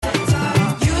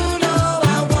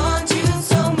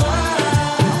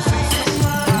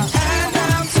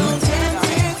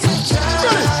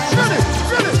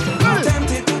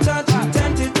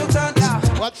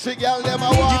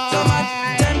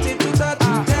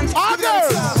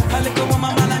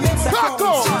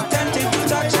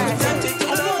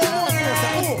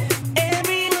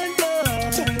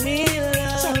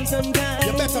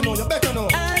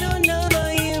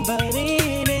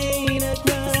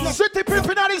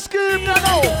scheme, you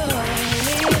know.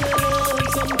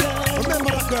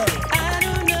 Remember that girl.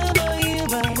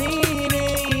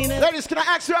 Ladies, can I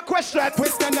ask you a question?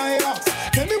 Question I ask.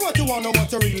 Tell me what you wanna,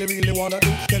 what you really, really wanna do.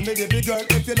 Tell me, baby girl,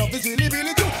 if your love is really,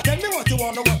 really true. Tell me what you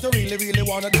wanna, what you really, really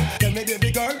wanna do. Tell me,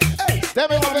 baby girl, hey. Tell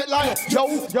me what it like. Yo.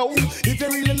 If you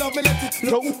really love me, let it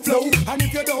flow. And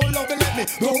if you don't love me, let me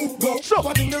go. So.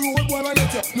 What in the road, boy, I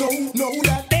let you know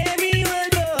that. Everyone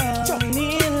knows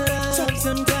me love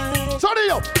sometimes. Turn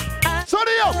it up.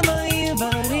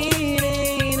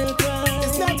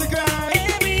 It's not a crime.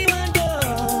 Everyone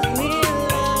knows me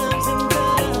love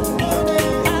sometimes.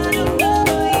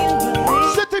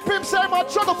 City Pimp say my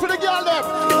trouble for the girl them.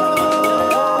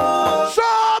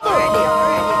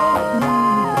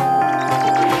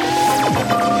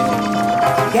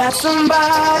 Got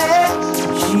somebody,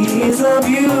 she's a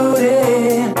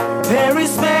beauty, very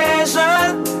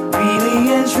special,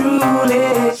 really and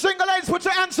truly. Single ladies, put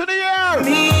your hands in the air.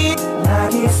 Me,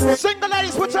 like it's a Single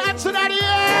ladies, put your hands in the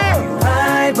air.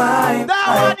 bye.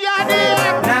 Now on your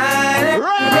name. Night.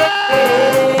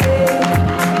 Hey,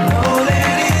 Oh,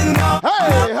 let it go.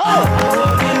 hey.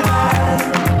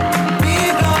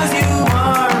 Because you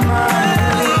are my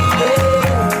lady.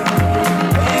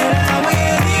 When I'm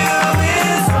with you,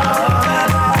 it's all I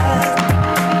want.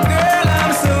 Girl,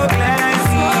 I'm so glad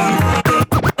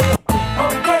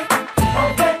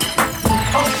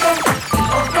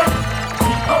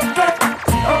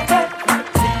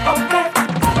Okay.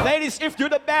 Ladies, if you're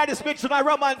the baddest bitch in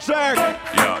RUM N JERK,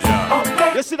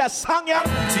 Yeah. you see that song, yeah?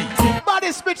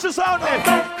 Baddest bitches only.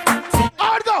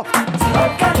 On go.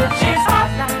 She's hot,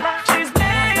 she's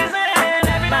blazing,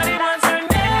 everybody wants her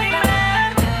name.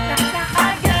 I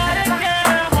gotta get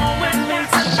her home with me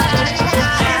tonight.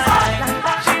 She's hot,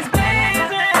 she's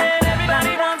blazing,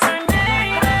 everybody wants her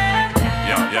name.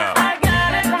 Yeah. I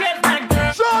gotta get that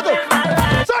girl in my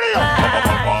life. Turn it up.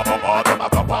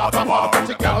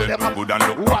 Good and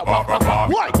look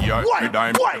Why?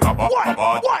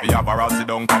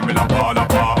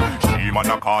 She man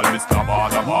a call Mr.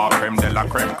 Balaba, creme de la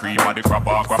creme, cream of the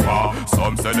crapper.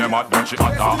 Some say them hot, but she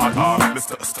hotter.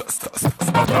 Mr. She's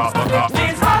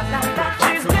hot,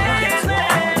 she's blazing,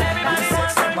 everybody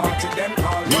wants her name. To them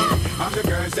call me, and the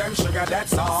girls them sugar that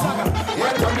song.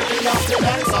 Welcome to the after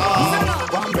dance song.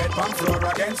 One bed, one floor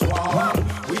against wall.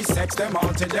 We sex them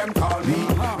all till them call me,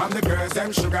 and the girls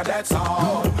them sugar that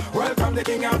song. Welcome the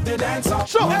king of the dance song.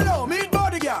 Hello, meet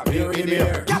body girl. Here in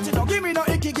here. Catch it, don't give me no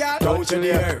icky girl. Don't you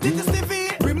dare. This is stiffy.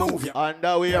 Remove ya.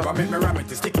 Underwear. Come make me ram it,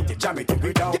 stick it, jam it,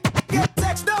 without. Get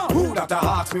text down. Who that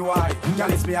ask me why?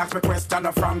 Girl, it's me ask me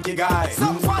question from the guy.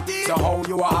 Some fatty. So how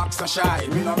you act so shy?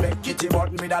 Me no make kitty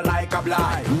but me da like a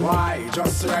blind. Why?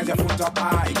 Just raise your foot up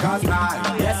high. Cause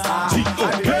I, yes I.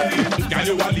 G.O.K. Girl,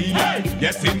 you a lead,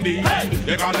 yes indeed.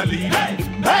 You gonna lead,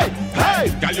 Hey.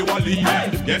 girl, you a lead,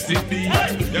 yes indeed.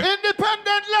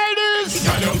 Independent ladies.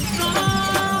 Girl, you a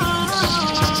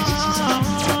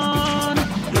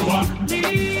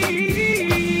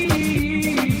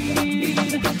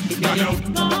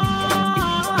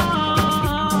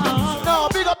No,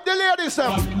 big up the ladies,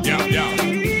 them. Yeah.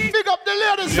 Big up the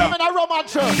ladies, them in RUM N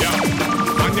JERK.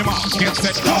 Yeah. And your man get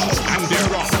set down, and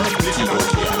they're off. Listen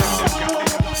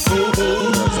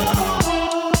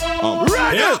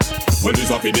Ready? Yeah. When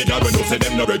this up in the girl, when you say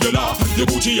them no regular. You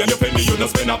Gucci and you Fendi, you no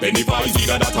spend a penny for. It's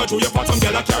either that or through your pot, some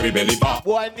girl a carry belly bar.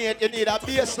 Boy, you need a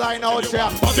baseline out here.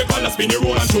 Pop your collar, spin your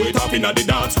roll and show it off in the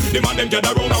dance. The man them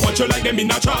gather round and watch you like them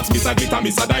in a trance. Miss a glitter,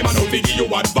 miss a diamond, how they give you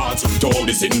advance. To all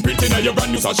the sitting printing and your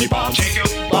brand new Sachi palm.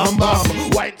 Bam bam,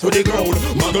 wine to the ground.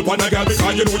 Muggle pan a girl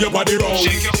because you know your body round.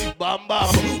 Bam bam.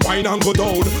 Wine and go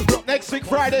down. Next week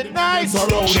Friday night.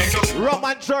 RUM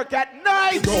N JERK at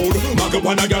night. Gold, muggle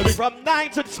pan a girl From 9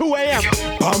 to 2 a.m.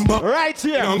 bam bam. Right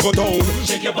here. And go down.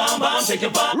 Shake your bum bum, shake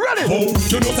your bum. Ready? Oh,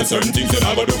 you know say certain things you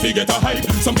never do fi get a hype.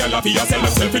 Some girl a fi a sell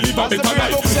themself fi live a better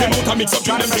life. Them out a mix up,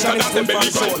 trying to make sure that them belly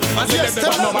right. And see them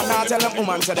Tell never them now, tell them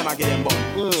woman, say them a game bum.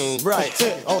 Right,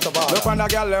 out of order. Look on the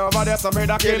girl over there, some me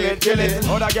da kill it.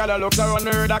 Other girl looks around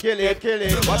her, da kill it.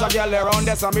 Watch a girl around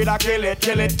there, some me da kill it.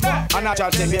 And I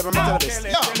tell thing, baby, me tell this.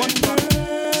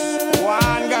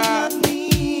 One girl,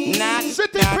 not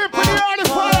City Pimp in the early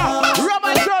fire. RUM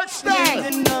N JERK style.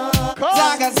 Come.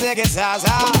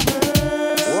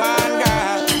 One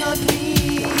girl,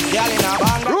 girl in a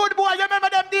bang. Rude boy, you remember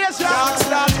them days, yeah?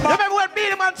 You remember when me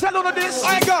the man tell you this?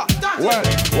 I got. Well,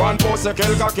 one post a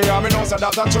kill cocky, and me know say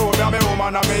that's a true. Me a me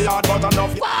woman and me yard, but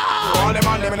enough. All the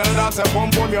man them in the dance, say boom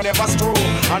boom, you never screw.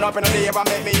 And up in the labor,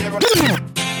 make me even.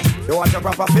 You want your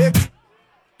proper fix?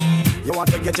 You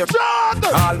want to get your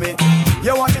call me.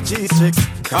 You want your cheese chicks?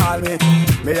 Call me.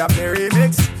 Me have the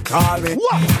remix? Call me.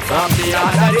 What? From the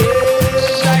other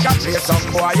day, Play some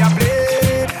boy you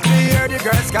play. Hear the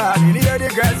girls calling, hear the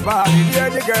girls bawling, hear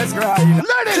the girls crying.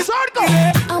 Ladies, circle.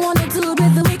 I wanna do it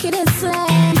with the wickedest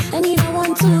slam. And you know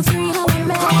 1, 2, 3, how I'm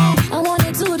mad. I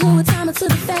wanna do it with time to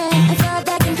the fan. And thought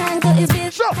that can hang for his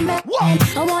bitch.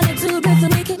 I wanna do it with the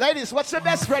wicked. Ladies, what's your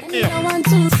best friend And you name? know 1,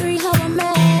 2, 3, how I'm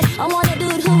mad. I wanna do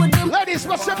it who would do. Ladies,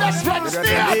 what's your best friend's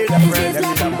name?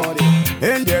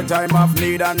 In their time of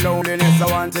need and loneliness, the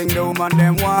one thing the woman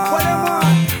them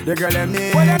want. The girl them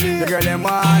need, the girl them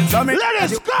want. So me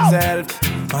Ladies, go!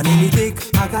 On any dick,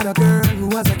 I got a girl who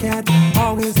was a cat,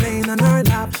 always laying on her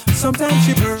lap. Sometimes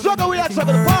she purrs. So we had some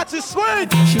of the party swing.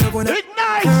 She love when It's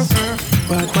nice.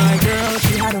 But my girl,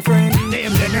 she had a friend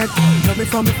named Lynette. Love me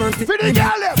from the first day. For the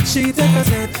girl, She take a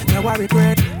set, now I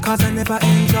regret, cause I never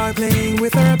enjoy playing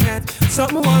with her pet.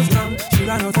 Something was wrong, she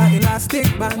ran out of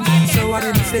elastic band, so I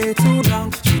didn't stay too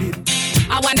long. She did.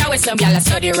 I wonder where some y'all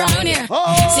study around here.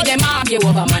 See them argue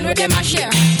over man with them a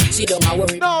share. See them a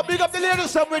worry. no, big up the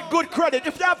ladies some with good credit.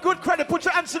 If you have good credit, put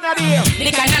your hands in that ear. The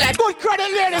kind of like Good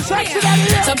credit, ladies, hands in that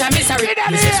ear. sometimes it's a In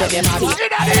that reason so ear. them a be. In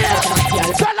that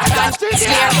ear. Tell her that's in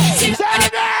there. Tell her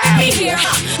that. Me here.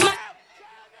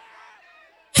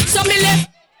 So me left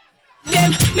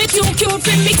them, me too cute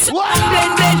for mix up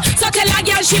and blend. So tell a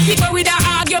girl she people with an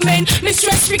argument. Me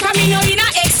stress free cause me know in a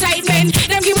excitement.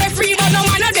 Them give her free but no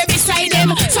man of them beside them.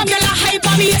 Some girl a hype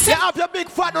on me, you say You have your big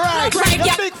fat ride. Right, Your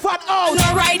yeah. big fat house.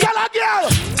 No ride. Tell a girl.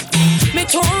 me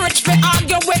too rich for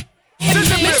argue with.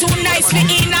 Me too nice for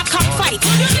in a cockfight.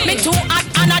 Me too hot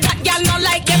and a that girl no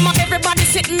like them. Everybody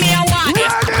sitting me a watch.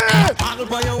 Ready. I'll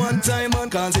buy you one time on,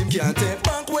 cause him can't take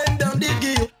back when down did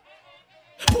give you.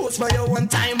 Post by you one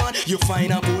time on, you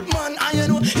find a good man, and you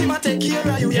know he might take care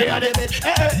of you. Yeah, Yeah, and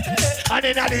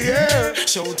in the air.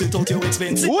 shout it out, you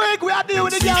expensive. Wig, we are dealing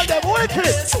with the girl, them wicked.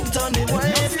 Sultan the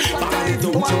wife, buy it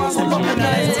out, you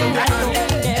say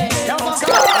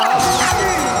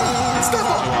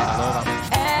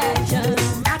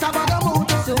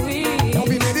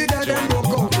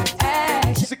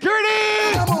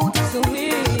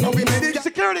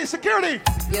Security.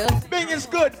 Bing is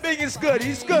good. Bing is good.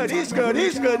 He's good. He's good.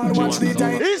 He's good. Watch the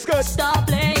time. He's good. Stop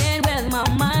playing with my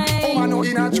mind. Oh, I know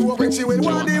in a joke when she will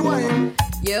want the wine.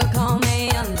 You call me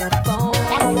on the phone.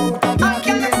 I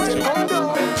can't let it come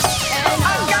down.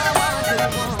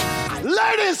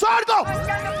 Ladies, hard go.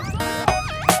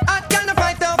 I can't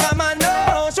fight over my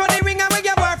nose. Show the ring and when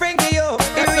your boyfriend give you.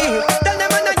 Be real. Tell them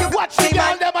I know you Watch the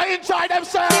girl, them are enjoy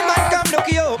themselves. He might come look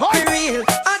you. Be real.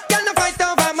 I can't fight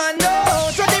over my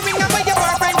nose. Show the ring and when your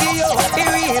boyfriend give you. Be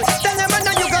real. Tell them I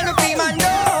know you gonna be my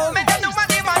nose. Make them know what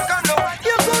they might come look.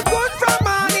 You good from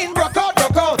morning. Broke out,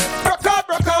 broke out. Broke out,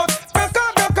 broke out. Broke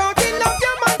out, broke out. He love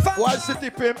your man for. Why city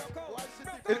pimp?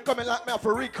 It coming like me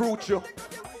for recruit you.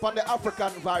 On the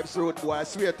African vibes road, boy, I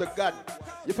swear to God.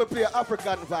 If you play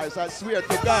African vibes, I swear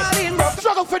to God.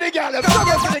 Struggle for the girl, them.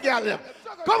 Struggle for the girl, them.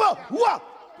 Come on, what?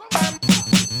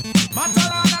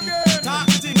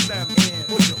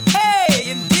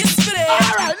 Hey, in this place.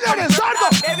 All right, ladies, hard go.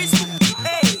 Baby,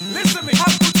 hey, listen me.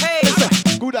 Have good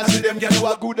taste. Good as see them, girl, you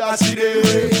are good as see them.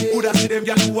 Good as see them,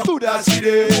 girl, you Good as see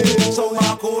them. So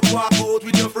walk out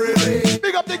with your friend.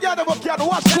 Big up the girl, them up here,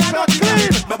 wash good and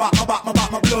clean.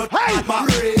 My blood. Hey!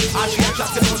 I can't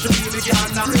just know she really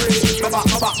can't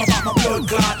my blood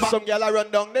clot. Some girl a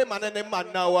run down them and them man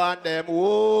now want them.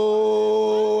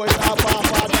 Whoa, it's a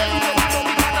papa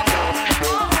them.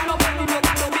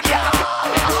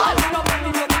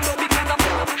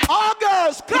 All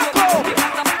girls, cock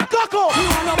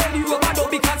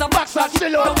backshot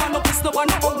silo.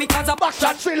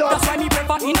 Backshot silo. That's why me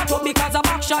prefer in a tub because a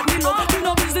backshot me love. You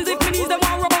know business if me needs them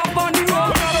want rub up on the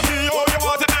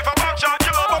road.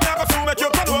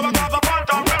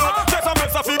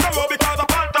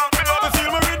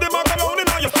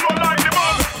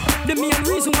 The main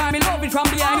reason why me love it from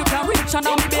behind you can reach and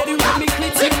now me baby with me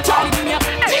clips in Charlie give me a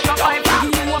extra time for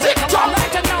you a better one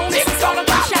right and now this is all of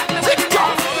the shot me with it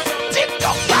down.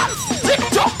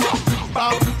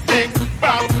 Bang, ding,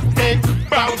 bang, ding,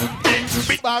 bang, ding,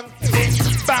 bang, ding,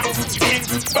 bang, ding.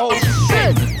 Oh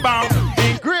shit! Bang,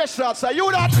 ding. Great shots, are you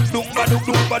that?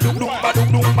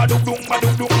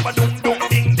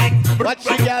 Watch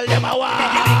the girl, them a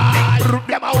wine.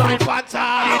 Them a wine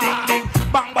fantastic.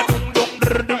 Bang, ba dum dum,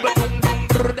 dum ba dum dum,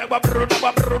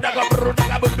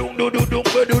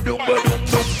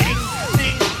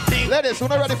 ladies, we're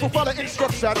not ready for follow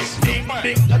instructions.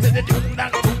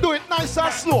 Do it nice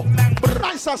and slow.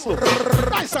 Nice and slow.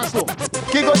 Nice and slow.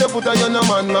 Kick out the foot of your no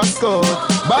man must go.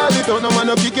 Ball it out, no man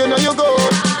no kick you, no you go.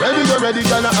 Ready,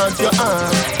 gonna answer your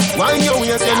arm. Wine your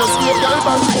waist, you no straight, girl,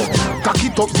 back. Cock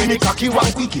it up, give me cocky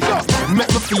one quickie. Make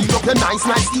me feel up your nice,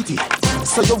 itty.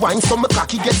 So you wine some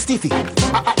cocky get stiffy.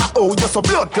 Oh, you're so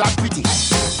blood clot pretty.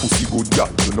 Pussy good girl,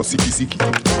 you no sicky.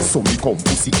 So me come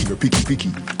pussy in your picky.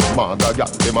 Mother girl,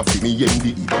 them a fi me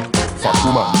MDE. Fat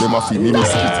woman, them a fi me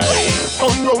miss.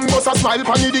 Round must a smile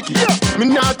pon your dicky. Me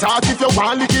not talk if you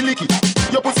want licky.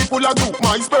 Your pussy full of glue,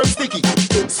 my sperm sticky.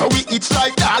 So we itch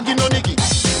like dog in a nicky.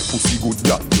 Pussy good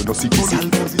girl, you no sicky.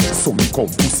 So me come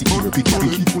pussy in your picky.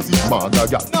 Mother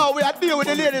girl. Now we are dealing with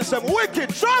the ladies some wicked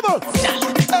trouble.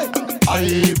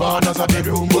 I born as a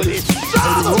bedroom bully.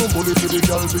 Bedroom bully to the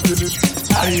girl bikini.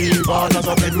 I born as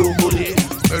a bedroom bully.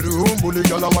 Bedroom bully,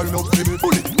 girl a wind up to me.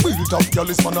 Bully, wheel top, girl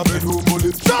is man a bedroom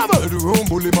bully. Bedroom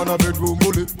bully, man a bedroom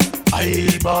bully.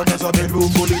 I born as a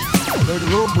bedroom bully.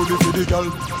 Bedroom bully to the girl.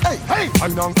 Hey,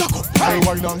 wine and cock up. Hey,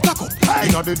 wine and cock up.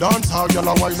 Inna the dance hall, girl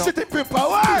a wine up. City people,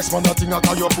 what? This man a thing a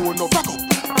call your bone up. Cock up.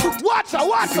 Watch her.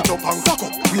 Pick it up and cock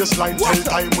up. Waistline tell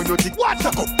time when you tick. Watch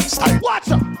her. Cock up. Style. Watch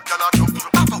her. Girl a jump to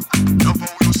cock up. Love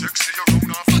how you sexy, you round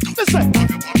and fat up. Listen. Have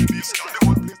your body base, girl, the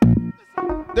whole place.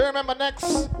 Do you remember next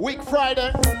week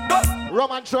Friday?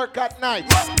 RUM N JERK at night.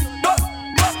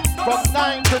 From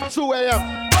 9 to 2 a.m.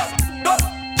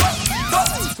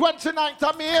 29th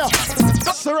of May.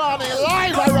 Surrounding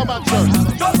live by RUM N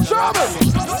JERK. Trouble.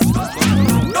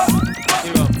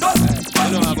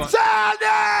 Tell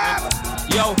them.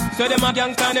 Yo, so them a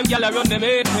gangsta and them gyal a run them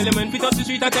head. Tell them when fi touch the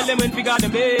street, I tell them when fi got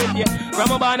them bed. Yeah,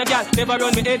 from a barn a gyal never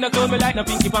run me head. No told me like no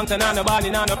pinky pants and no ball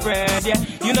and no friend. Yeah,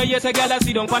 you know yes a gyal a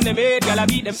sit down pon them head, gyal a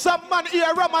beat them. Some man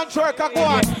here RUM N JERK a go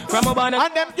on. From a barn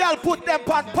and them gyal put them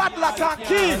pan padlock and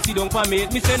key. Sit down pon me,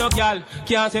 me say no gyal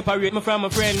can't separate me from a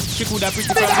friend. She coulda pretty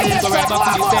from me, go right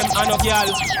back to the stem. And no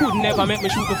gyal could never make me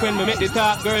shoot a friend. Me make the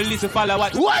talk, girl listen follow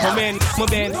what. My men,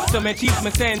 so me cheat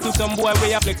me send to some boy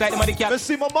way up flex like them a the cat. Me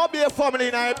see my mom be a family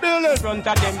in a building. Front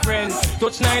of them friends,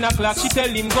 touch 9 o'clock, she tell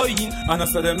him go in. And I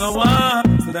saw them no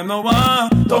one,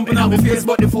 dumping out my face,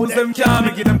 but the fools them can't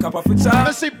make them cap off a chat.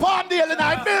 Me see Palmdale in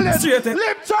a building. Straight in.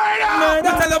 Lip China. They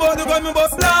tell about the gun me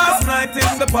bust last night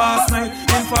in the past night.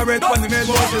 Infrared when the mail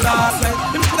was the last night.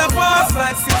 Him could have passed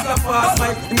like since the past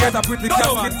night. And get a pretty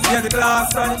casket, yeah, the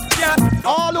last time. Yeah.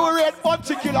 All who rate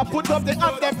Bunty Killer put up the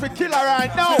anthem for Killer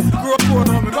right now.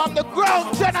 From the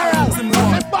ground general.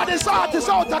 The baddest artist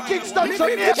out of Kingston,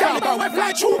 Jamaica. We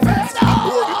fly through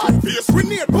face. We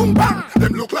need boom bang.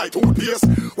 Them look like toothpaste.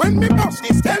 When me bust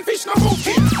this selfish no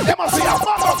monkey. They must be a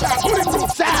mama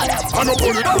bulletproof style. I know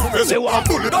bulletproof face. You want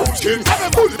bulletproof skin.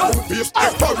 Bulletproof face. I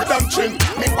carry them chin.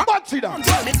 Bunty dance.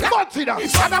 Bunty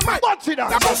dance. Bunty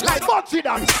dance. Just like Bunty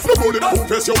dance. No bulletproof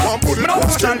face. You want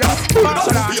bulletproof skin.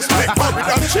 Bulletproof face. I carry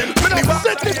them chin.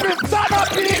 City people turn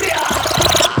up in here.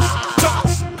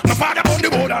 My father on the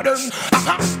board of them.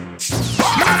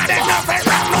 Man, there's no friend.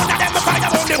 None of them. My father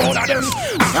on the board of them.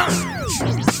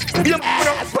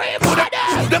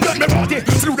 Them let me party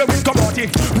through the wind party.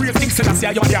 Real things in the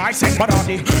sea, you're the ice and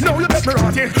party. Now you let me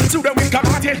party through the wind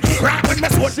party. Rock with me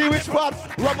sword. See which part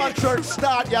RUM N JERK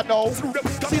start, you know.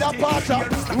 See that part of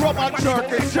RUM N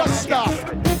JERK, it just start.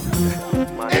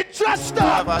 It just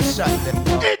start.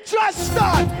 It just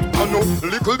start. I know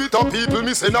little bit of people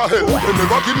miss in a hell. They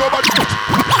never give nobody.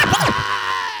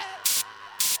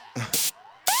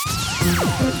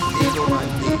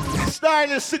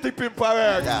 Stylish city pimp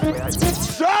parade.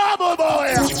 Trouble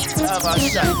boy.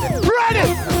 Ready.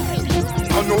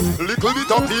 I know little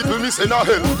bit of people miss in a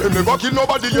hell. They never kill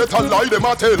nobody yet and lie them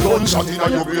a tell. Gunshot in a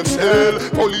your brain cell.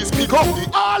 Police pick up the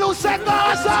all who say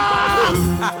Gaza.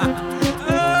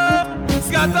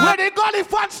 When they got the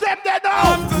fans them there now.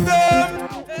 Come to them.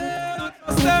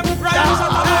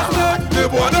 Right. They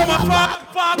boy them a fat,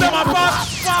 them a fat.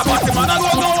 But the man a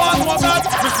don't know what was that.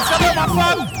 Mrs. them a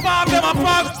fat, them a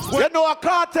fat. You know a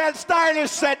cartel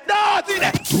stylist said no.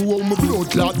 To all my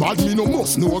blood clot bad, me no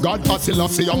must know God. Pasilla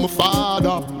say I'm a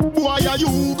father. Why are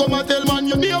you come and tell man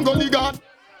your name gully God?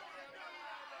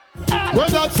 Where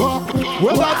that fuck?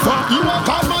 Where that fuck? You a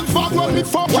come and fuck when me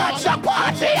fuck. Watch the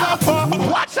party.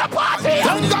 Watch the party.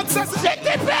 Thank God says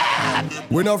City band.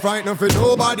 We no frightened for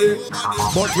nobody,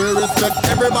 but we respect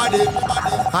everybody,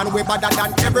 and we better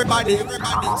than everybody.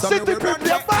 So City people,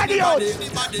 your body out.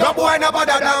 No boy no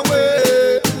better than we.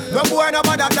 No boy no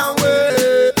better than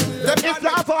we. If you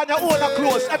have on your own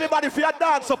clothes, everybody for your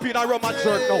dance up in a RUM N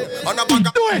JERK now.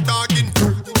 Do it.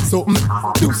 Something,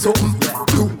 do something,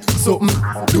 do something,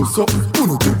 do something, do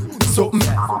something,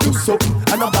 do something.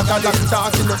 And I'm better than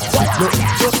talking.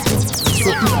 Just do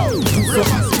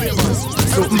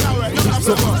something.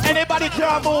 Anybody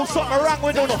can move something wrong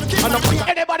with you.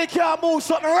 Anybody can move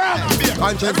something wrong.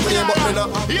 Conscience playing, but me not.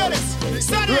 Hear this.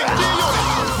 Stand here,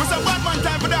 we say bad man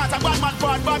time for that. A bad man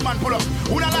forward, bad man pull up.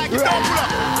 Who don't like it, don't pull up.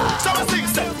 So I sing,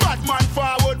 say bad man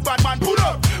forward, bad man pull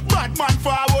up. Bad man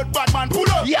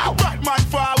Yo. Bad man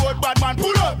forward, bad man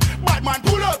pull up. Bad man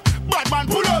pull up. Bad man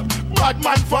pull up. Bad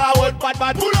man forward, bad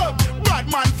man pull up. Bad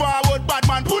man forward, bad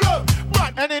man pull up.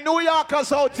 Any New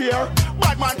Yorkers out here?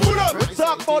 Bad man pull up. We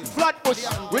talk about Flatbush.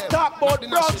 We talk about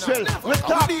Brownsville. We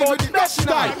talk about Next.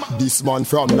 This man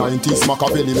from 90s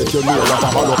Machiavelli make you know what a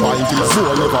hollow pint is. So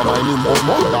never mind him about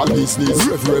more than business.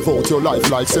 Rev out your life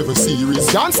like 7 series.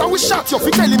 Dancer we shot you fi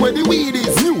tell him where the weed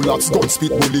is. New locks gun spit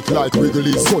bullet like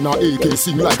Wrigley's. Gunna AK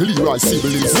sing like Leroy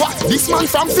Sibbles. What? This man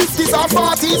from 50s or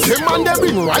 40s. Them man they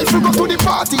bring rifle go to the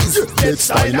parties. Next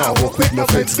time now walk with no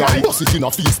feds guy. Bust it in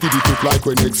a feast till it look like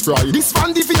when next fry. This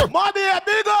fan the video. Mommy a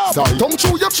big up. Side. Don't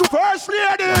chew your true. First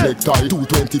lady. Necktie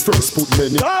 220 first put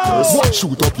men in first. What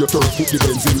shoot up your turf put the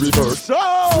Benz in reverse.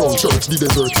 From church the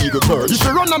desert eagle bird. If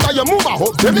you run under your move a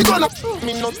hop, then we gonna.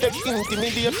 Me no take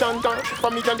intimidation.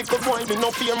 For me and the good boy, me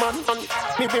no fear man.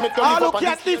 Me be me to all live who up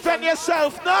can't defend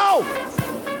yourself now.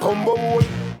 Combo.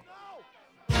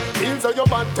 Heels of your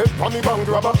bad tip for me bang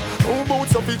grabber. Who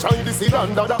boots up each eye this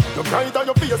Iranda. You cry down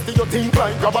your face till you think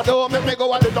like grabber. Don't make me go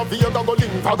a little beer go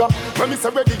link pagger. When me say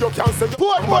ready you can't say.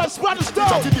 Port more Spanish down.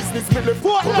 Chatty business me left.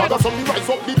 Port rather some me rise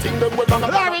up the thing them well bang.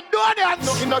 Larry Donuts.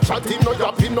 No in a chatting, no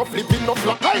yapping, no flipping, no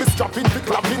flap. Me strapping, me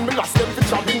clapping, me last them for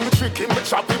chopping, me tricking, me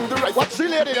chopping the right. What's the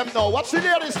lady them now? What's the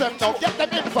ladies them now? Get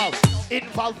them involved.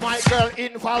 Involved my girl,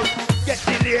 involved. Get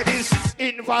the ladies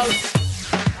involved.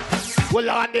 Well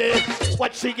on there,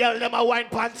 watch the girl them a wine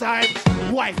pan time.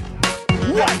 Why?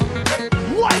 Why?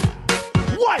 Why?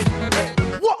 Why?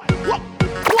 What?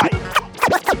 Why?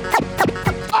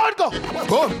 On go.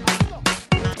 Come.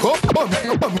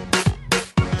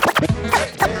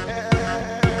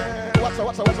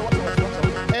 What's up?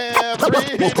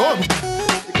 Every come.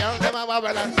 the girl them a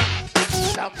wabble.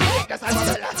 Some fingers and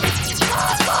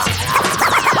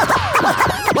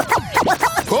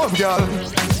Come, girl.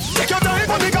 Take your time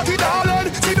on the cocky,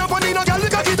 darling. Sit up on the no girl, the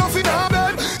cocky don't fit her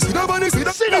bed. Sit up on the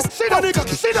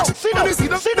cocky. Sit down. I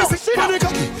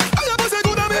am say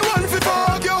good and me want to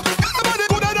fuck you. Everybody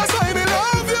good and that's why me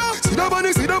love you. Sit up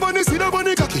on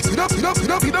the cocky. Sit up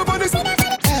on the.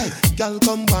 Hey, girl,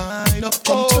 come wind up,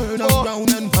 come turn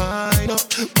around and wind up.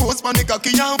 Post on the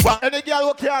cocky and wind. Any girl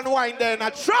who can't wind then a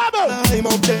trouble. I'm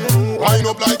up there. Wind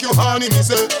up like you honey, me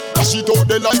say. Dash it out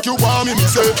there like you want me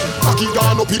say. Cocky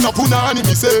down up in a punani,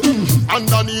 me say.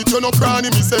 Underneath you no cranny,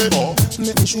 me say.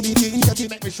 Make me shoot it in, catty,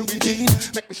 make me shoot it in.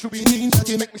 Make me shoot it in,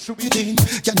 catty, make me shoot it in.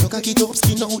 Can you cock it up,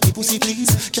 skin out the pussy,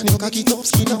 please? Can you cock it up,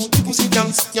 skin out the pussy,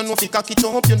 dance? You know if you cock it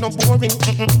up, you're not boring.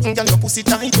 Girl, your pussy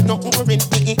tight, you're not boring.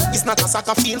 It's not a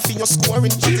soccer field for your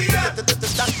scoring.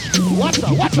 Watch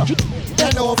out.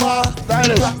 Bend over,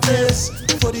 practice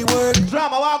for the work.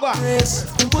 Drama wagwa.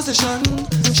 In position,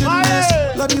 gymnast.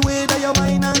 Love the way that you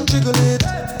whine and jiggle it.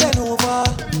 Bend over,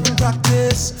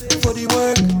 practice for the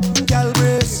work. Gal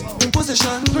brace, in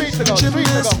position,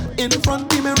 gymnast. In front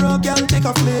the mirror, gal take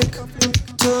a flick.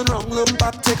 Turn round, look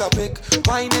back, take a pic.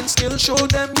 Whining skill, show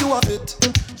them you have it.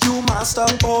 You master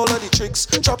all of the tricks.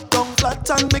 Drop down flat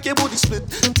and make your body split.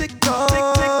 Tick tock,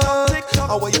 tick tock.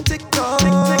 How are you tick tock?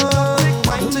 Tick tock, tick.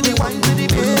 Wine to the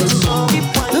bass. Keep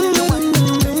whining.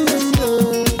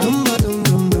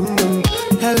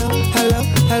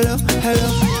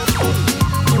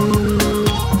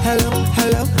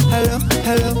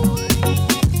 Hello.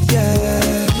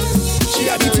 Yeah. She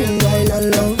had the thing I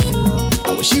love.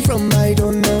 How she from I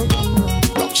don't know.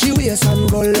 Rock she waist and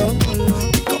go low.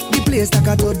 Pick up the place like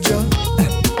a dojo.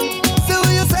 So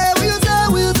what you say?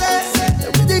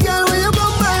 The girl when you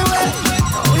come my way.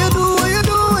 What you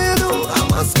do? I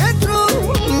must get through.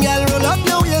 Girl roll up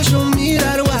your way, show me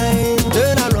that wine.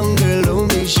 Turn around, girl, don't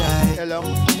be shy. Hello.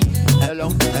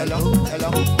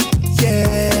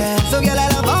 Yeah. So girl, I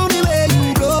love how the way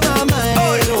you blow my mind.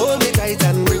 Hold me tight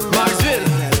and bring me Marksville.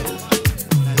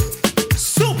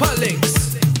 Super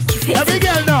Links. Every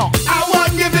girl now. I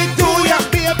want give it to ya,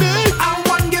 baby. I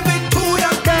want give it to ya,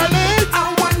 girlie.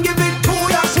 I want give it to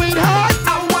ya, sweetheart. I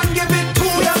want give it to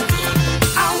ya.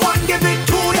 I want give it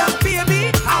to ya,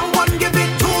 baby. I want give it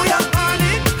to ya,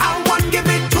 honey. I want give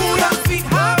it to ya,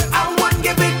 sweetheart. I want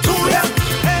give it to ya.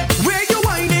 Where you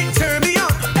whine it, turn me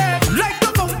up. Like the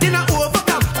fountain I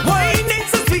overcome. Wine it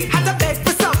so sweet, I to beg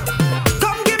for some.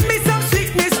 Come give me some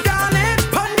sweetness, darling.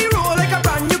 Pon the roll like a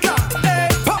brand new car.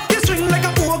 Pop your string like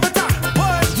a overtime.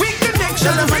 Weak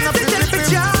connection, raise the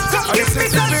temperature. Come give me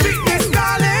some sweetness,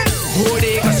 darling. Hold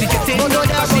it, cause she get it.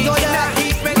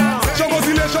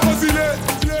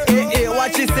 Hey,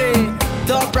 what you say?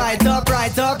 Top right.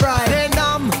 Say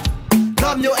numb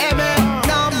you aimé.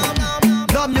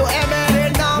 Numb you aimé.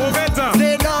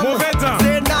 Say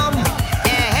numb.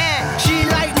 She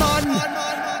like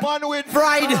man with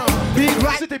pride. Big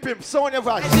right. City Tip him, sound your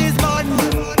voice. This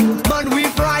man we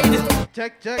fried.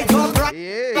 Check. Right.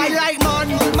 Yeah. I like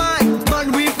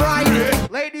man we fried.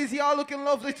 Ladies, y'all looking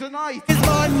lovely tonight. This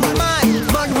man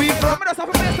we fried. I'm gonna stop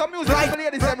and play some music for the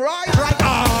ladies, them, right?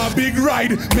 Ah, big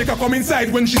ride. Make her come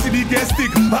inside when she see the gas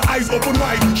stick. Her eyes open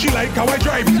wide. She like how I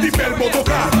drive. The bell motor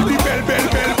car. The bell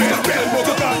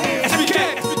motor car.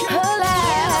 SBK.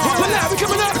 We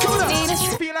coming out.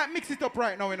 Feel like mix it up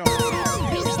right now, you know.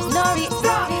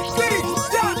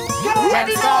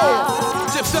 Ready to go.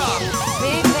 Zip stop.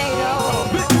 Big Nato.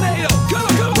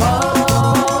 Come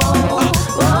on.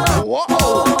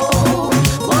 Whoa.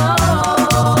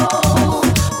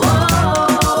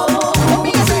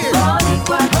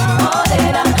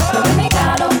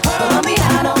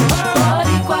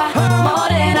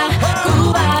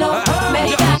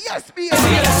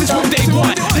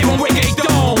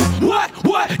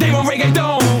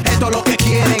 reggaetón. Esto es lo que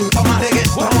quieren, toma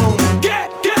reggaetón.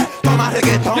 Toma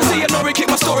reggaetón. You see, I know we keep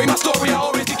my story, I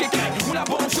always kick it. Una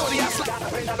bomb shorty, I slap.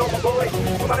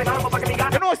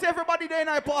 You know, see everybody there in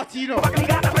our party, you know.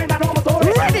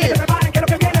 Ready?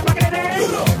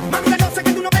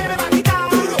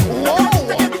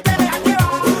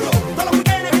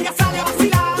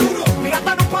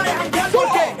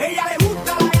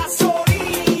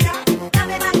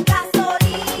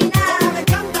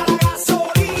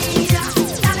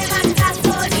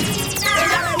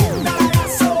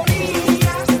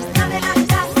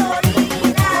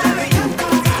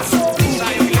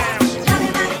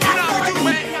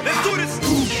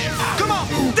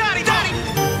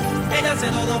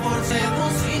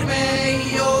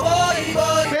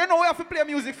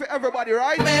 Music for everybody,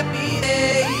 right? Me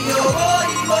pide y yo voy,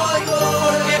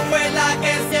 porque fue la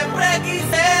que siempre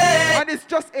quise. And it's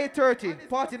just 8:30.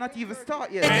 Party not even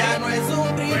start yet. Ella no es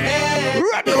un primer.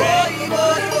 Ready.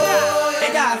 Voy.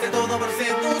 Ella hace todo por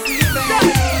seducirme.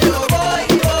 Yo voy,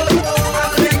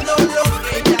 haciendo lo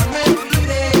que ella me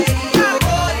pide. Yo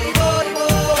voy,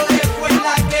 porque fue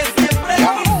la que siempre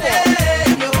quise.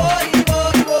 Yo voy,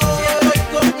 si estoy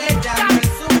con ella no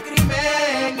es un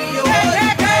crimen. Y yo voy.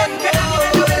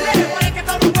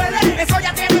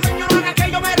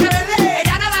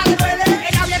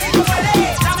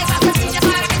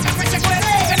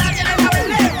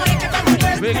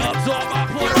 Big ups all my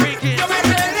Puerto Ricans,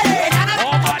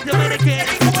 all my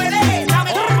Dominicans,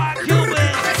 all my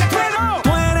Cubans. Tú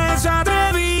eres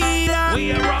atrevida,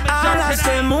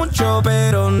 hablaste mucho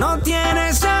pero no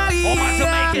tienes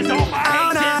salida.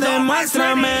 Ahora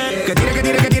demuéstrame que tire.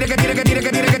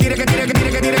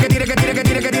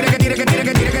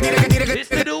 It's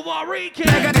the new Marican.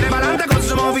 Que tire para adelante con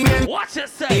su movimiento. What you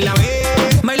Si say? la ve,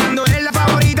 bailando es la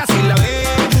favorita. Si la ve,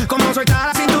 como suelta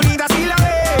la cinturita. Si la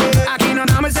ve, aquí no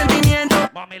dame el sentimiento.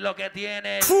 Mami, lo que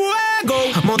tiene.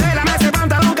 Fuego, modélame ese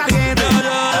pantalón caliente.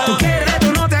 Tú quieres,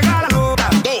 tú no te hagas la loca.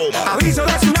 Aviso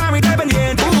de tsunami, te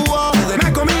pendiente.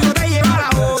 Ven conmigo, te lleva la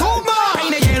boca.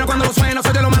 Peine lleno cuando lo sueno.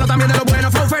 Soy de lo malo, también de lo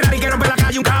bueno. Fue un Ferrari que rompe la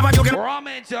calle, un caballo que RUM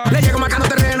N JERK. le llego marcando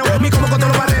terreno. Mi como con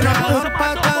todos los barrenos.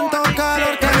 Pa' tanto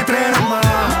calor que me estreno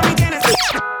más.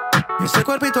 Ese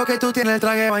cuerpito que tú tienes, el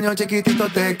traje de baño chiquitito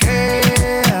te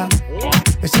queda.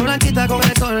 Esa blanquita con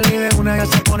el sol y de una ya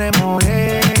se pone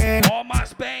morena. All my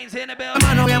Spains in the La building.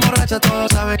 mano bien borracha,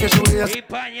 todos saben que su vida es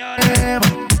Española,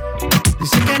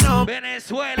 dicen que no,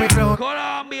 Venezuela,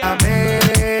 Colombia.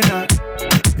 pena.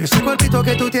 Ese cuerpito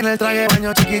que tú tienes, el traje de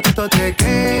baño chiquitito te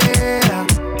queda.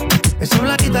 Esa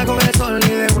blanquita con el sol y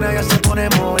de una ya se pone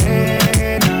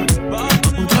morena.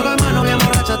 Un trago de mano bien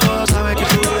borracha, todos saben que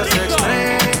su vida es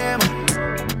extrema.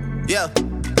 Yeah.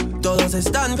 Todos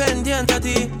están pendientes a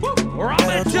ti,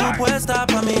 pero tú puesta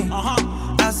pa' mí,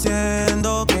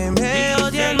 haciendo que me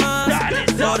odien más.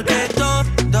 Porque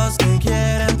todos te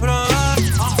quieren probar,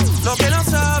 lo que no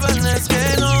saben es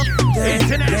que no te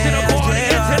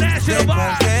dejas llevar de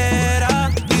cualquiera.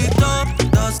 Y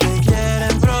todos te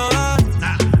quieren probar,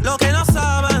 lo que no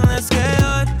saben es que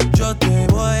hoy yo te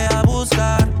voy a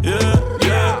buscar.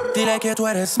 Dile que tú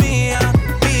eres mía,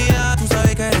 tú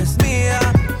sabes que eres mía.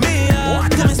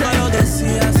 Tú misma lo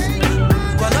decías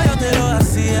cuando yo te lo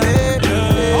hacía.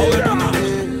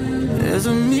 There's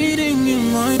a meeting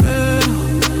in my bed,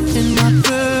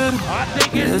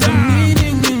 There's a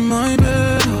meeting in my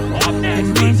bed,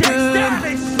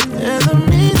 There's a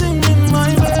meeting in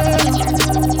my bed,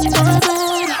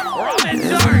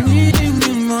 There's a meeting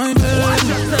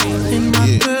in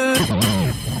my bed.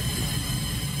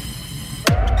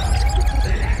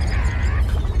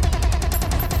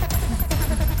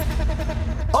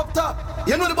 Up top,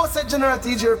 you know the boss said General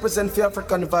TJ represent for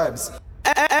African vibes.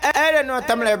 I don't know what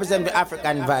I'm represent the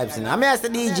African vibes. You know? I'm just a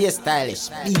DJ stylish.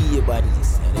 Be your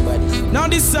bodies. Now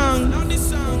this song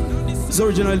It's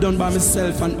originally done by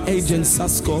myself and Agent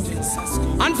Sasko.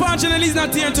 Unfortunately, he's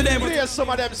not here today. Play some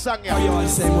of them songs. Are you all the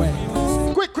same way?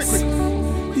 Quick.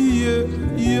 Yeah.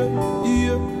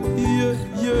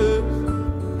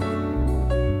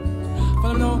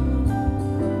 Follow now.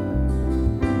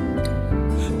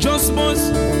 Just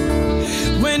bust.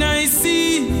 When I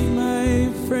see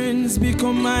my friends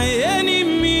become my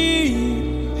enemy,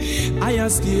 I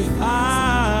ask if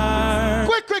I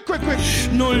quick.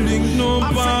 No link, no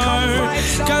bar.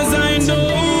 Cause I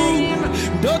know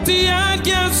dirty heart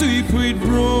can't sweep with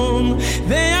broom.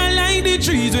 They are like the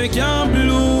trees we can't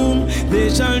bloom. They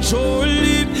shall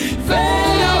surely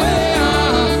fade away.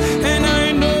 And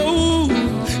I know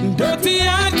dirty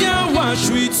heart can't wash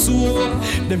with soap.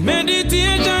 The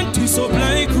meditation twist up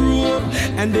like rope,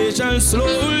 and they shall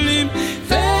slowly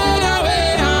fade away.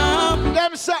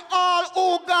 Them say all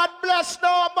who God bless,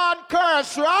 no man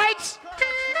curse, right?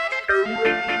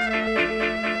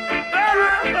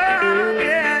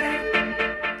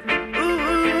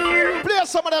 Play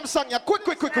some of them songs, yeah. Quick.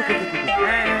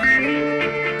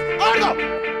 Hold up.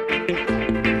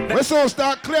 We so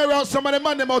start clear out some of the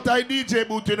man them out of DJ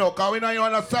booth, you know, cause we know you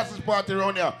on a sausage party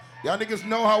around here. Y'all niggas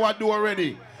know how I do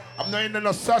already. I'm not in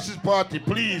a sausage party,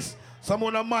 please.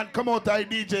 Someone a man come out of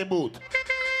the DJ booth.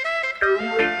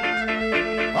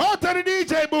 Out of the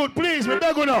DJ booth, please, we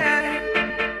beg you now.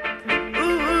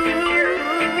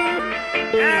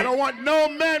 I don't want no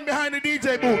man behind the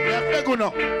DJ booth. I beg you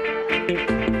now.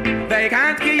 They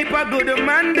can't keep a good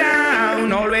man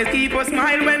down. Always keep a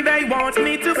smile when they want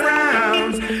me to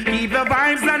frown. Keep the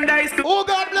vibes and they still. Oh,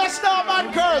 God bless no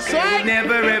man curse, right?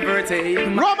 Never ever take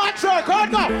RUM N JERK,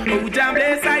 hold up. Oh, damn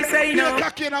bless, I say no. You're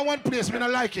cocky in one place, me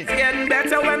not like it. It's getting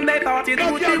better when they thought it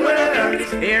would be worse.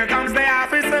 Here comes the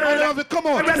officer. I love it, come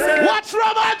on. Watch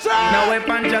RUM N JERK. No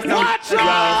weapon, just no watch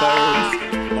out.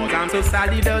 But I'm so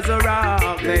solid as a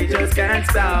rock. They just can't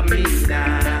stop me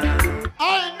now.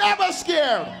 I ain't never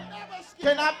scared.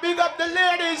 Can I big up the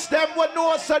ladies, them would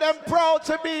know so them proud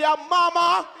to be a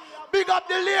mama. Big up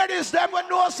the ladies, them would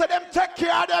know so them take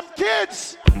care of them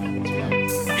kids.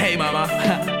 Hey mama,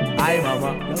 hi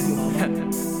mama.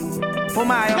 For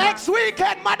my next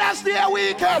weekend, Mother's Day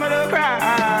weekend. Gonna cry.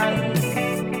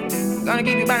 Gonna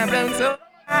keep you by the blown so.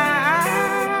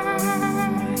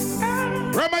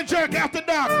 RUM N JERK after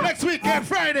dark, next weekend,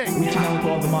 Friday. Reaching out to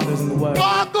all the mothers in the world.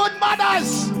 All good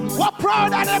mothers, we're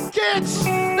proud of them kids.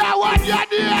 That one your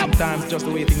name. Sometimes just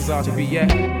the way things are to be, yeah.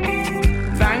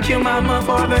 Thank you, mama,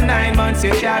 for the 9 months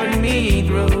you carried me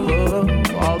through.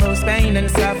 All those pain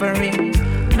and suffering.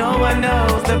 No one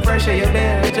knows the pressure you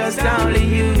bear, just only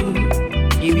you.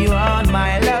 Give you all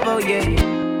my love, oh yeah.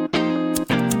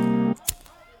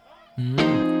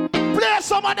 Play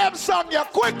some of them songs, yeah.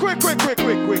 Quick.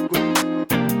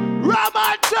 RUM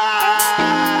N JERK.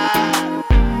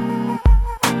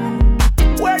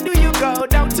 Where do you go?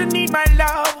 Don't you need my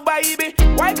love, baby?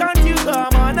 Why can't you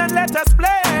come on and let us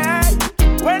play?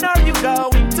 When are you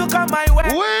going to come my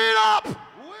way? Wait up!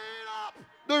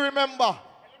 Do remember?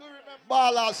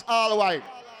 Ballers all white.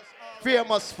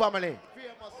 Famous family.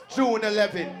 June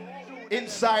 11.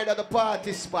 Inside of the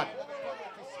party spot.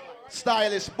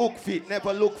 Stylish book fit,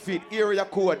 never look fit. Area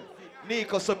code.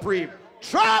 Nico Supreme.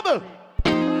 Trouble!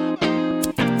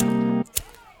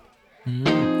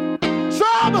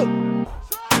 Trouble!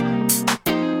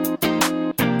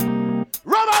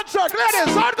 RUM N JERK,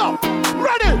 ladies, hard go!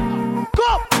 Ready! Go!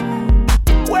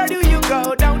 Where do you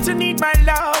go? Don't you need my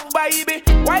love, baby?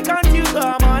 Why can't you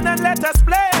come on and let us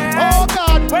play? Oh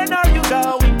God! When are you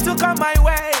going to come my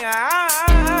way?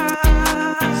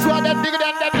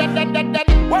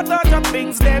 What sort of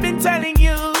things they've been telling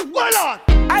you? Hold on!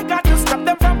 I got to stop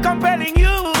them from compelling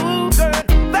you, girl.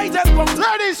 They just won't.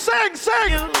 Ladies, sing!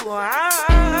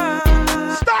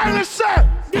 Stylish, sir!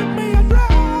 Give me a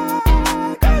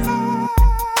break, 'cause I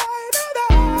know that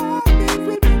it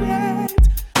will be great.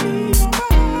 Me your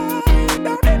mind,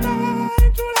 don't deny,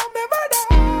 true love never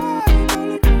dies,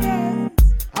 only creates.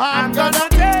 I'm gonna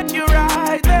take you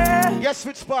right there. Guess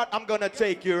which part I'm gonna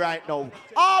take you right now.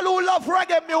 All who love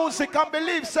reggae music and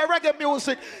believe say reggae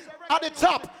music at the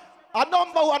top, a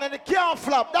number one and it can't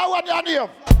flop. That one your name.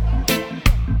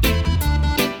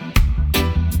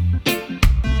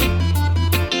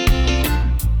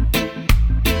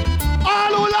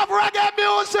 All who love reggae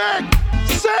music,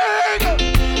 sing!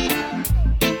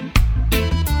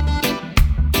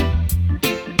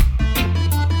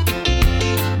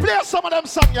 Play some of them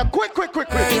songs, yeah. Quick.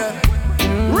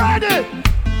 Ready!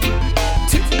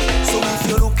 So if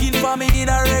you're looking for me in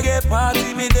a reggae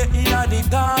party, me there in a the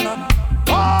corner.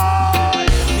 Oh!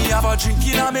 Me have a drink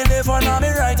in a me left and a me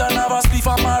right and have a spliff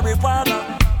of marijuana.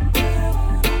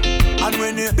 And when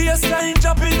When you baseline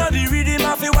jumping on the rhythm,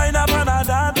 I feel wine up and a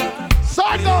dance.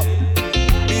 Sign up.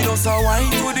 Me just a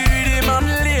wine to the rhythm and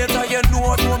later you know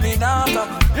what coming after.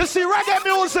 You see reggae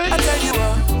music? I tell you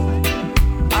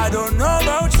what, I don't know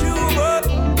about you, but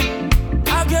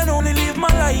I can only live my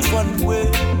life one way.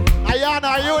 Ayana,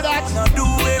 are you that? I do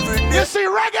every day. You see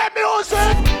reggae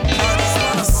music? I just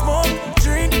wanna smoke,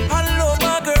 drink, and love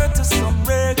my girl to some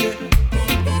reggae.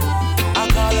 I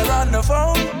call her on the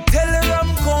phone, tell her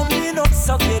I'm coming up,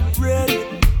 so get ready.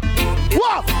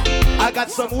 What? I got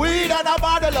some weed and a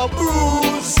bottle of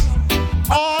booze.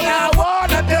 All I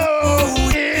wanna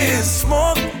do is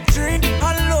smoke, drink,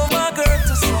 and love my girl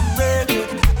to some reggae.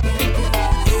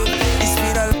 It's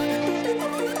been a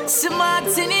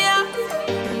Martinia.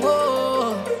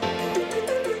 Whoa.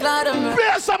 Lord of mercy.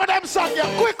 Play some of them songs,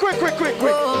 yeah. Quick.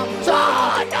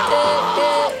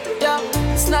 Yeah.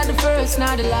 It's not the first,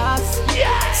 not the last.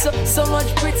 Yeah. So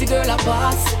much pretty girl I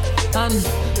pass. And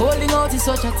holding out is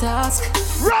such a task.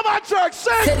 RUM N JERK,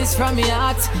 sing! Say this from my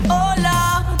heart. Oh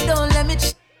Lord, don't let me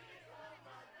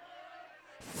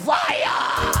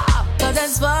fire! Cause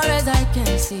as far as I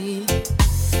can see,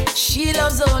 she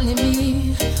loves only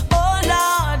me. Oh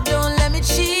Lord, don't let me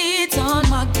cheat on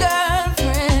my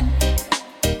girlfriend.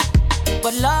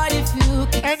 But Lord, if you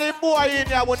can. Any boy in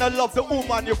here wanna love the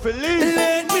woman you feel leave.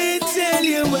 Let me tell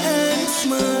you once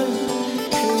more.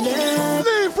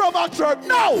 Leave RUM N JERK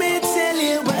now! Let me tell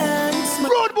you once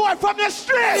more. Road boy from the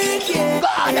street! Let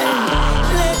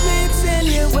me tell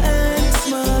you once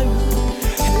more.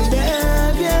 I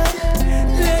love you.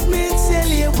 Let me tell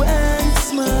you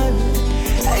once more.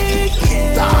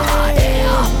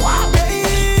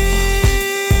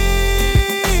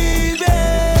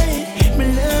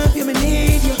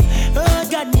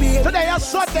 Today is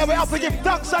Sunday, we have to give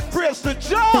thanks and praise to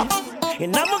Jah.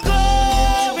 And I'm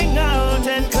going out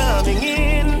and coming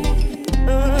in.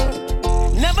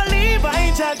 Never leave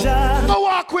I Jah. I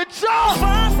walk with Jah.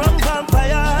 Far from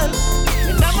vampires.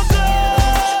 And I'm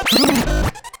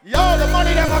Yo, the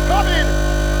money them are coming.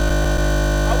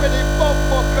 I will the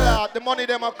bumper cloud. The money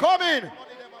them are coming.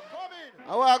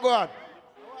 How I go on?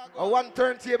 A one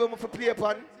turntable for play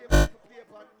upon.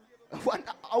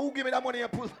 Who give me that money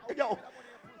and pull?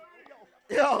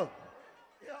 Yo.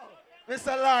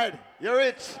 Mr. Lord, you're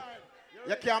rich.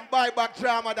 You can buy back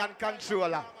drama than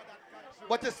controller.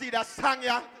 But you see that song,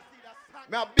 yeah?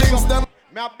 May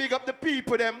I big up the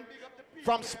people them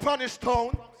from Spanish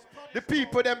Town, the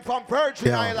people them from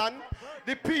Virgin Island,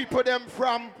 the people them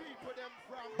from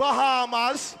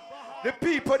Bahamas, the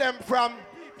people them from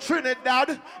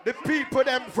Trinidad, the people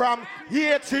them from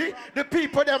Haiti, the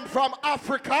people them from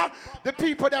Africa, the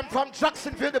people them from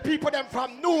Jacksonville, the people them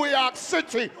from New York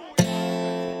City.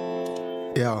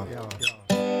 Yeah.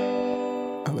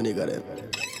 How many got it?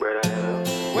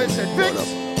 Where's it? Fix?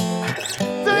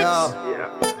 Fix?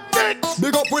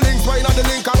 Big up we links, why not the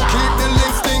link and keep the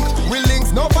links stink. We links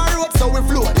no road, so we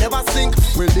flow, never sink.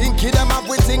 We link it them up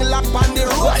with thing lock on the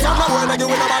road. Some no word again,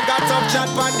 we never got tough chat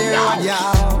on the road.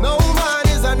 Yeah. No man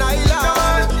is an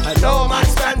island, and no man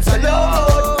stands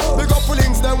alone. Big up we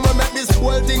links, them we make this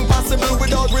whole thing possible.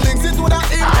 Without we links, it would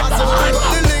have impossible.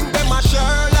 The link them a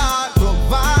Sherlock, Brook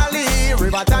Valley,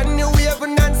 River Tanya,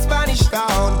 Waven and Spanish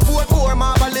Town. Fort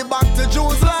Marble back to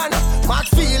Jerusalem.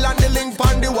 Maxfield and the link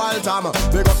on the wall time.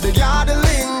 Big up the garden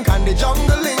link and the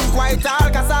jungle link. White all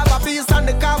cassava piece and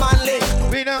the common link.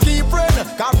 Keep friend,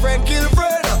 got friend, kill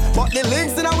friend. But the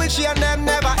links in a which and them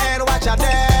never end. Watch a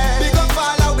day. Big up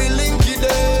all we link it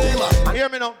there. Hear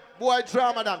me now, boy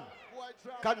drama done.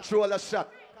 Control a shot.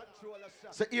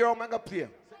 So here I'm gonna play.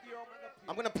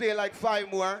 I'm gonna play like 5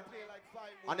 more.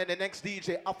 And then the next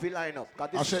DJ up the lineup.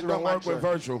 I said don't work with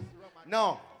Virtual.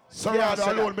 No. Surround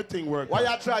alone me thing work. Why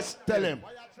you try tell him?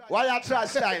 Why you try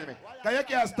style me? Can you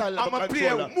can't style I'm gonna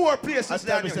play more places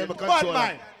than you. Bad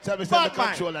mind. Bad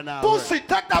controller now. Pussy,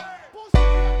 take that.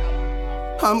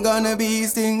 I'm gonna be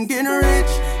stinking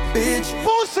rich, bitch.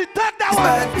 Pussy, take that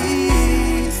one.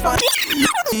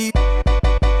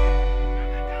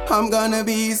 I'm gonna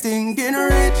be stinking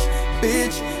rich,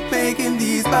 bitch. Making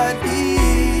these bad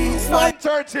beats. One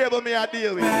turntable me I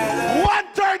deal with. One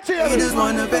turntable. He just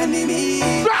wanna penny me.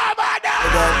 Drama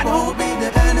down. That won't be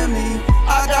the enemy.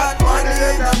 I got money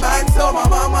in the bank, so my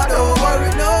mama don't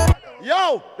worry, no.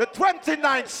 Yo, the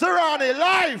 29th Serrani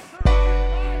live.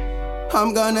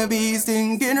 I'm gonna be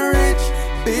stinking rich,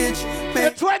 bitch.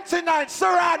 The 29th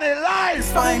Serrani live.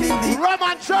 Finding the RUM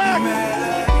N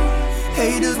JERK.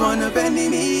 Haters wanna penny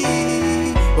me,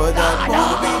 but that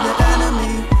won't be the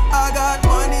enemy. I got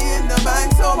money in the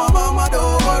bank, so my mama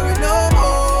don't worry no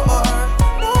more.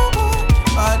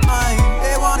 But mine,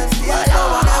 they wanna steal, so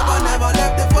I never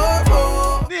left the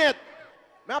 4-4. Nate,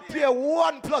 play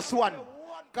 1+1.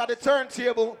 Got the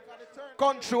turntable,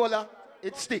 controller,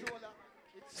 it stick.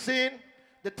 Seen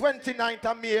the 29th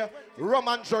of May, RUM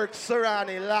N JERK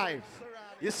Serrani live.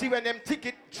 You see when them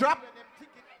ticket drop,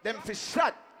 them fish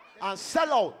shot and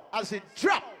sell out as it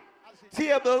drop.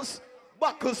 Tables,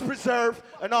 buckles preserve,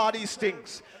 and all these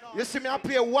things. You see me, I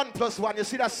play 1+1. You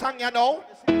see that song you know?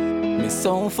 Me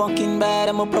so fucking bad,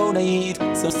 I'm a proud of it.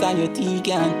 Society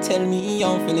can't tell me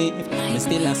how to live. Me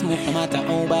still a smoke no matter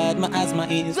how bad my asthma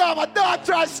is. So my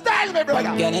daughter style me,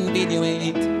 brother. Get and video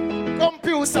it.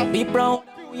 Computer. Be proud of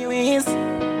who you is.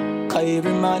 Cause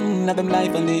every man have them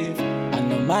life and live. And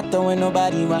no matter when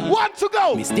nobody want to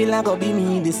go. Me still a go be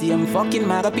me, the same fucking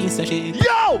mega piece of shit.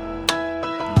 Yo!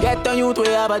 Get on youth, we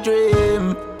have a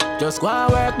dream. Just go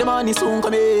and work, the money soon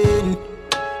come in.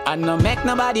 And no make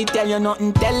nobody tell you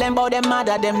nothing. Tell them about them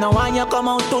mother, them no want you come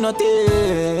out to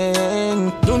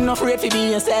nothing. Do not afraid to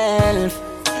be yourself.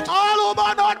 All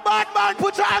over not bad man,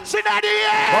 put your hands in the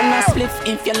air. Run a spliff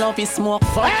if you love it, smoke.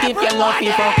 Fuck if you love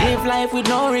it, fuck. Live life with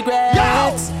no regrets.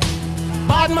 Yo.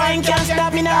 Bad mind can't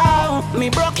stop me now. Me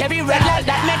broke every red light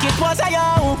that make it was a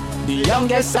yo. The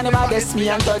youngest and the baddest, me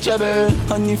untouchable.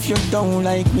 And if you don't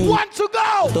like me, want to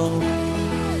go? Don't.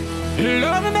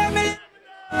 Love me, make me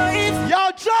life.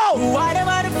 Yo, Joe. Why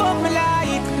the fuck me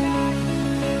like?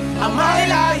 I'm my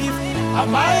life. I'm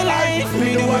my life.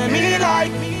 Me do what me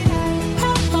like.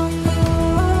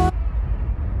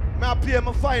 May I play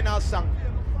my final song?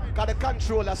 Got the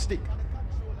controller stick.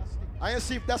 And you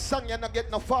see if that song you're not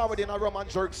getting forward in a RUM N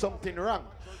JERK, something wrong.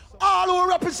 All who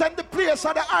represent the place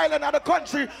of the island of the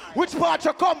country, which part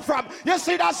you come from. You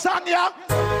see that song, yeah?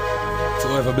 To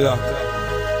every block,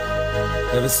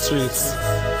 every streets,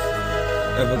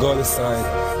 every gully side,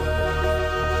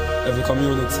 every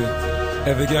community,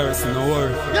 every garrison in the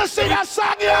world. You see that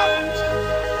song, yeah?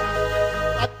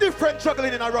 A different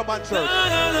juggling in a RUM N JERK.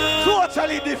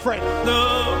 Totally different.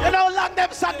 You know, long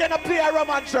them song gonna play a RUM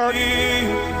N JERK.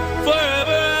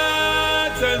 Forever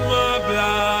and my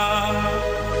blood.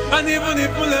 And even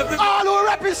if we left all who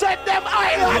represent them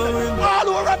island, all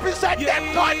who represent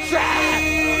them country.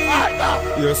 I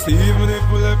know. You see, even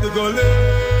if we left the gully,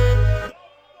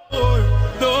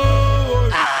 don't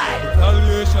worry.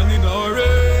 Retaliation in our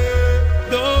way.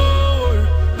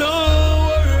 Don't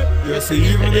worry. You see,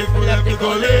 even if we left the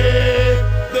gully,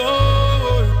 don't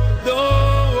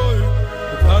worry.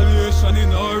 Retaliation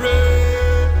in our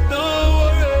way. Don't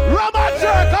worry. RUM N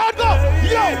JERK, I'll go.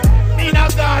 Yo, me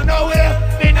not gone nowhere.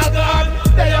 Me not gone.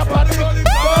 They up on the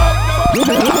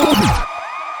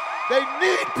They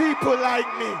need people like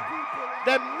me.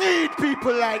 They need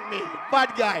people like me.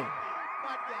 Bad guy.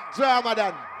 Drama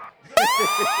done.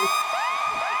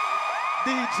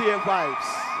 DJ vibes.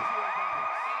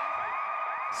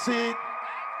 See?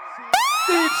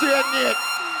 DJ Nick.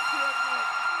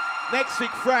 Next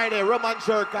week Friday, RUM N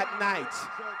JERK at night.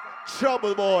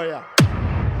 Trouble boy.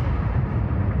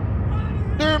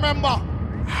 Do you remember?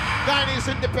 Guyanese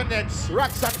Independence,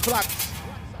 Rocks and Flats.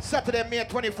 Saturday, May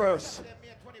 21st.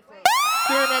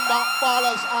 Do you remember?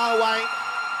 Ballers All Wine,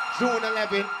 June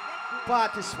 11,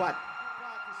 party spot.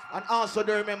 And also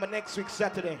do you remember next week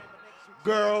Saturday?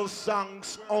 Girls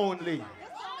songs only.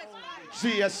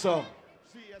 GSO.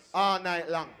 All night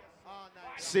long.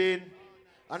 Scene.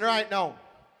 And right now,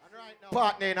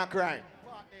 partner in a crime.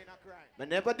 I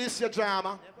never diss your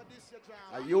drama.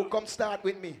 And you come start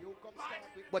with me.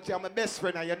 But you're my best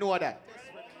friend and you know that.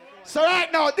 So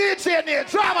right now, DJ Neil,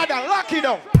 drama down, lock it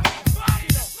down.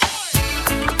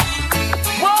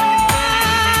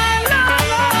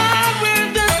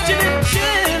 We're just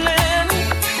chillin'.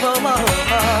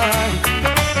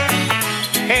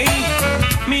 Hey,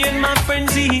 me and my friend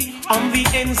Z on the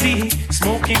NZ,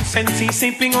 smoking Sensi,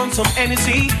 sipping on some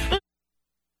energy.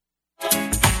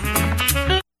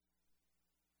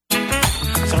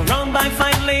 Surrounded by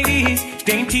fine ladies,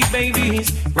 dainty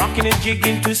babies, rocking and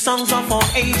jigging to songs of all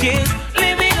ages.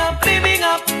 Living up, living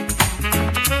up.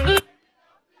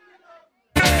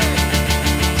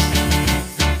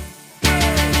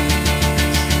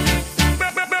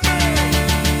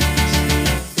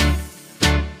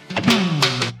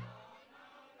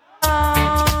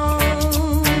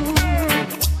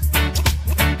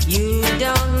 You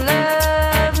don't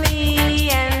love me,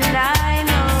 and I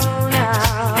know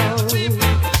now.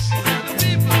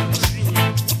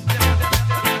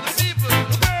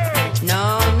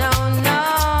 No, no, no.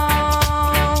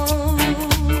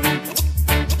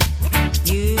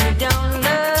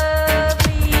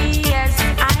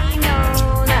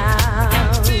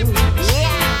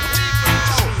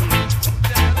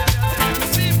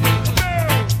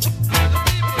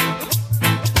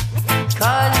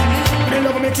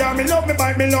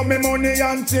 me love me money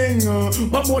and thing.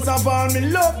 But most of all, me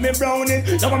love me brownie.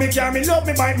 Now me care, me love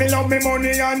me bike, me love me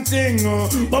money and thing.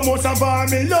 But most of all,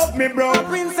 me love me brown.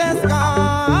 Princess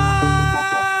gone.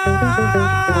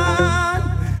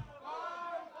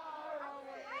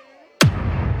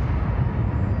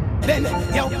 Then,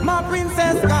 yo, my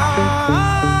princess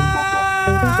gone.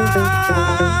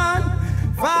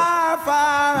 Far,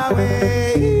 far away.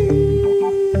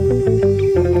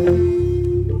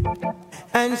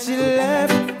 And she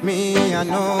left me a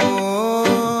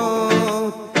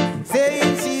note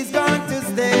saying she's going to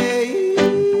stay.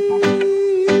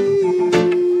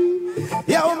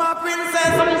 Yo, my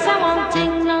princess. But it's one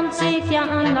thing Nancy can't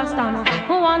understand.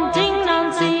 One thing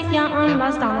Nancy can't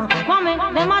understand. What make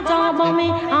them a talk about me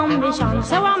ambition?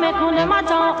 Say what make them a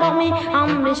talk about me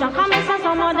ambition? Come and say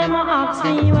some of them a ask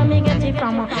me where me get it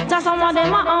from. Say some of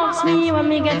them a ask me where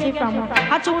me get it from.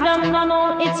 I told them no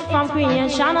no it's from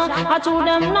creation. I told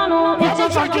them no no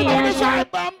it's from creation.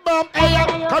 Bam bam,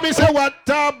 hey, come and say what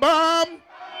a bomb.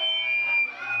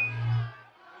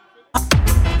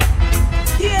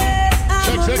 Yes,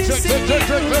 I'm check.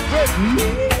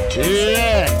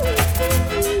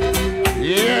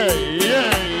 Yeah.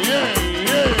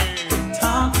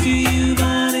 Talk to you,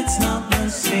 but it's not the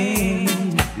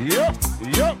same. Yup.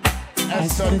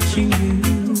 As touching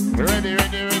you. Ready.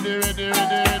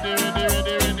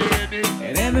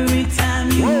 And every time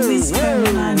you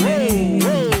whisper my name, I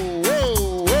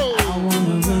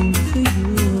wanna run to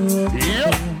you.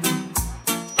 Yep.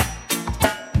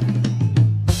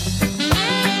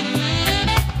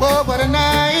 Oh, what a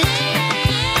night.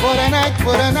 What a night.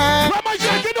 What a night.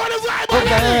 Oh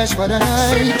gosh, what a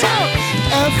night.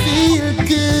 I feel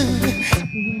good.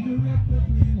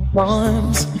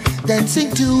 Arms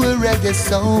dancing to a reggae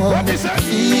song.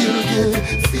 Feel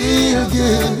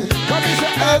good.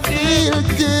 I feel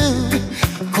good.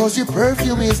 Cause your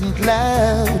perfume isn't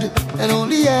loud. And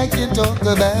only I can talk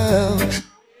about.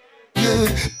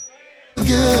 Good.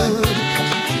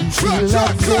 Feel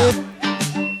like good.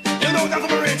 You know that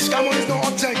I'm rich, come on, it's no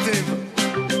objective.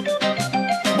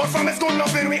 But from it's good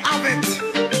loving, we have it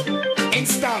in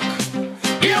stock.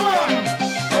 Here one.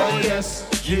 Oh yes,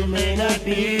 you may not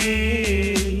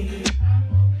be.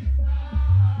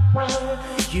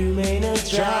 You may not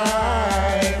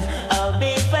drive a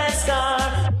big fast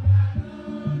car.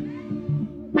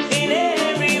 In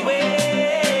every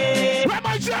way, I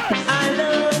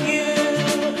love you.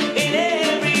 In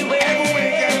every way, every way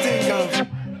you can think of.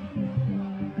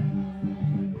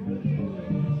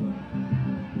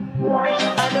 I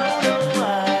don't know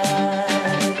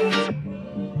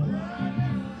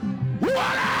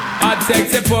Hot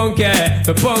sexy funky,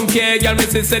 the funky girl, me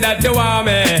say that you want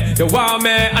me,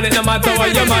 and it no matter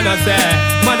what your man a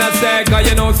say, cause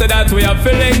you know say that we are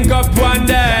filling up one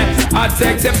day. Hot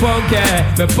sexy funky,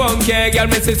 the funky girl,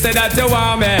 me say that you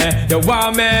want me,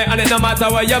 and it no matter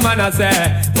what your man a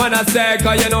say,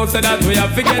 cause you know say that we are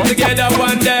figuring together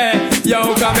one day.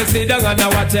 Yo, come and sit down and I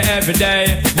watch you every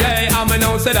day. Yeah, I'ma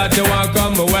know say that you want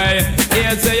come away.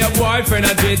 Here say your boyfriend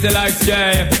and treat you like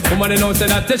Jay. Woman, you know say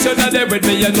that you should have there with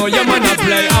me, you know you man a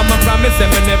play. I'ma promise me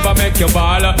never make you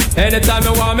ball. Anytime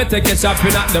you want me, take you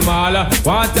shopping at the mall.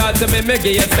 Want out to me give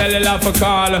you cellular for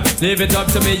call. Leave it up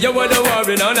to me, you wouldn't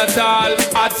worry none at all.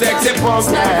 Hot sexy punk. It's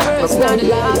not the first, not the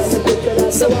last.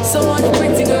 So on the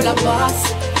pretty girl a pass.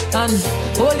 And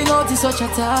holding out is such a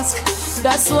task.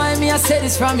 That's why me I say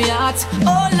this from my heart.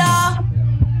 Oh Lord.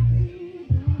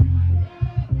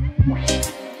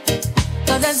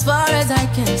 Cause as far as I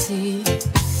can see,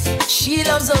 she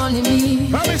loves only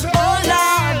me. Oh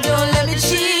Lord, don't let me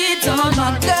cheat on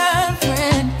my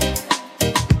girlfriend.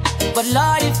 But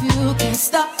Lord, if you can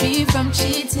stop me from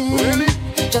cheating,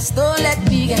 just don't let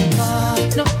me get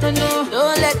caught. No,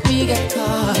 don't let me get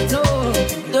caught. No,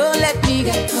 don't let me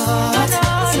get caught.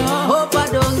 Hope I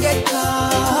don't get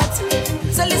caught.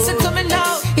 So listen to me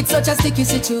now. It's such a sticky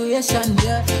situation,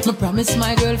 yeah. Me promise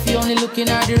my girl fi only look in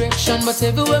her direction, but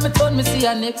everywhere me turn me see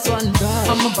her next one.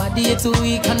 And my body is too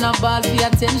weak and I ball for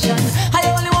attention. I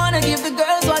only wanna give the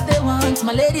girls what they want.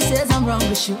 My lady says I'm wrong,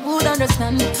 but she would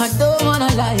understand. I don't wanna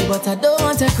lie, but I don't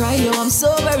want to cry. Yo, I'm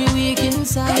so very weak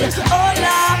inside. Oh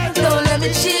Lord, don't let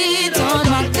me cheat on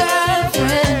my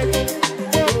girlfriend.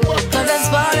 Cause as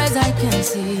far as I can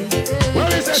see,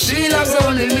 she loves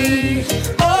only me.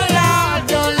 Oh Lord,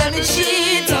 don't let me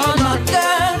cheat on my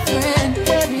girlfriend.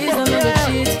 Please don't let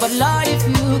me cheat. But Lord, if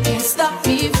you can stop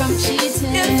me from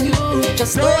cheating, if you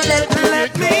just don't let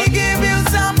me give you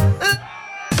some.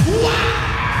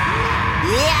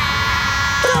 Yeah.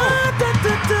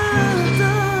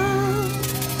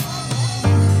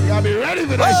 You gotta be ready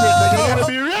for that shit. You gotta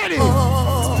be ready.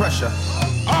 It's pressure.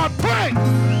 All right.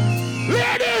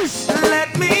 Ready.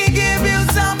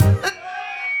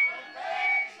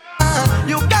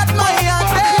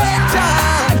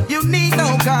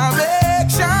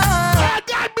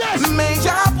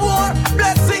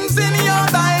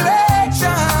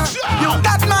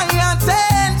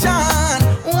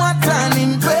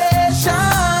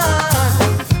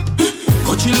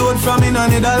 a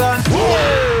Netherlands.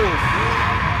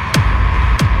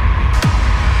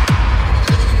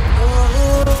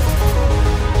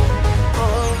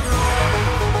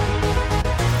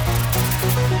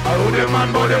 How them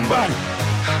man, but them bad.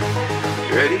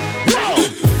 You ready?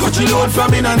 Got you load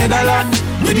from in a Netherlands.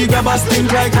 Me the grabber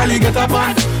stink like Ali get a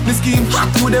pan. The scheme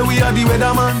hot today we are the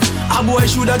weatherman. A boy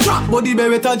shoulda drop but the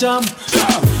beretta jam.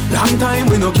 Long time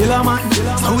we no kill a man.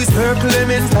 So we stir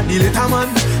Clemens like the little man.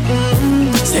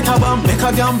 Set a bomb, make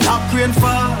a jam, black rain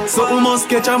fall. So we must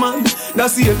catch a man.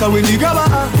 That's the echo when the grabber.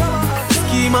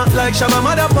 Scheme hot like Shabba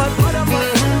Motherpot.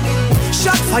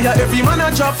 Shot fire, every man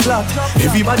a drop flat.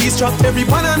 Everybody's trapped, every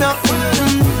banana.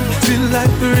 Feel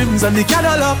like the rims and the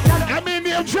Cadillac. I mean,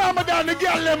 the drama down the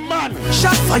girl, them man.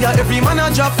 Shot fire, every man a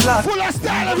drop flat. Full of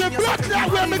style, every blood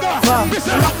clot where me go.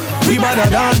 We badder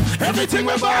than everything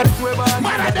we bad.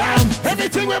 Badder than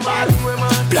everything we bad.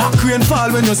 Black rain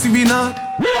fall when you see we not.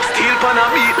 Steel pan a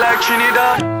beat like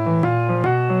Trinidad.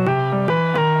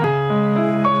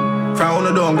 From on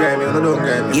the don't grab me, on the don't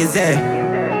grab me. Yes, sir.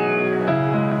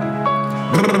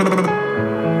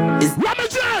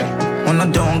 On the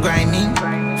don't grind me.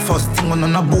 First thing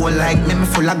on a bowl like me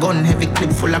full of gun, heavy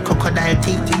clip full of crocodile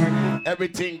teeth.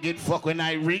 Everything get fuck when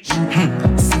I reach.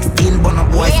 16 bun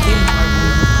up boy skin.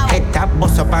 Head tap,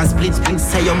 bust up and split.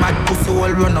 Say your mad pussy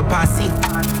all run up and see.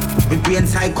 We brain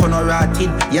side corner rotted.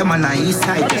 Yeah man on east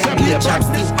side, be a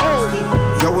chapstick.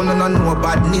 You wanna know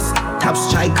badness. Top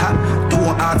striker,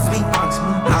 don't ask me.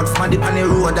 Ask man dip on the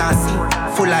road and see.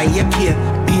 Full of AK,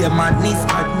 be a madness.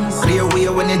 Clear way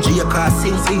when you G car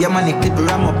sing. See your money clip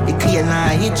ram up, it clear now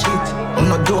hit shit. I'm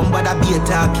not dumb but I be a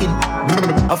talking.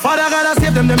 A father gotta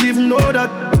save them even know that.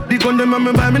 The gun them and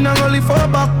me buy me not only for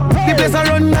back. The place I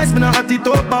run nice, me not at it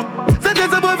up back. Say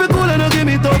there's a boy fi cool and no give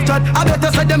me tough chat. I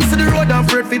better say them see the road and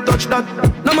afraid fi touch that.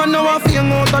 No man know I feel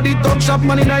out of the top shop.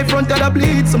 Man in the front of the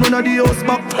bleed, some run of the house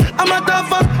back. I'm a tough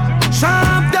fuck.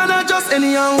 Sharp than a just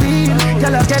any and weed.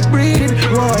 Tell I get breed,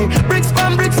 Roy. Bricks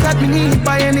from bricks that me need.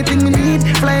 Buy anything me need,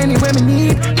 fly anywhere me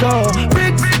need. Go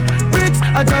bricks,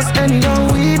 I just any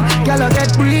and weed. Tell I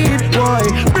get breed, Roy.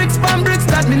 Bricks from bricks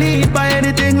that me need. Buy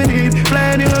anything me need,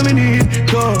 fly anywhere me need.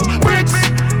 Go bricks,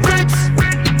 bricks,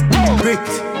 brick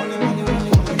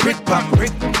pam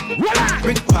brick.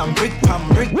 Brick pam brick pam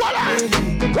brick.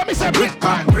 Let me say brick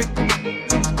pam brick.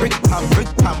 Brick pam brick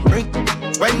pam brick.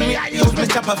 When me I use my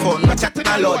chopper phone, my chatting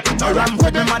a lot. No ram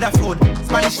with my mother food.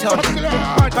 Spanish town,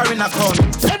 foreign account.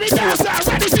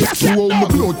 You owe me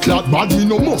blood clot bad, me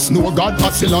no must know God. I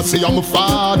say I'm a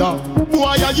father.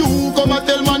 Why are you come and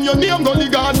tell man your name go the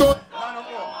God go?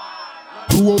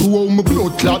 You owe me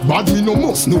blood clot bad, me no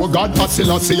must know God. I say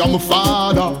I'm a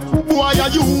father. Why are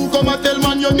you come and tell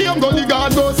man your name go the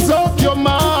God go? Suck your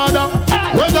mother.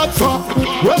 Where that for?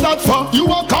 Where that for? You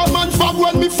a call man fag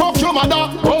when me fuck your mother.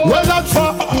 Where that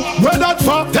for? Where that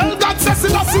for? Tell God say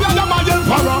I am my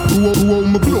emperor. You owe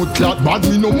me blood clot bad,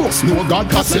 me no must know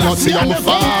God. I say I'm a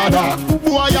father.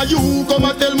 Why are you come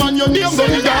and tell man your name go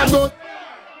the God go?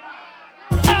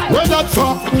 Where that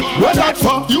for? Where that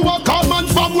for? You a call man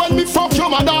fag when me fuck your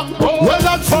mother. Where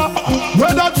that for?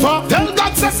 Where that for? Tell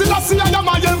God say I am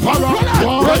my emperor.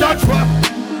 Where that for?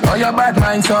 Oh, your bad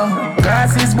mind, son.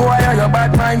 Glasses, boy, oh, your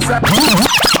bad mind, son.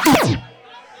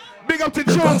 Big up to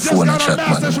Jones, just got a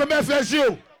message from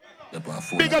FSU.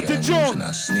 Big up to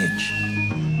Jones.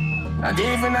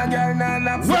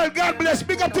 Well, God bless.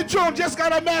 Big up to Jones, just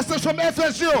got a message from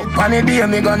FSU. Funny day,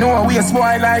 me gonna know we a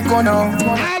spoil like you know.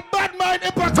 All bad mind,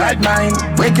 important. Bad mind,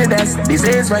 wickedness,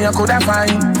 disease when you coulda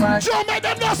find. Joe made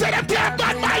them know say them can't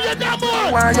bad mind you no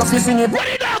more. Why you fixing it? What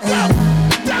it up, bro?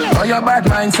 Oh, your bad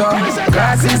mind, son.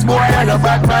 Glasses, boy, oh, your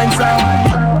bad mind, son.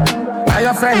 Are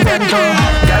your friend them too?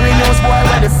 Carry news, boy,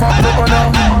 where the fuck you go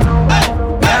now?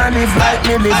 Can't live like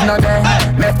me live no day.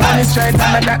 Make money straight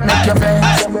and make that make your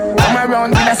face. Come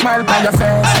around with a smile by your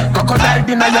face. Crocodile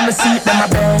dinner, you me see them a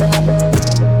bed.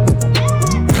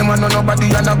 Them a know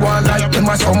nobody and a go on like them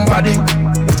a somebody.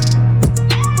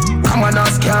 Come on,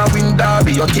 ask can't win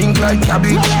derby, you think like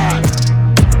cabbage.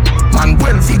 Man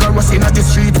well figure us in the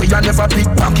street, we a never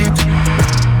pickpocket.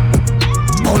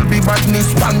 All be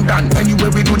badness, bang down,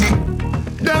 anyway we do the.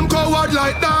 Them coward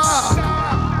like that,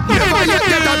 never yet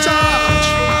get a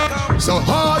charge. So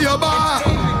how you back?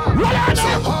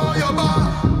 So how you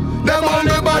back? Them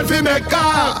only bad fi make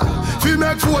car, fi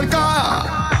make phone car.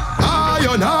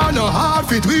 Iron hand no hard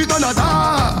fit we don't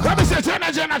attack. Let me say Jenna.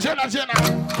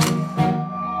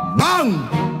 Bang,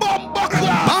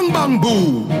 bang bang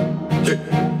boo.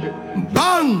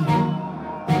 Bang,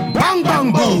 bang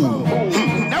bang boo.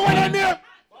 That what I name?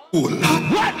 What?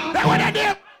 That what I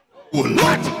name? What?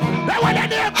 That what I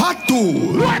name? Hot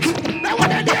tool. What? That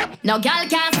what I name? No girl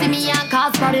can't see me and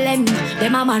cause problem.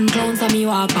 Them a man clown so me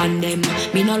walk on them.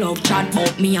 Me no love chat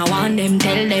but me I want them.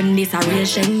 Tell them this a real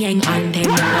Shen Yang anthem.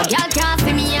 No girl can't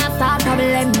see me and start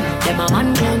problem. Them a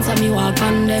man clown so me walk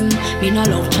on them. Me no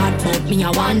love chat but me I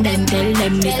want them. Tell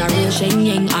them this a real Shen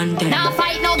Yang anthem. Now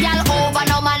fight no girl over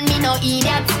no man, me no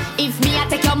idiot. If me I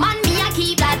take your man, me I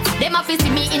keep that. Them a see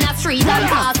me in a street and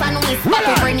pass and whisper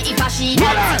to friend if I she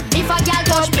that. If a girl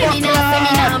touch me, me nah say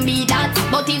me nah be that.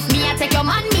 But if me I take your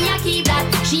man, me I keep that.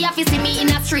 She a see me in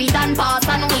a street and pass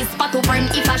and whisper to friend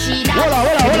if I she that.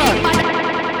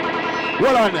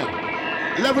 Hold on then.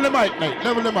 Level the mic, mate.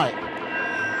 Level the mic.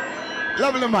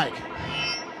 Level the mic.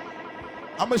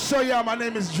 I'ma show y'all my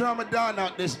name is Drama Down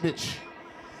out this bitch.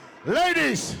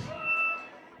 Ladies,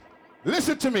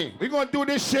 listen to me. We're gonna do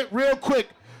this shit real quick.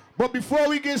 But before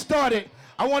we get started,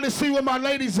 I want to see where my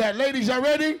ladies at. Ladies, y'all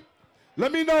ready?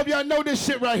 Let me know if y'all know this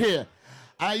shit right here.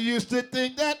 I used to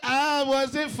think that I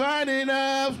wasn't fine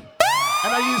enough.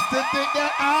 And I used to think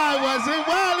that I wasn't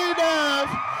well enough.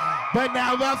 But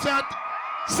now I found...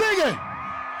 Sing it!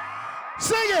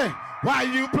 Sing it! Why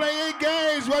you playing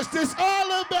games? What's this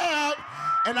all about?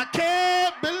 And I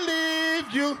can't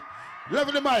believe you.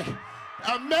 Level the mic.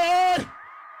 I'm mad.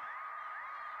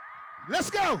 Let's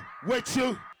go. With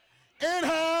you. And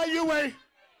how you ain't.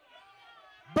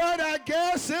 But I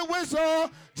guess it was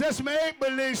all just make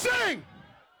believe. Sing!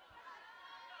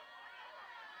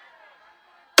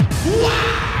 Wow!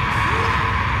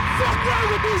 Fuck right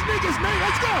with these niggas, man.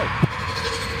 Let's go!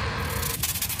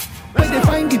 Where they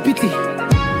find the pity?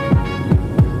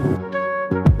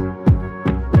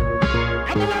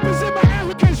 I'm gonna represent my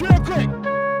Africans real quick.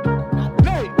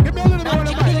 Hey, give me a little bit on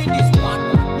the mic.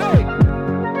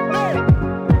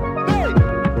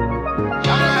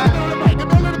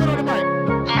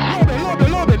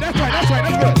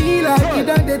 You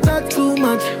done they talk too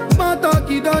much. Small talk,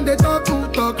 you done they talk too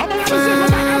talk. I'm gonna represent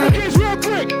for my Africans real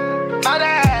quick.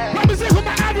 Represent for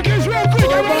my Africans real quick.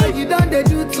 Oh boy, you done they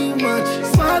do too much.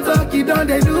 Small talk, you done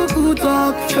they do good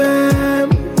talk. Watch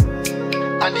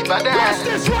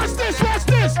this, watch this, watch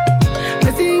this.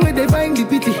 Let's see where they find the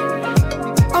pity.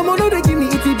 I'm gonna they give me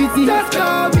itty bitty. Just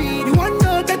call me. You want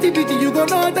know that bitty, you gon'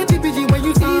 know that bitty when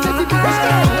you see that bitty.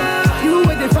 You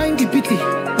where they find the pity.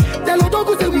 Tell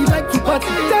Odogu say we like to party.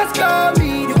 Just call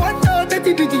me. You want know that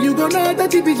bitty, you gon' know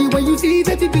that bitty when you see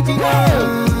that bitty.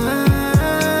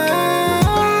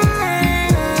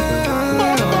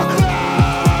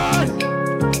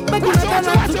 But you don't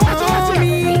know to call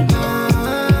me.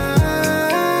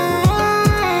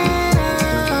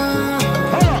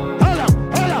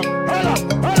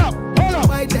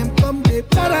 Why them come they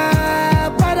para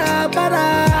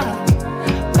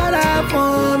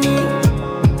for me?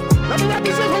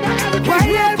 Why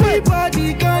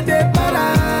everybody come they para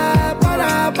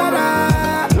for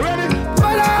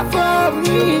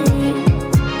me?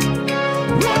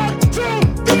 1, 2,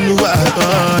 3.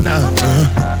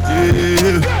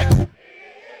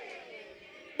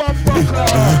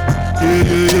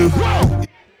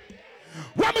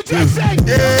 What me just say?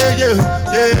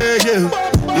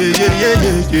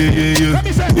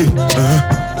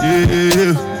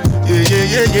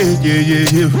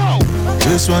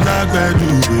 This one I grab you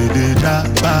with the da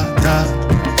ba da.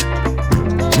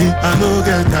 Me I no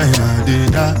get time I did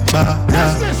da ba da.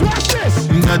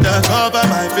 Nada cover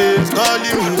my face,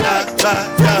 calling me da ba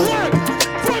da.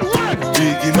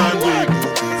 Biggie man wait.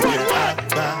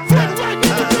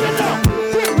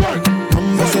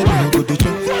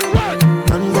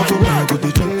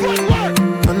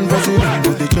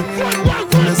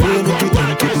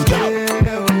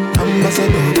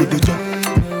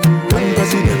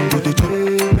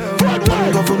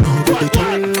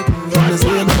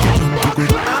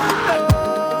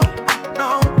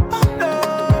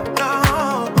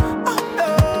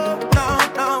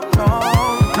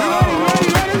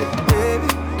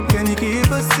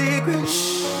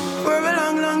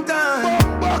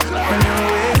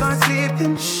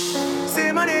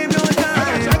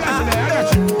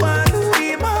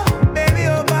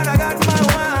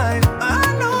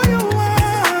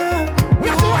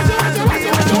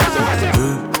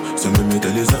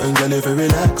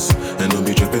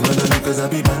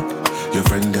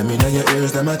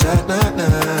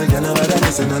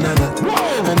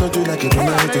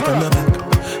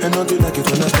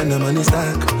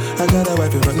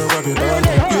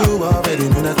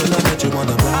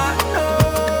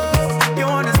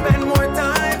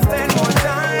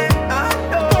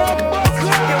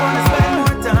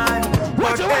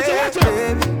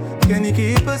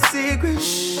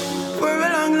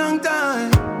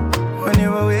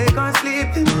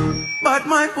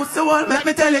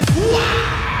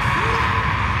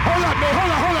 Hold on, man,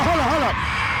 hold on.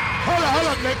 Hold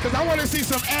up, Nick, because I want to see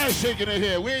some ass shaking in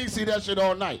here. We ain't see that shit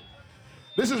all night.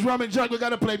 This is RUM N JERK. We got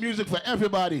to play music for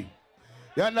everybody.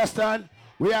 You understand?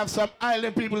 We have some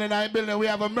island people in our building. We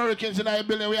have Americans in our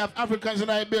building. We have Africans in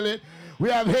our building. We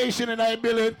have Haitian in our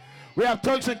building. We have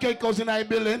Turks and Caicos in our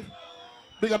building.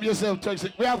 Big up yourself, Turks.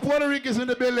 We have Puerto Ricans in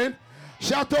the building.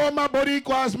 Shout out to all my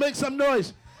Boricuas. Make some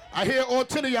noise. I hear all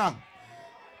 10 of y'all.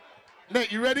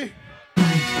 Nate, you ready?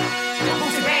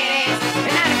 Boosie badass.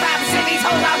 And 95% of these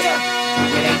hoes out here.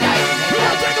 It ain't nice. We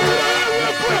gonna take them to the hood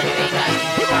real quick. It ain't nice.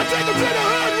 We gonna take them to the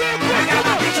hood real quick. I got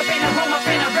my bitch up in the room. I'm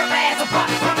finna rip her ass apart.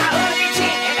 From my hood bitch in.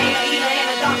 And they a eater in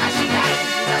the dark. Now she nice.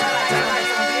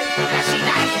 Now she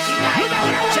nice. And she nice.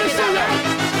 Check it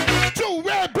out. Two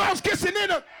red balls kissing in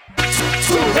her.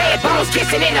 Two red balls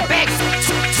kissing in the back.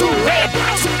 Two red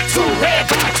balls. Two red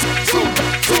balls. Two.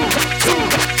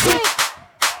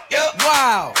 Yep.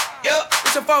 Wow. Yep.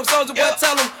 It's your folks, Soldier Boy.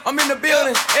 Tell them I'm in the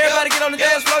building. Everybody get on the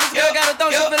dance floor. This girl got a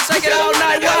thong. She's finna shake it all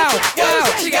night. Wow. Wow.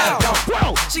 She got.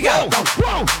 She got.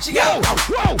 She got. She got.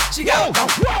 She got.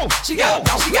 She got.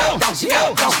 She got. She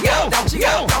got. She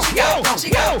got. She got.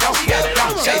 She got. She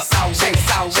got. Shake sound. Shake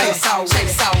sound. Shake sound. Shake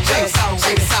sound. Shake sound.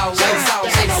 Shake sound. Shake sound.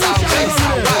 Shake sound.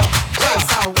 Shake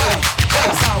sound.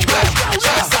 Shake sound. Shake sound.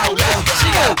 Shake sound.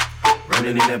 She got.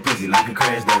 Running in that pussy like a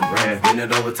crash that brand. Bend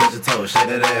it over, touch your toes, shake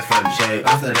that ass for the shade.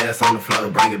 Bounce that ass on the floor,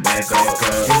 bring it back up.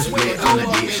 Just wet on the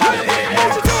deep, shake that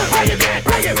ass. Bring it back,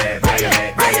 bring it back, bring it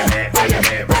back, bring it back, bring it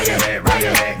back, bring it back, bring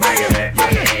it back, bring it back. You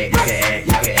can add, you can add,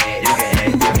 you can add, you can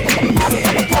add, you can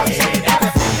add, you can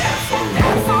add.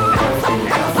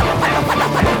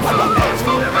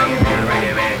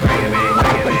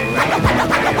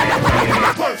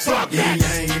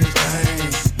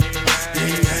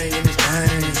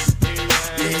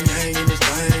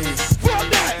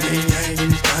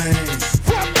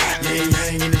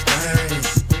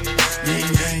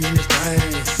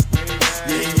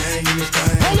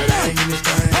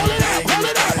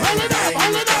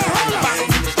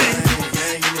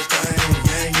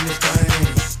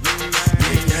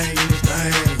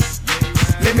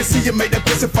 You make that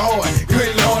pussy forward,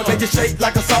 good Lord, make it shake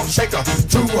like a salt shaker.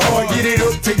 Too hard, get it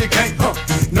up till you can't,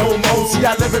 no more. See,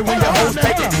 I love it when your hoes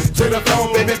take it to the floor,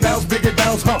 baby, bounce, big it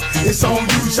bounce, It's on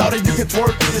you, shout it, you can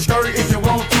twerk in your skirt if you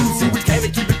want to. See, we came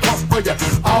to keep it crunk for you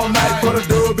all night. Put a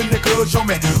dub in the club, show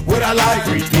me what I like.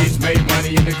 Three kids make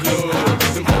money in the club.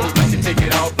 Them hoes like to take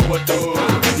it off for a dub.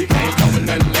 You can't come with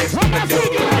nothing less than a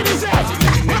dub.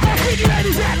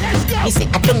 Me say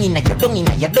I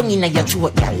don't inna your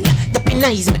throat, gal. The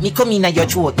pennies make me come inna your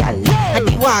throat, gal. I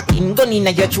be walking, gun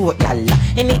inna your throat, gal.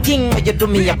 Anything where you do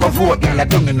me, I go vote, gal. I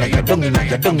don't inna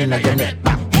your neck.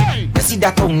 You see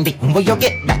that tongue dick, where you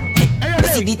get that? You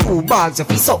see the two balls, if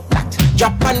you suck that.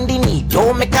 Drop on the knee,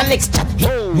 don't make a next chat.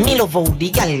 Me love how the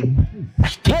gal.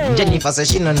 Jennifer says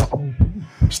she no know.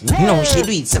 No, she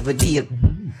do it several deal.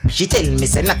 She tell me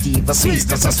say not even sweet,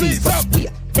 cause I'm sweet but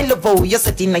sweet. Me love how you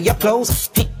set in your clothes.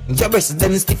 Your breasts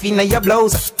them stiff in your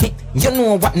blouse. You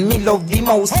know what me love the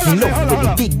most. Me love with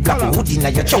the big black hood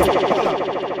in your choke.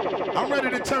 I'm ready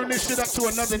to turn this shit up to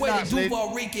another notch, Nate.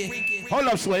 Hold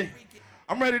up, Sway.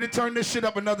 I'm ready to turn this shit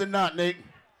up another notch, Nate.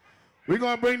 We're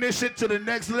gonna bring this shit to the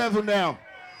next level now.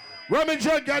 RUM N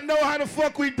JERK, y'all know how the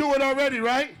fuck we do it already,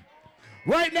 right?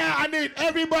 Right now, I need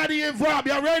everybody involved.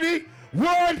 Y'all ready?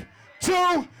 1,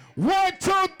 2, 1,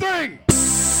 2, 3.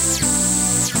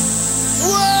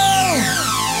 Whoa!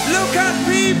 Look at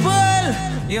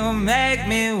people, you make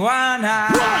me wanna.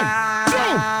 1,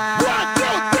 2,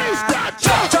 3, start.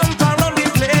 Jump around the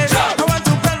place. I want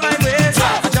to bend my waist.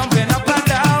 Jumping up and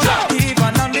down,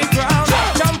 even on the ground.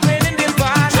 Jumping in the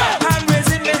bar, and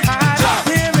raising my hand.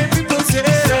 Hearing people say.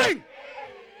 Sing.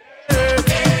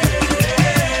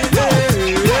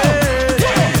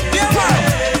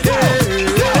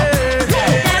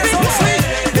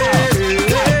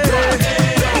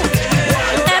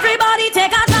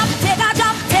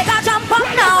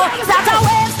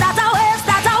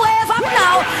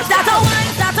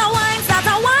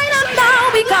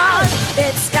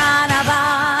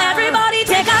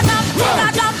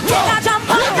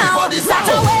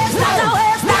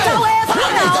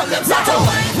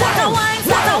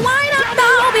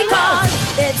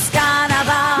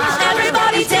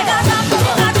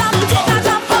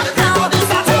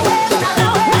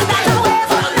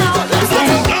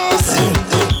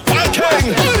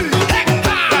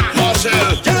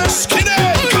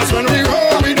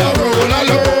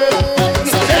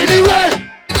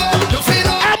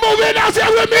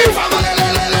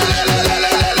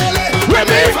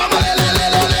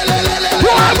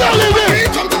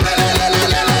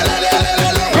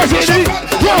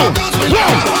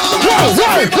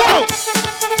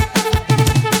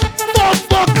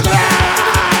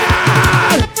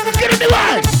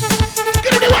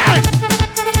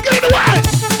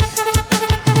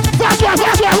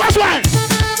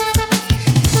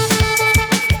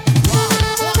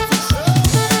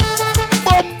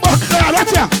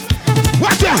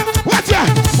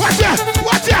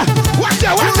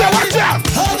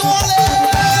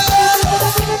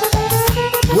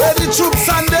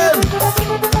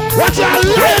 Watch out,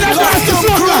 lion and dance the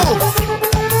sucker.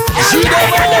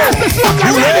 Lion and dance the sucker.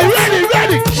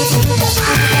 Ready.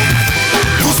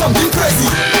 Do something crazy.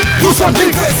 Do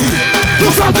something crazy. Do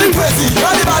something crazy.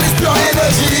 Everybody's pure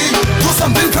energy. Do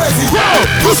something crazy.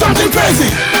 Do something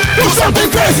crazy. Do something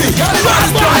crazy.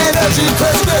 Everybody's pure energy.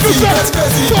 Crazy.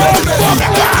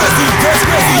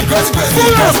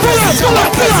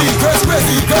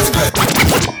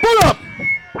 Pull up.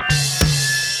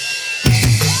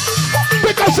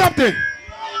 Pick up something.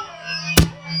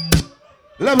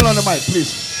 Level on the mic,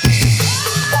 please.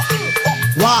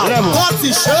 Wow. Level.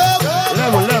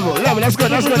 Level. Let's go.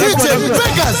 Love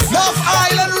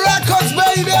Island Records,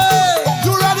 baby.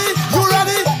 You ready?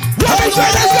 Let's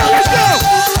go.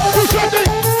 Do something.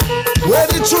 Where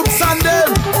the troops and them?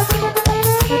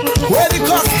 Where the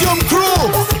costume crew?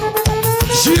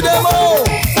 See them all.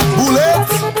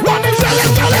 Bullets.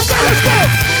 Let's go.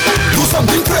 Do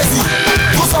something crazy.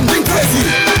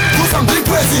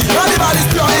 Everybody's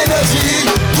pure energy.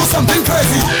 Do something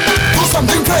crazy.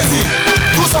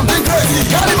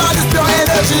 Everybody's pure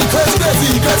energy. Crazy.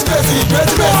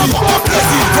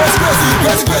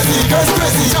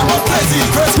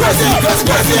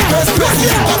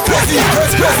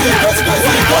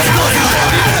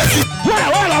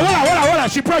 Hold on.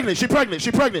 She pregnant.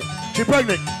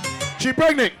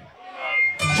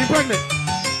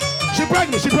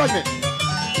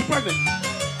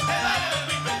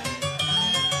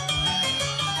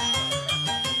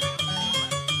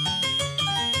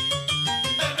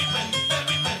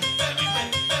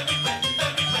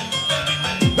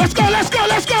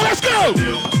 Let's go.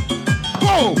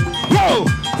 Whoa.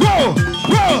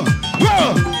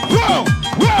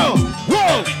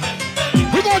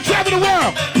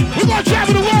 We're gonna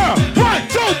travel the world. 1,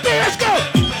 2, 3, let's go.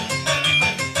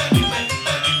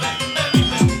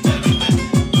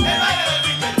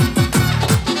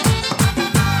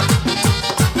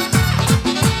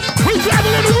 We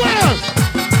traveling the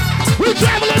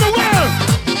world.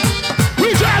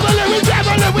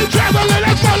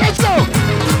 Let's go.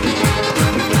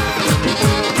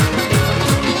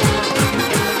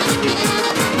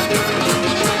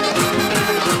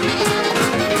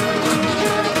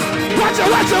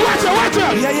 Watch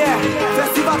out. Yeah.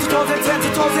 Festival 2010,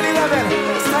 2011.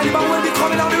 Styling man will be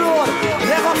coming on the road.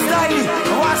 Leg up styling. I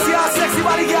want to see our sexy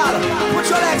body girl. Put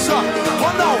your legs up.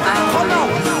 Come down.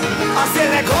 I say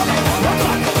leg up.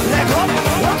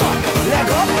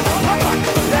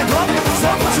 So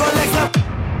put your legs up.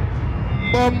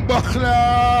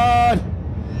 Bumbaclad.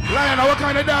 Lion, what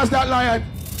kind of dance that lion?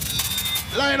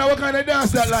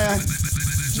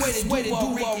 Wait,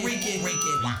 do Ricky.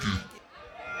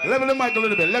 Level the mic a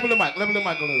little bit.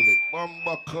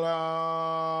 Bumbaclad.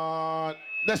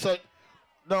 That's a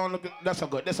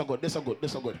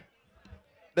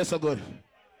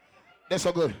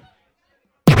good.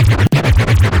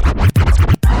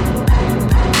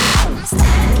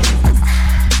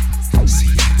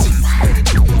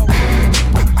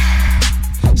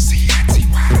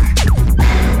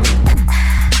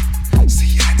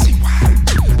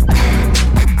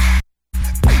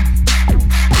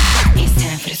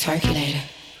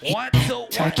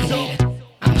 Circulator.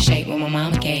 I'ma shake what my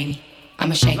mama gave me.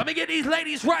 I'ma shake. Let me get these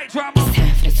ladies right, drama. It's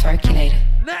time for the circulator.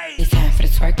 Nice. It's time for the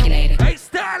circulator. Hey,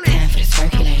 Stylish. Time for the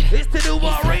circulator. It's the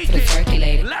new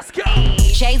circulator. Let's go.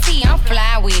 JT, I'm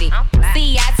fly with it.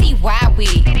 CITY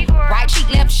with it. Right cheek,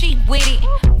 left cheek with it.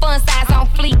 Fun size on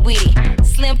fleet with it.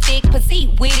 Slim, thick,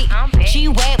 petite with it.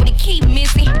 G-Wag with it, keep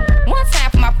missing. One time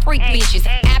for my freak bitches.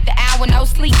 After hour, no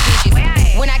sleep bitches.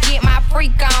 When I get my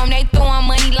freak on, they throwing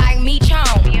money like me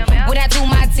chong. When I do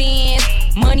my dance,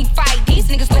 money fight, these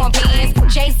niggas throwing pins.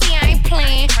 JC, I ain't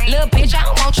playing. Little bitch, I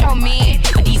don't want your man.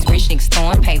 But these rich niggas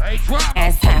throwing paper.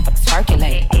 And it's time for the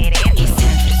circulator. It's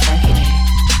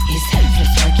time for the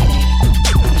circulator.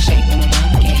 I'ma shake what my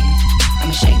mama gave me.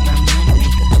 I'ma shake my money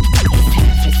maker. It's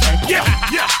time for the circulator.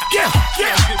 Yeah.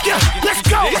 Let's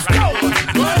go.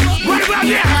 Right about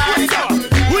now. Let's go.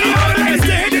 We need all the ladies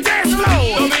to hit the dance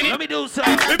floor. Let me do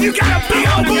something. If you got a big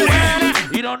old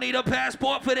booty, you don't need a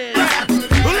passport for this.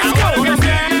 Let's go.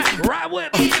 Ride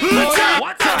with me. Let's go.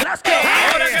 Let's go.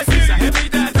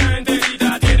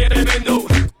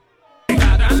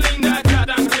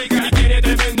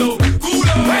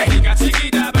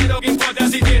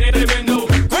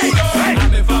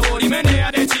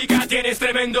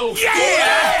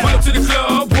 Yeah! Pull up to the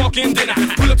club, walk in, then I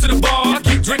pull up to the bar,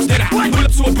 get drinks, then I pull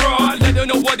up to a broad, let her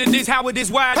know what it is, how it is,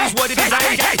 why it is, what it is. I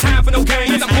ain't got time for no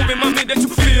games. I'm hoping, mommy, that you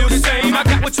feel the same. I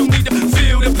got what you need to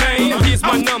feel the pain. Here's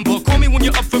my number. Call me when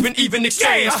you're up for an even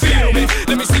exchange. Feel me?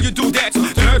 Let me see you do that.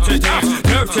 Nerve to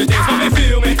dance. Mommy,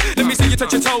 feel me? Let me see you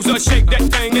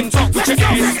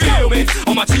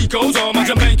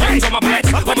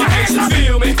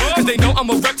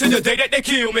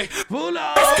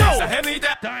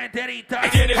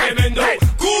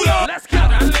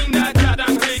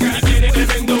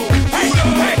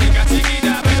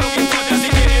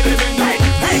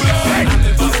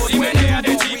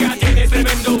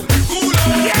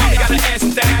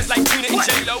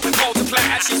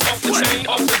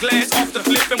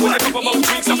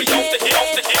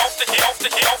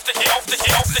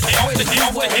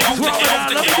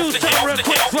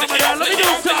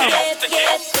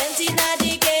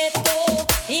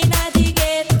inna the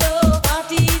ghetto,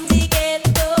 party in the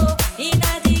ghetto,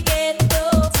 inna the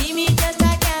ghetto. See me just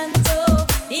a canto,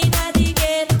 inna the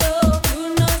ghetto.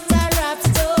 You know the rap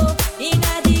so,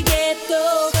 inna the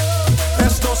ghetto.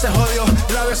 Esto se jodió,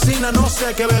 la vecina no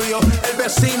sé qué bebió, el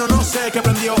vecino no sé qué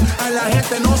prendió, a la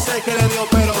gente no sé qué le dio,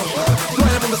 pero todo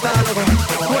el mundo está loco,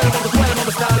 todo el mundo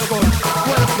está loco,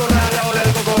 todo el mundo rayado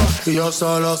del coco. Y yo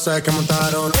solo sé que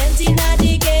montaron. Inna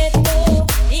the ghetto,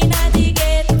 inna the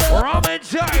ghetto. RUM N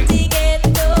JERK. The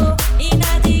ghetto,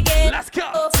 inna the ghetto. Let's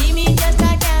go. See me just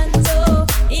a canto,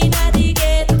 inna the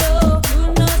ghetto. You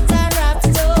know the rap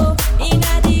so,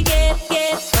 inna the ghetto.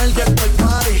 El ghetto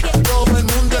party, todo el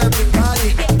mundo es mi party.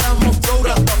 Estamos flow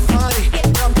Rastafari,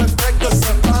 tan perfecto el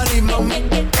safari, mami.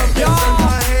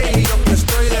 Empieza el yo que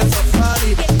estoy de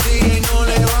safari. DJ no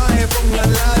le baje,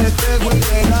 póngala de fuego y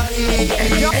de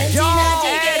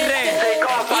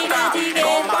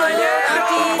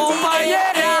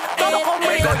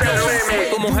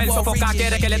Tu mujer sofoca,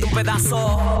 quiere que le dé un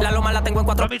pedazo. La loma la tengo en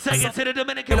 4 Let me take it to the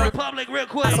Dominican Republic real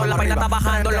quick. La vaina está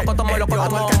bajando, loco tomo, loco Yo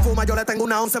tomo. el que fuma, yo le tengo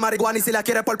una 11 marihuana y si la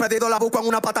quiere por pedido la busco en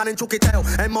una patana en chuquiteo.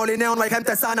 En molineo no hay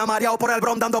gente sana, mareado por el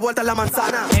bron dando vueltas en la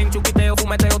manzana. En chuquiteo,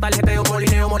 fumeteo, tarjeteo,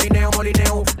 molineo, molineo,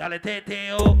 molineo. Dale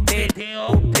teteo,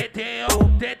 teteo,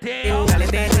 teteo, teteo. Dale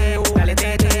teteo, dale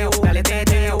teteo, dale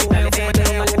teteo, dale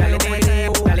teteo, dale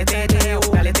teteo, dale teteo,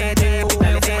 dale teteo,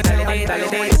 dale teteo, dale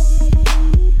teteo.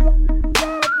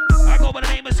 I go by the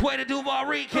name of Sway the Duval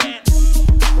Rican.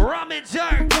 RUM N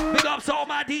JERK. Big ups to all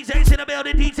my DJs in the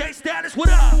building. DJ Status, what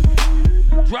up?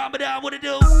 Drop it down, what it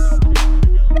do?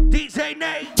 DJ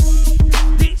Nate.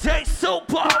 DJ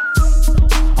Super.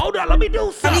 Hold on, let me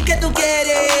do something. ¿Qué tú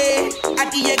quieres?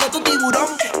 Aquí llegó tu tiburón.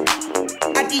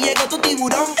 Aquí llegó tu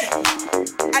tiburón.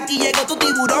 Aquí llegó tu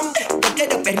tiburón. Yo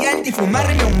quiero perrearte y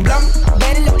fumarme un blon.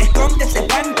 Ver lo que esconde ese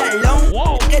pantalón.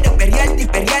 Yo quiero perrearte y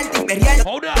perrearte y perrearte.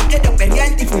 Yo quiero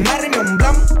perrearte y fumarme un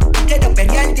blon. Yo quiero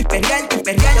perrearte y perrearte y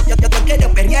perrearte. Yo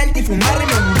quiero perrearte y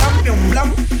fumarme un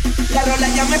blon. La rola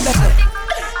ya me empezó.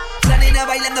 La nena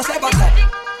bailando se botó.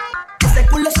 Ese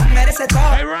culo se merece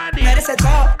todo, merece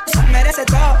todo, se merece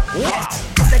todo.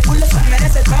 Ese culo se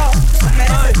merece todo, se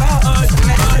merece todo, se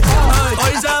merece todo.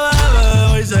 Hoy se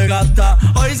bebe, hoy se gasta,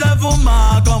 hoy se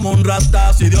fuma como un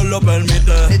rata, si Dios lo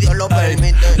permite. Si Dios lo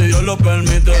permite. Si Dios lo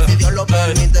permite. Si Dios lo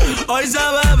permite. Hoy se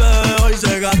bebe, hoy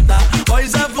se gasta, hoy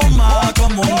se fuma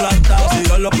como un rata, si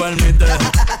Dios lo permite.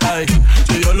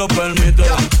 Si Dios lo permite.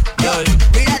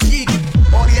 Mira, chico,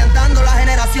 orientando las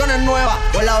generaciones nuevas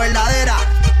por la verdadera.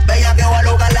 Bella que va a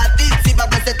lograr la tipsy pa'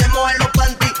 que se te mojen los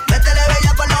panties. Métele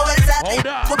bella con los versátil.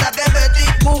 Puta que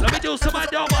petit. Let me do some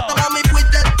adobo. Mami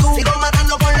fuiste tú. Sigo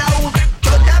matando con la U.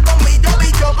 Chocha con bicho,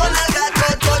 bicho con el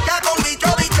gato. Chocha con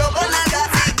bicho, bicho con el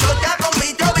gato. Chocha con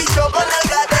bicho, bicho con el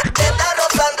gato. Te está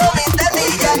rozando mi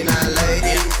tetilla. Hey, now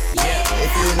ladies,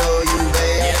 if you know you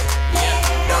bad,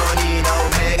 don't need no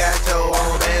man. Got your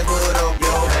own band, put up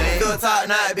your hand. Good talk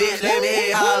night, bitch, let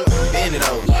me holler. Bend it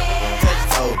over, touch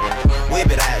your toe. Whip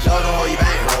it out, show them how you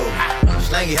bang roll.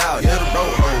 Slang it out, hit the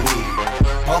road, whole week.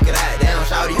 Poke it out, down,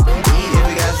 shout it. If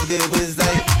you got some good pussy,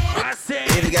 say.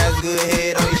 If you got some good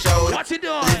head on your shoulder. What you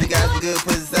doing? If you got some good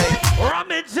pussy, say. RUM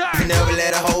N JERK. You never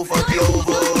let a hoe fuck you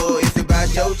over. If you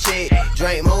bout your chick,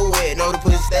 drink more wet, know the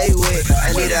pussy stay wet.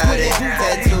 I need all that.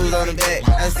 Tattoos on the back,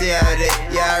 I see all that.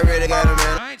 Yeah, I really got a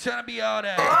man. I ain't trying to be all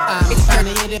that. I'm trying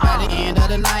to hit it by the end of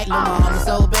the night. Lil' mama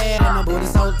so bad and my booty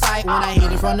so tight. When I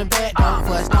hit it from the back, don't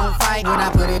fuss, don't fight. When I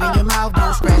put it in your mouth,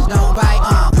 don't scratch, don't bite.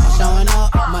 Showing up,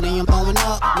 money I'm blowing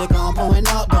up, liquor I'm pouring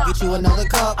up. Go get you another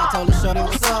cup. I told her shorty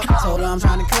what's up, told her I'm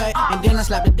trying to cut, and then I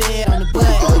slapped the dead on the butt.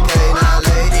 Okay, now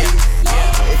ladies,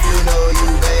 if you know you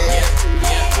bad,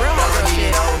 don't need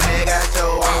no man, got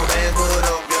your own band, put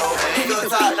up your hand. Good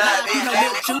talk, not bitch,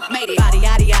 let me. Body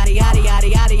yaddy yaddy yaddy yaddy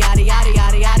yaddy yaddy yaddy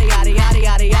yaddy yaddy yaddy yaddy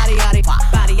yaddy yaddy yaddy.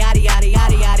 Body yaddy yaddy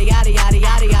yaddy yaddy yaddy yaddy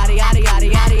yaddy yaddy yaddy yaddy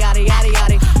yaddy yaddy yaddy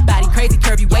yaddy. Body crazy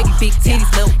curvy wavy big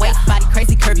titties little waist. Body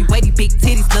crazy curvy wavy big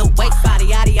titties little waist. Body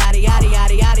yaddy yaddy yaddy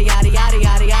yaddy yaddy yaddy yaddy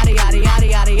yaddy yaddy yaddy yaddy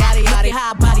yaddy yaddy yaddy.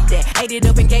 How I body that, ate it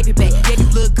up and gave it back. Yeah, you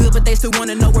look good, but they still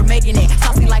wanna know we're making it.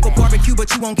 Saucy like a barbecue,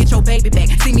 but you won't get your baby back.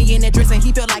 See me in that dress and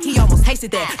he felt like he almost tasted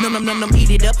that. Num,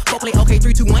 eat it up. Hopefully, okay,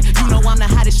 3, 2, 1. You know I'm the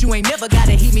hottest, you ain't never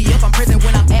gotta heat me up. I'm present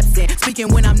when I'm absent,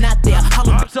 speaking when I'm not there.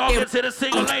 I'm talking to the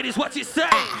single ladies, what you say?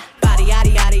 Body,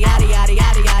 yaddy, yaddy, yaddy, yaddy,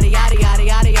 yaddy, yaddy, yaddy,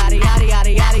 yaddy, yaddy, yaddy, yaddy,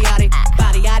 yaddy, yaddy, yaddy.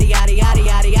 Body, yaddy, yaddy, yaddy,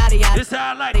 yaddy, yaddy, yaddy. This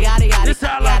how I like it. This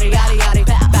how I like it. Yaddy, yaddy,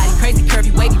 yaddy. Body crazy,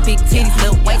 curvy, wavy, big titties,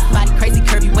 little waist. Body crazy,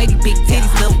 curvy, wavy, big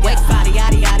titties, little waist. Body,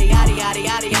 yaddy, yaddy, yaddy, yaddy,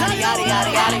 yaddy, yaddy, yaddy,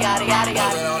 yaddy, yaddy, yaddy,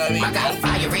 yaddy. I got a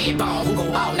fire red ball who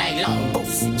go all night long.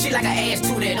 Boost. She like her ass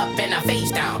tooted up and her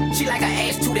face down. She like her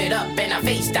ass tooted up and her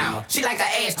face down. She like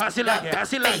her ass tooted up and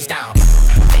face down.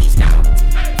 Face down,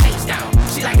 face down.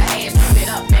 She like her ass tooted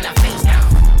up and her face down.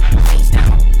 Face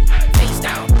down, face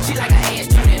down. She like her ass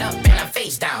tooted up and her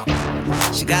face down.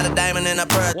 She got a diamond in her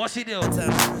purse. What she do?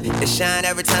 It shine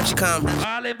every time she come.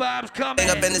 Holly Bob's coming. Make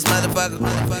up in this motherfucker.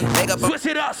 Make up switch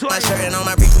it up, my shirt and on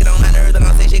my briefs. Get on my nerves. I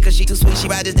don't say shit cause she too sweet. She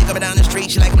ride this dick up and down the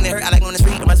street. She like when it hurt. I like when it's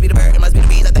free. It must be the bird. It must be the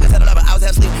bees. I think I said I love her. I was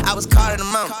half asleep. I was caught in the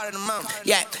moment.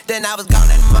 Yeah. Then I was gone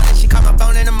in the morning. She called my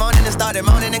phone in the morning and started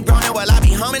moaning and groaning while I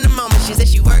be home in the moment. She said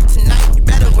she worked tonight. You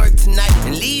better work tonight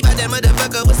and leave out that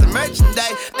motherfucker with some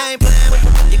merchandise. I ain't playing with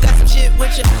you. You got some shit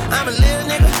with you. I'm a little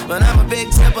nigga, but I'm a big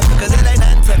tipper. Cause it ain't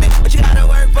nothing to me. But you gotta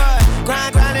work for it.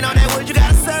 Grinding on that wood. You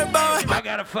gotta serve, boy. I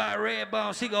got a fire red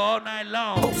bone. She go all night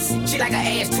long. She like her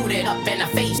ass tooted up in her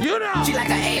face. You know. She like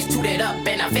her ass tooted up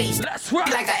in her face. That's right.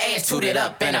 She like her ass tooted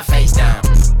up in her face down.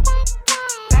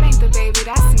 That ain't the baby,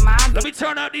 that's my baby. Let me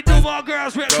turn out these Duval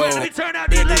girls real quick. Let me turn out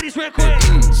these ladies real quick.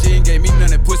 She ain't gave me none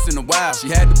that puss in a while. She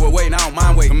had the boy waiting, I don't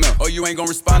mind waiting. Oh, you ain't gonna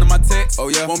respond to my text? Oh,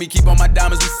 yeah. Want me keep on my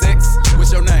diamonds with sex?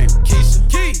 What's your name? Keisha,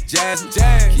 Key, Jasmine,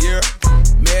 Jazz, Kiera,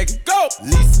 Megan, go,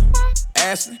 Lisa,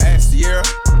 Ashley, Sierra,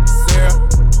 Sarah.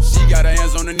 She got her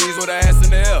hands on her knees with her ass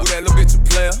in the air. Who that little bitch a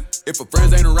player? If her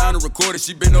friends ain't around to record it,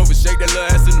 she been over, shake that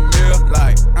little ass in the mirror.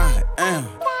 Like, I am.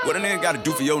 What a nigga gotta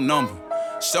do for your number?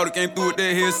 Shorty came through with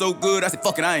that hair so good, I said,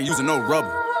 fuck it, I ain't using no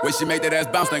rubber. Way she make that ass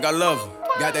bounce, think I love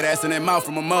her. Got that ass in that mouth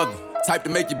from her mother. Type to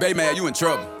make you bay mad, you in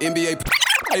trouble. NBA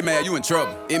hey man, you in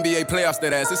trouble. NBA playoffs,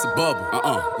 that ass, it's a bubble.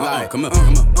 Like, come up, throw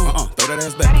that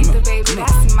ass back. That ain't the baby,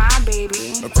 that's my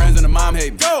baby. Her friends and her mom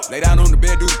hate me. Go. Lay down on the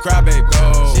bed, do the cry, baby.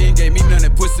 Go. She ain't gave me none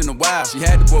that puss in a while. She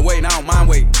had the boy waiting, I don't mind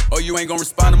waiting. Oh, you ain't gonna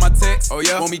respond to my text? Oh,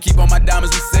 yeah? Want me keep on my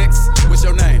diamonds with sex? What's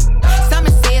your name?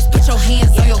 Simon says, put your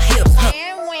hands on your hips.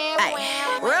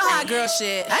 Real hot girl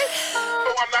shit. Hey,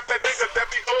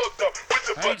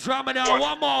 drama down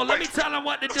one more. Let me tell them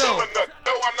what to do.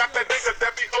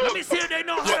 Let me see if they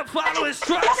know how to follow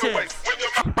instructions.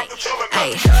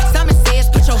 Hey, Simon says,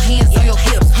 put your hands on your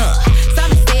hips.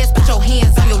 Simon says, put your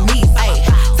hands on your knees. Hey,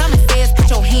 Simon says, put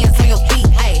your hands on your feet.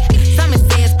 Hey, Simon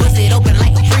says, bust it open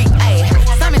like a freak. Hey,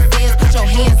 Simon says, put your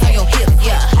hands on your hips.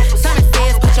 Yeah, Simon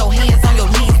says, put your hands on your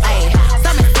knees. Hey,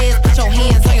 Simon says, put your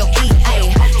hands on your feet. Hey,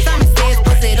 Simon says,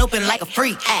 bust it open like a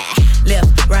freak.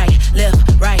 Left, right, left,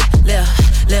 right,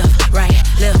 left, left, right,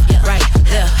 left, right,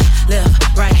 left,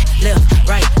 left, right, left,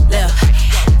 right, left,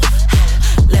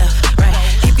 left, right.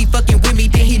 If he fucking with me,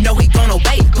 then he know he gon'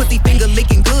 obey. Pussy finger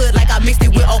licking good like I mixed it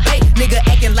with Obey. Nigga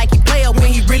acting like he player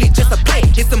when he really just a play.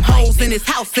 There's some hoes in his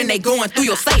house and they going through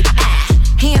your safe.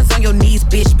 Hands on your knees,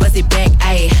 bitch, bust it back,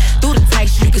 ayy. Through the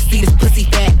tights, you can see this pussy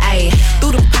fat, ayy.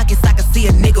 Through the pockets, I can see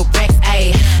a nigga racks,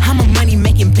 ayy. I'm a money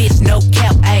making bitch, no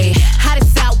cap, ayy. Hot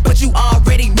as out, but you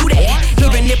already knew that.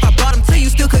 Even if I brought him to you,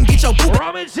 still couldn't get your boo.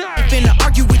 RUM N JERK. Finna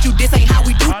argue with you, this ain't how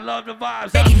we do. I love the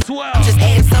vibes. I'm 12. I'm just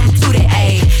adding something to that,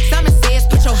 ayy. Simon says,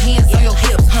 put your hands on your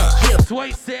hips, hips.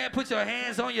 Sway said, put your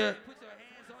hands on your.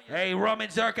 Hey, RUM N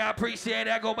JERK, I appreciate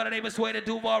it. I go by the name of Sway the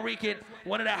Duval Rican.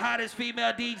 One of the hottest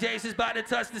female DJs is about to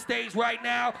touch the stage right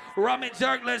now. RUM N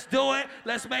JERK, let's do it.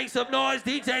 Let's make some noise.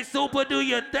 DJ Super, do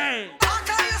your thing.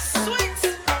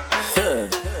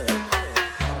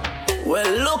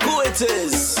 Well, look who it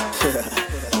is.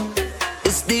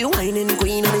 It's the whining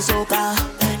queen of the soca.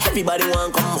 Everybody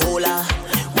want come hold her.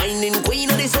 Whining queen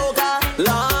of the soca.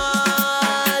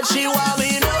 Lord, she want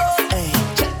me know. Hey,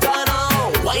 check her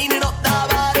now. Whining up the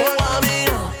body, want me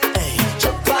know. Hey,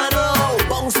 check her now.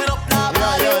 Bouncing up the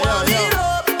body, want me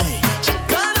know. Hey, check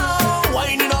her now.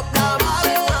 Whining up the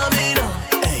body, want me know.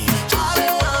 Hey, Charlie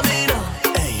want me know.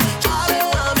 Hey, Charlie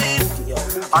want me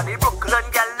know. On the Brooklyn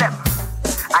girl left,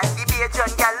 and the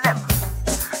Bajan girl left.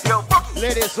 Yo,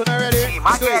 ladies, when ready?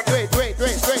 Wait.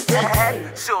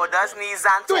 Head, shoulders, knees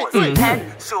and toes.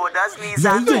 Head, shoulders, knees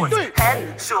and toes.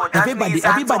 Head, shoulders, knees and toes.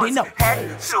 Everybody know.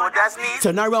 Head, shoulders, knees.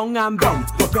 Turn around and bend.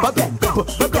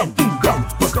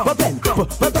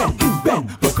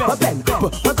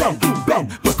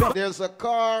 There's a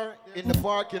car in the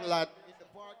parking lot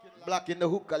blocking the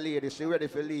hookah lady. She ready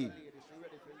for leave.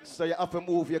 So you have to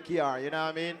move your car, you know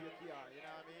what I mean?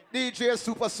 DJ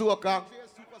Super Soca,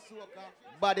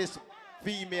 baddest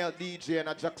female DJ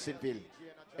in Jacksonville.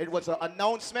 It was an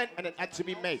announcement and it had to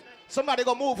be made. Somebody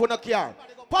go move on the car.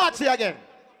 Party again.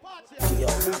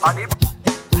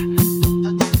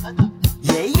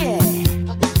 Yeah, yeah.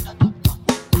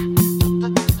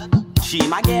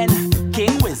 Sheem again,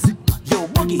 King Wiz, yo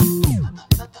boogie.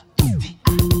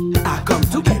 I come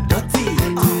to get dirty.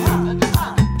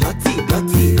 Dirty,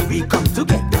 dirty. We come to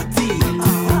get dirty.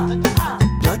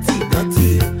 Dirty,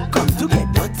 dirty. Come to get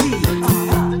dirty.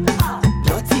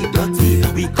 Dirty, dirty.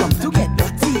 We come to get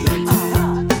dirty.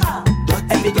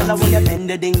 Every girl I want you bend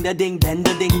the ding, the ding, bend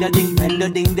the ding, the ding, bend the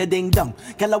ding, the ding, dum.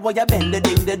 Girl I want you bend the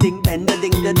ding, the ding, bend the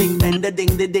ding, the ding, bend the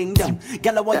ding, the ding, dum.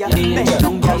 Girl I want you bend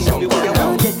down, girl, show me what you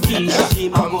want. Get key, she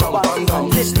ma go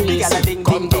bounce. Listen, girl I ding,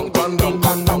 ding, ding, ding, ding,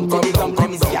 bang, bang, to the gum,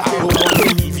 come is ya.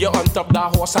 Leave you on top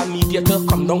that horse, I need you to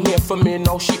come down here for me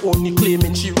now. She only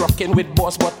claiming she rocking with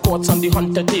boss, but courts on the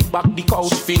hunt to take back the cow.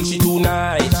 She feels she too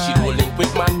nice, she don't link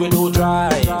with man with no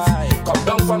drive. Come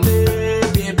down from there,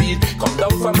 baby, come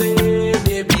down from there,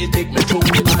 baby. Take me through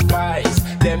the advice.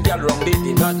 Them girl wrong,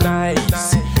 they not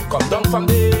nice. Come down from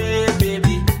there,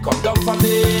 baby, come down from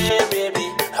there, baby.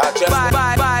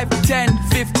 5, 10,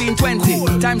 15,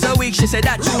 20 times a week, she said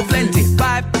that too plenty.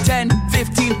 5, 10,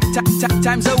 15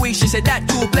 times a week, she said that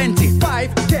too plenty.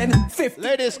 5, 10, 15.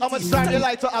 Ladies, how much time you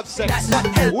like to have sex?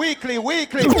 Weekly.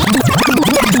 Morning.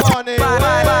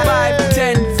 5,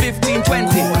 10, 15, 20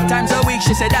 times a week,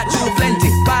 she said that too plenty.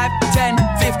 5, 10,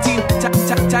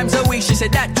 15 times a week, she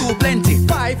said that too plenty.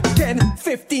 5, 10,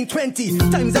 15, 20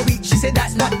 times a week, she said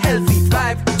that's not healthy.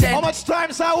 5, 10. How much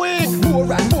times a week?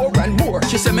 More and more and more.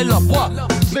 She said me love walk.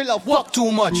 Me love walk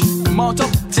too much. Mount up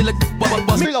till it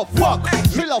bust. Me love walk.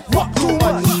 Me love walk too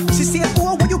much. She said,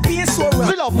 oh, what you being so rough?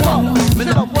 Me love walk. Me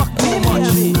love walk too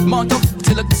much. Mount up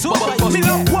till it bust. Me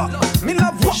love walk. Me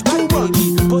love walk too much.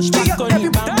 Push back on the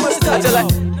bamboo.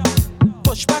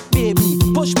 Push back, baby.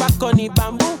 Push back on the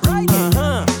bamboo.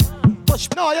 Push.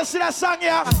 No, you see that song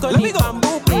here? Let me go.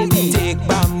 Bamboo, baby. Take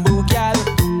bamboo, girl.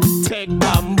 Take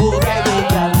bamboo, baby,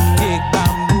 girl. Take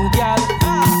bamboo, girl.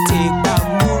 Take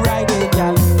bamboo, right,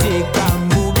 girl. Take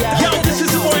bamboo, girl. Yo, this is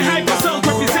the boy Hyper Sound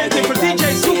representing for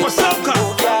DJ Super Soca.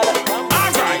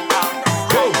 Alright.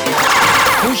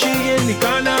 Push it in the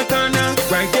corner,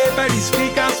 right there by the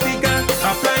speaker.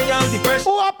 Apply all the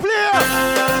pressure. Who a player?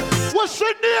 What's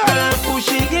in there? Push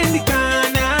it in the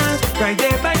corner, right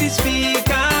there by the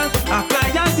speaker.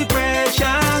 Apply all the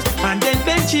pressure, and then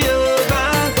bend you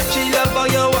over. She love how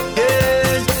you walk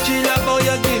it, she love how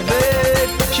you give it.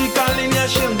 She calling you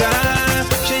sugar,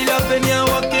 she love when you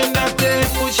walking that day.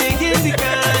 Pushing in the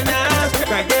corner,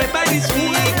 right there by the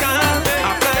speaker.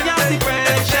 Apply all the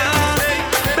pressure,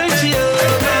 bend you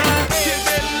over.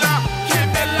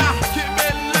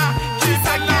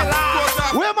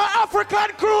 Where my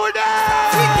African crew there?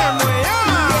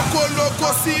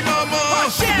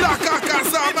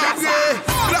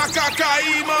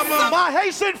 My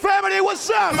Haitian family, what's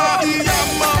up?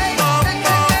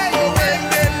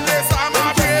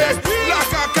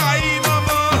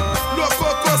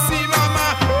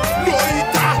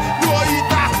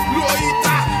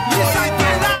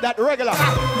 That regular.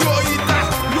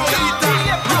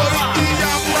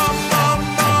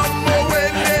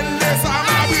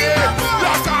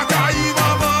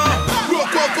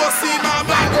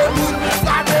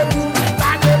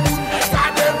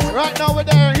 Right now we're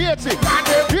there, hear it.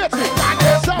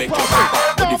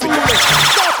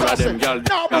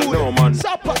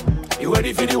 You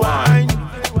ready for the wine?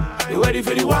 You ready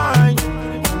for the wine?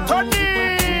 Tony!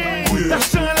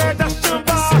 That's un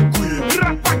bas.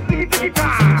 Rapactica.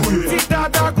 Si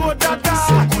dada go dada.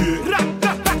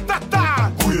 Ratatata.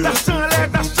 That's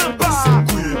un bas.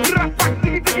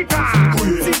 Rapactica.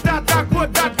 Si dada go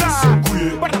dada.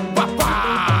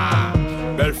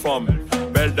 Belle femme,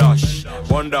 belle dash,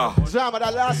 wonder. Drama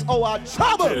the last hour,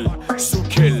 trouble. Sous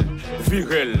kill,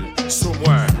 viril, sous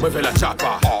moi, me fais la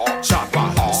chapa,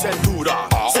 chapa, c'est dura,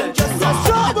 c'est dura.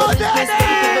 Trouble,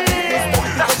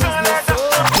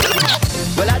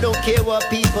 well, I don't care what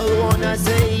people wanna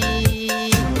say.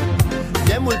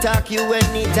 Them will talk you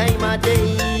any time of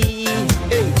day.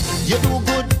 Hey, you do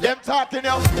good, them talking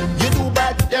you. You do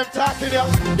bad, them talking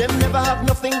you. Them never have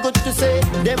nothing good to say.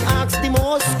 Them ask the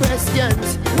most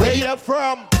questions. Where you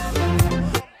from?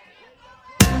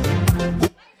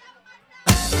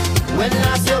 When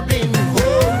last you been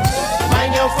home?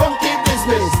 Mind your funky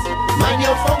business. Mind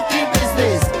your funky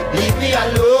business. Leave me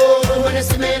alone. When you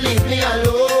see me, leave me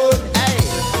alone. Hey,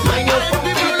 mind your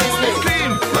funky business.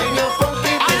 Mind your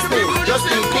funky business. Just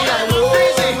leave me alone.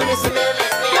 When you see me,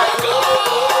 leave me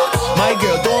alone. My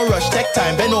girl, don't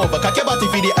over. Cock your body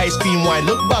for the ice cream wine.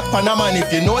 Look back pan a man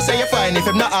if you know say you're fine. If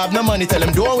him not have no money, tell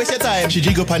him don't waste your time. She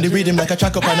jig up on the rhythm like a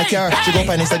track up on a car. She go up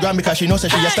on Instagram because she knows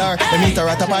that she a star. Me meet her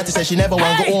at a party, say she never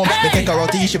want go home. Me take her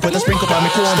out to eat, she put a sprinkle on me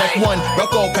cone. Step 1,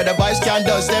 rock out, cause the vibes can't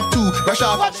do. Step 2, rush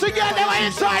off. Once again, they were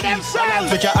inside themselves.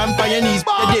 Put your hand on your knees,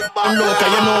 you dip and low,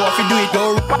 cause you know if you do it,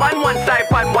 go. On one side,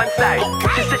 on one side.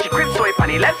 She said she creeps away on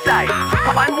the left side.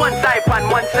 On one side, on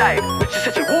one side. She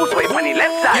said she moves away on the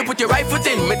left side. You put your right foot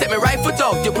in, me take my right foot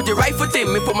out. You put your right foot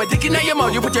in, me put my dick in your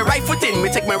mouth. You put your right foot in, me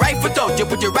take my right foot out. You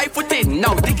put your right foot in,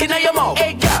 now dick in your mouth.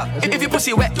 Hey girl, if your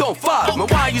pussy wet, don't fall. Me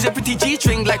wanna use a pretty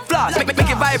G-string like floss. Make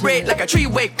it vibrate like a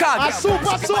three-way car. A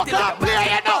super soca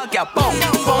player now. Girl,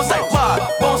 bounce like bar,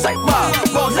 bounce like bar,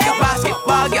 bounce like a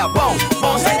basketball. Girl,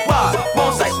 bounce like bar,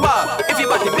 bounce like bar. If your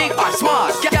body big or small,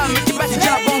 girl, make your body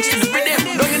jump bounce to the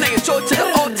rhythm. Don't you know your toe to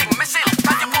the whole thing missing?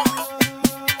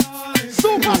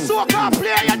 Super soca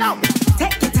player now.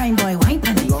 Take your time, boy, wine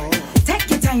on it. Take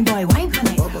your time, boy, wine on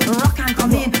it. Rock and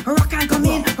come in, rock and come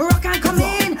in, rock and come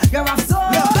in. You're off so.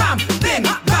 Bam, bim,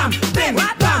 bam, bim,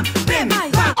 bam, bim,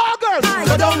 bam. All girls,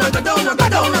 go down, go down, go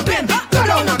down, bim. Go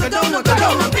down, go down, go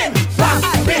down, bim. Bam,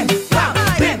 bim, bam,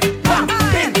 bim, bam,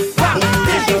 bim, bam,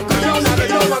 bim. Go down, go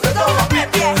down, go down, bim.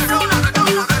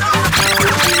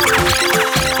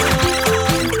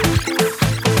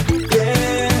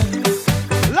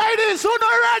 Ladies, who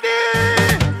not ready?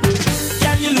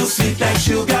 Can you look sweet like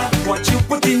sugar? What you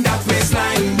put in that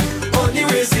waistline? Only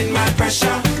raising my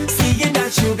pressure. Seeing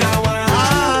that sugar wine.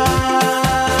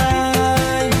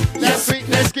 Your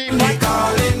sweetness keep only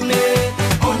calling me,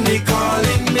 only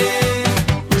calling me.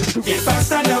 If I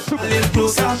stand up a little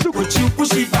closer, would you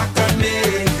push it back on me?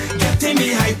 Getting me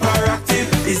hyperactive,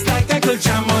 it's like I could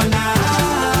jam all night.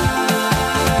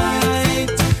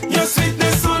 Your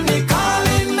sweetness only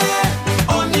calling me,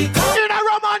 only calling me. In a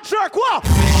RUM N JERK, what?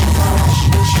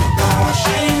 I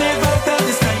never felt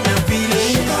this kind of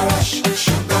feeling.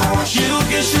 You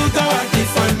get sugar a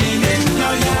different meaning.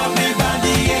 Now you have me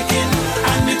body aching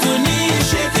and me to knees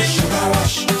shaking.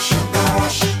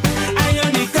 I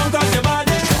only come cause your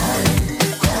body.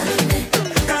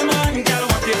 Come on, girl,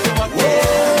 walk it to walk it.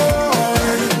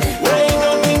 I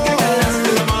don't think I can last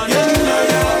till the morning. Now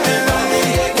you have me body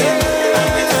aching and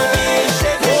me to knees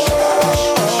shaking.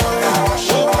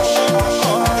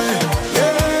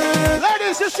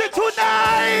 Ladies, this shit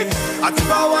tonight. I took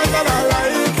a one and I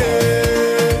like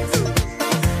it.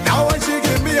 Now when she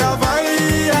give me a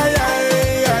vibe,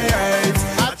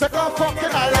 I took a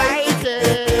fucking I like it.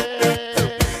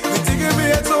 me taking me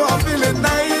head so I'm feeling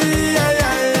nice.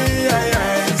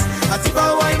 I took a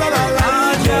one and I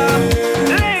like it.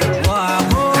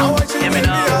 Now when she give me a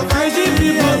vibe,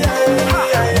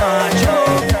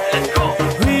 Let's go.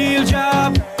 Real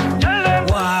job.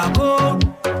 Walk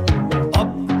up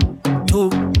to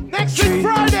Next week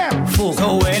Friday. so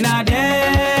when I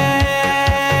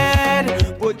dead,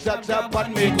 Put jab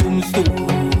on me.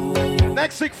 tombstone.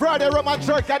 Next week Friday, RUM N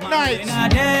JERK at night. When I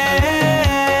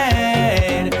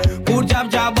dead, put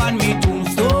jab on me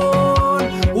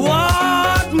tombstone.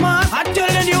 What man? I'm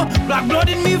telling you, black blood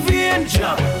in me vein,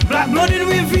 black blood in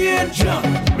me vein,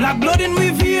 black blood in me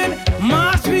vein.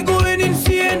 Mass we going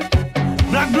insane.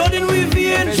 Black blood in me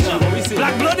vein,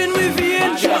 black blood in me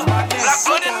vein, black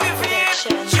blood in me vein.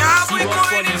 Job we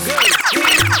going insane.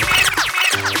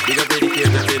 Big up ADK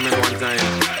Entertainment one time.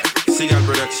 Sigal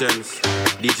Productions.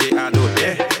 DJ Ado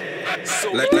there.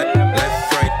 Left, right,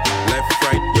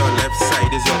 your left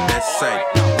side is your best side.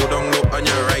 Go down low on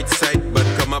your right side, but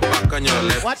come up back on your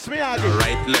left. Watch me, Adi.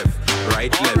 Right, left.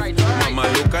 Mama,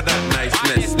 look at that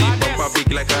niceness. The bumper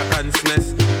big like a ant's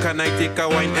nest. Can I take a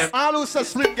wine? All who say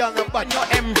slim girl no body, no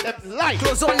them light.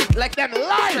 Close on it like Them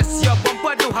light. Yes, your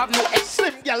bumper do have no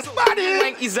Slim girl's body.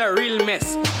 Wine is a real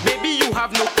mess. Baby, you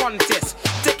have no contest.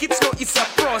 Take it slow, it's a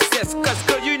process. Cause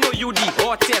girl, you know you the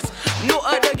hottest. No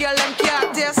other girl them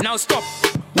can't test. Now stop.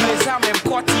 Let's have them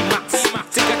Corty Max.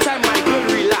 Take your time, my girl,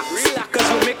 relax. Cause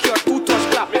you make your two touch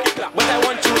clap. But I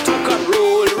want you to come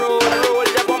roll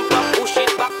your bumper, push it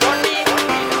back on me.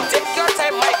 Take your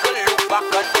time, my girl, look back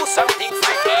and do something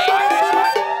freaky.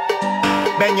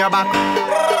 bend your back,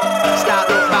 start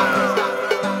look back,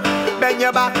 bend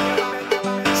your back,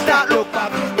 start look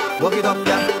back. Work it up,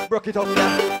 yeah. Rock it up,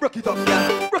 yeah. Rock it up,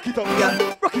 yeah. Rock it up, yeah.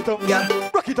 Rock it up, yeah.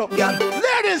 Rock it up, yeah.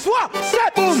 Ladies, what?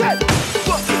 Set, set.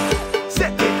 Rock it,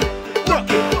 set it, rock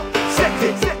it, set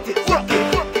it, set it, rock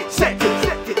it, set it,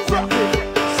 set it, rock it,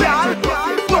 set it, rock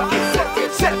it, set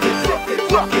it, set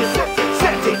it, rock it, set it,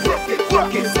 set it,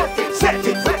 rock it, set it, set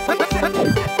it.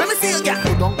 Let me see you, yeah.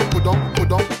 Put on, put on,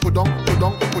 put on, put on, put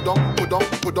on, put on, put on,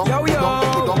 put on, Yo, yo. put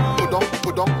on, put on,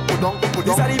 put on, put on, put on.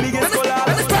 This are the biggest collab.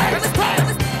 Let me try.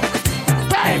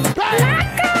 Hey,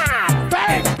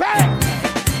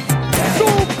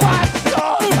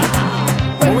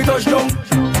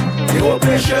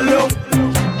 shell out.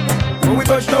 When we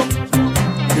touch down,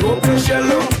 you open the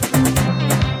shell out.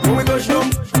 When we touch down.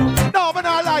 No, but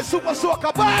not like Super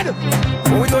Soaker bad.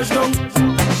 When we touch down, you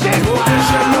open the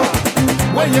shell out.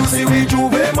 When you see we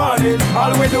Juve morning,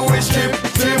 all we do is strip.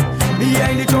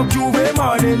 Behind the truck Juve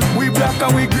morning, we black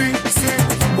and we green.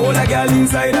 All a girl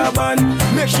inside a band,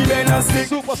 make she bend and stick.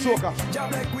 Super Soaker.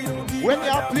 When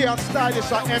you play on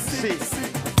stylish or MC,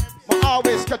 I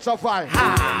always catch a vibe.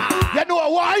 You know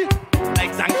why?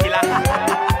 Like Zankilla.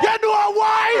 You know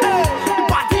why? The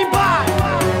party bad.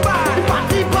 The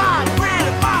party bad.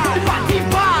 The party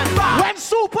bad. When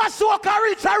Super Soaker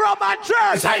reach a RUM N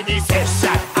JERK. Inside the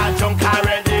session, I drunk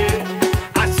already.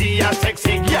 I see a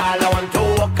sexy girl, I want to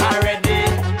walk already.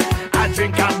 I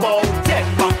drink about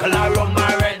 10 buckle of rum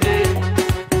already.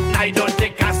 I don't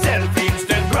take a selfie,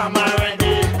 Instagram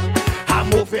already. I'm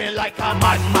moving like a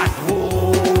madman.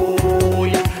 Whoa,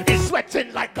 yeah. It's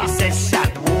sweating like a session.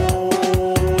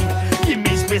 Whoa, give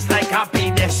me space like a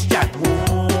pedestrian.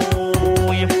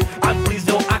 Whoa, yeah. And please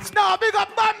don't ask. No, big up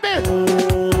Bambi.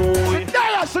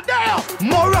 There.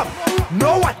 More up,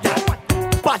 no water.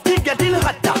 Party getting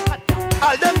hotter.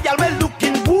 All them girls well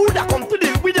looking good. I come to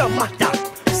deal with the matter.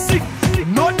 Sick,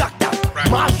 no doctor.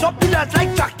 Mash up the dance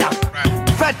like tractor.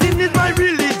 Fetting is my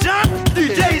religion.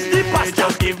 DJ is the pastor.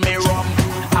 Just give me rum,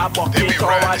 a bucket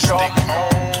or a shot.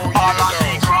 All on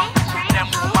the ground, them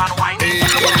woman wine.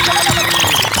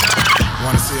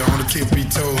 Wanna see her on the tippy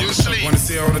toe. Wanna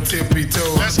see her on the tippy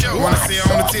toe. Wanna see her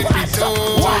on the tippy toe.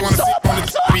 Wanna see her on the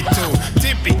tippy toe.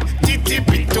 Tippy toe.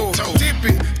 Tippy toe.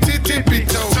 Tippy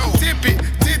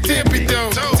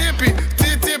toe.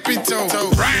 Tippy toe.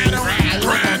 Ride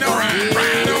around.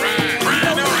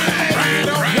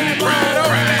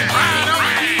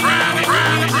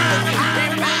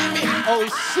 Oh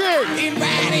shit!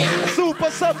 Super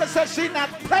Soaker says she not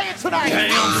playing tonight.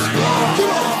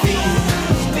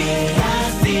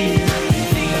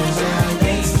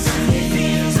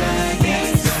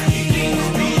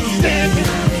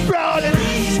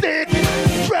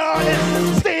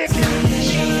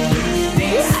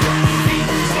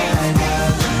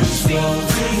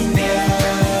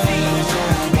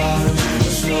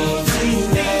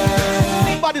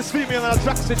 This female in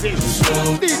Jacksonville.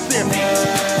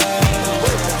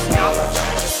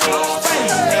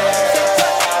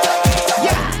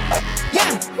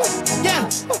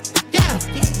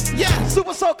 Yeah.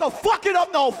 Super Soaker, fuck it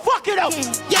up now, fuck it up.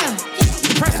 Yeah.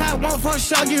 First I want for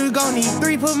sure you gon' need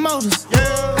 3 promoters.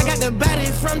 Yeah. I got the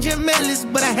body from Jim Ellis,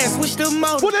 but I had switched the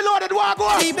motor. Put it loaded,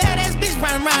 Wagwan. The badass bitch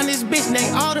running around this bitch, they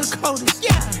all the coders.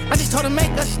 Yeah. I just told her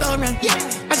make a story. Yeah.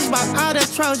 I just bought all the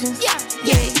Trojans. Yeah.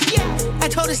 I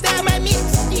told her style my mix.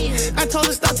 Yeah. I told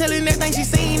her stop telling everything she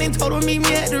seen and told her meet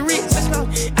me at the Ritz. Let's go.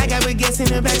 I got baguettes in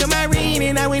the back of my ring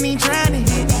and I went in trying to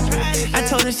hit. I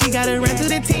told her she gotta run through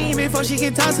the team before she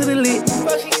can talk to the lit.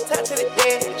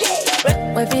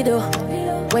 What you do?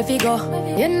 Where you go?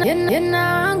 You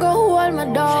know, go hold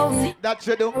me down. That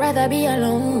you do. Rather be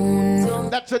alone.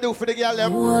 That you do for the girl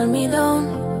them. Hold me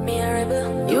down. Me a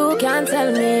rebel. You can't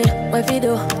tell me where you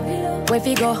do. Where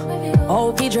you go?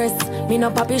 How you dress? Me no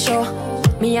papi show.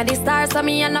 Me a the star, so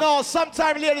me a no.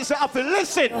 Sometimes ladies have to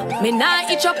listen. Me nah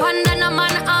itch up under no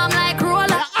man arm like roller.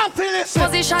 I have to listen.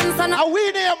 Position, son. A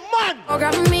we need a man.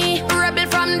 Program me, rebel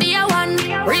from day one.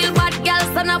 Real bad girl,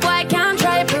 son. A boy can't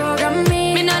try program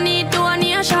me. Me no need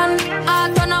donation.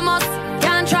 Autonomous,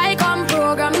 can't try come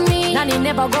program me. Nanny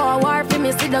never go a war for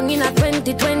me. Sit down in a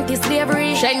 2020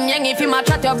 slavery. Shenyang if you match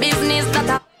at your business, that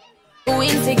a too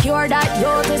insecure that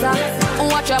you is a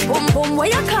watch your boom boom. Where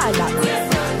you call that?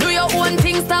 Your own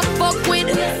things stop fuck with.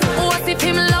 What if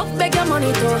him love beg your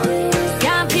money too?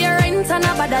 Can't pay rent and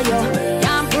a bother you.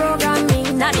 Can't program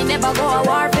me. Nanny never go a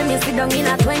war for me. Sit down in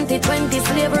a 2020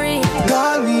 slavery.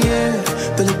 Call me, yeah.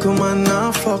 The little man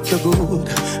now fuck the good.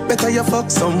 Better you fuck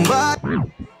somebody.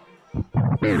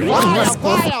 Fire.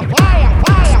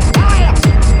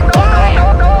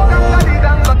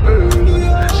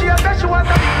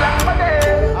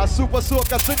 A Super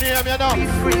Soaker to name, you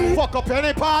know. Fuck up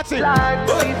any party.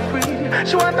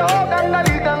 She want to hug and a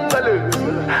little.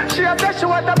 She a say she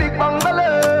want a big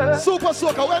bungalow. Super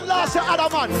Soaker, when last you had a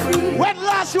man? When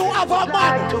last you have a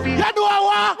man? You know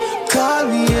what? Call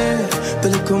me, yeah. The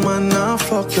little man now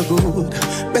fuck the good.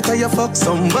 Better you fuck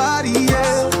somebody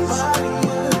else.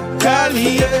 Call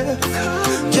me, yeah.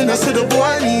 You know see the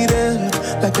boy need it.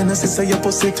 Like when I say your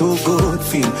pussy too good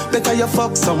feel. Better you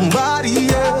fuck somebody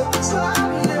else.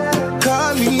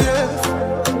 Call me, yeah.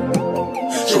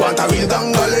 She want a real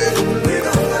gangale.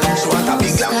 She want a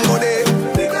big gangale.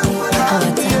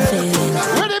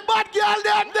 Where the bad girl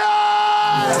them there?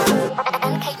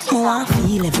 Oh, I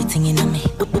feel everything in me.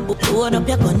 Load up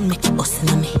your gun, make it bust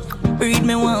in me. Breed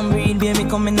me one, breed, baby,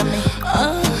 come in me.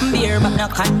 Beer, but no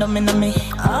condom in me.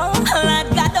 Lord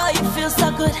God, oh, you feel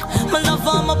so good. My love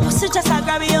for my pussy, just I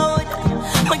grab your hood.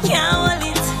 I can't hold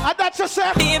it. I got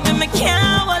yourself. Baby, me can't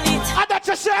hold it. I got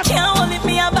yourself. Can't hold it,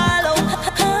 me a ball out.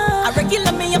 I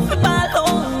regular me up a ball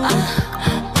out.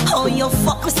 Oh, you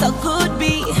fuck me so good,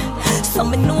 B. So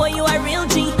me know you a real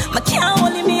G. I can't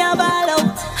hold it, me a ball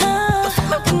out.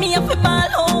 Fuck me up a ball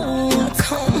out.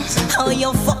 Oh,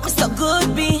 you fuck me so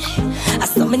good, B. I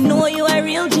saw me know you a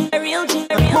real G, a real G,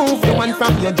 a real G. Move your one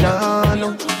from your jaw.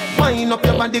 Wind up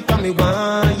your body, come me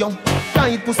want you.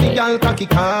 Tight pussy, girl, cocky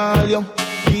call you.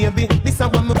 Baby, this is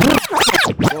what me.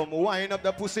 Come wind up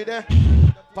the pussy there.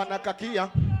 Panakakia.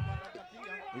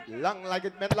 It long like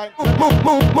it meant like.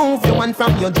 Move your one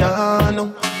from your jaw.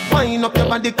 Wind up your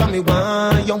body, come me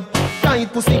want you.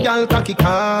 Tight pussy, girl, cocky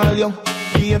call you.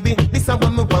 Baby, this is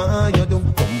what me want you do.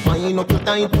 Wind up your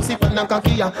tight pussy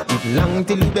panakakia. It long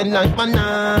till it bend like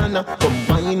banana. Come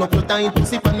wind up your tight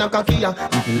pussy panakakia.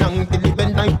 It long till it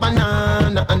bend like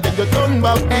banana. And then you turn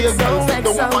back to your girl.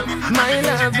 My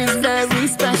love is very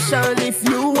special. If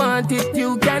you want it,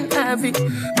 you can have it.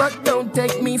 But don't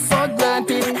take me for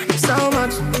granted. So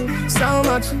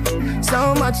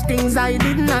much things I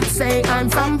did not say. I'm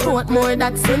from Portmore,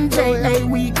 that's in JA.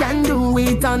 We can do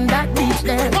it on that beach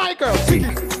there. My girl, tick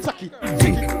tock,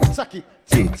 tick tock,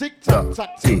 tick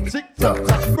tock,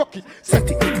 rock it, set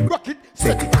it, rock it,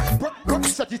 set it, rock,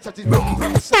 set it, rock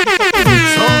it.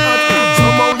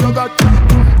 Somehow you got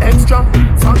extra,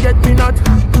 forget me not.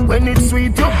 When it's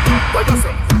sweet, you what you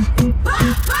say?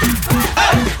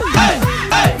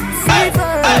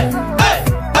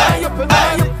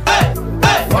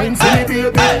 Wine for me,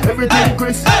 baby, everything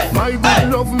crisp. My good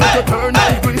love make you turn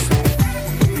and crisp.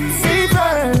 Fever,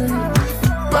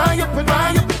 buy up.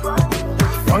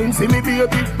 Wine for me,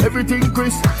 baby, everything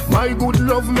crisp. My good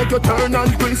love make you turn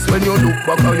and crisp. When you look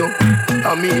back at you,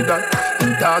 I mean that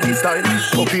doggy style,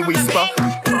 puppy whisper.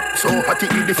 So hot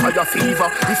it the fire fever.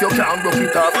 If you can't rock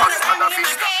it up, hasta la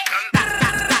vista.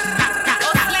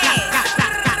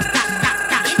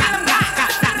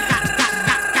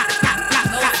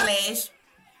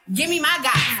 Give me my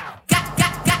guy.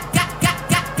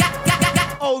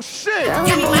 Oh shit.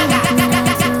 Give me my guy.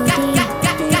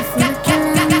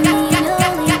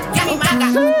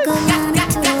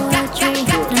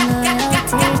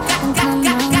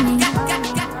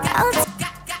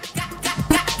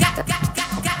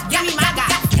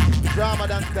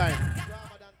 Ramadan time.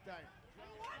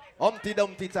 Humpty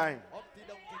Dumpty time.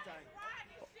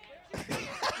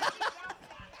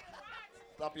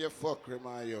 Stop your fuckery,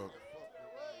 man, yo.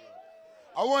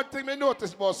 I want to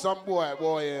notice about some boy,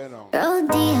 you know. Roll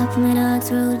deep, my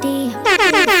dogs roll deep.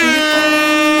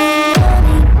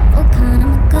 Oh, kind of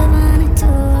a good one, a 2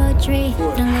 or 3.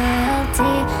 Don't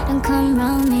loyalty, don't come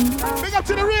round me. Big up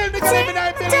to the real nigga, let me know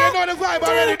you know the vibe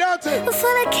already, don't you? Before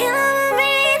I kill him,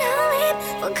 don't leave.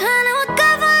 Oh, kind of a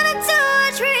good one, a 2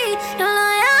 or 3. Don't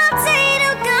loyalty,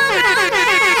 don't come round me.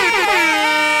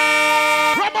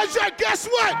 RUM N JERK, guess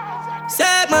what?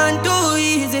 Say man too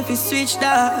easy if you switch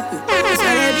dog. It's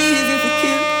gonna be easy if you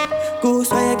kill. Go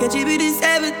so you catch it with the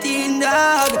 17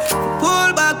 dog.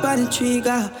 Pull back on the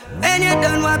trigger. When you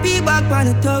done what be back on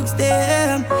the thugs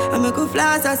them. I make a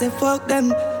flash I say fuck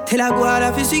them. Till I go out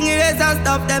of fishing race and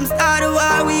stop them. Start a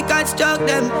war we can't struck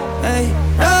them. Hey,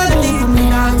 roll deep, me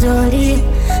not roll deep.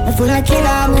 Before I kill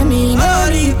I'm with me no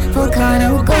deep. For kind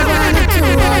of go down to 2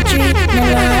 or 3. No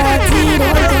loyalty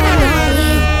don't come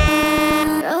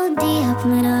deep.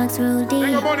 My dogs roll deep.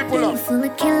 Full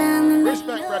of killing.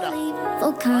 Respect, brother.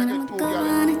 Full kind of go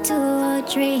on a 2 or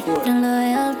 3. Don't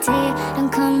loyalty, don't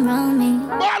come round me.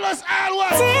 Ballers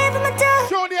always. Deep in my dog.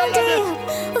 Show the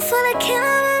element. Full of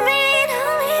killing.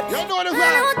 You know the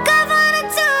vibe. vibe. Go on a 2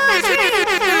 or 3.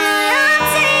 Don't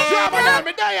loyalty. Drama down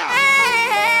me there.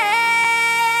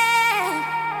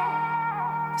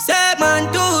 Say man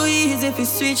too easy if you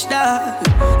switch dog.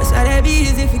 That's why they be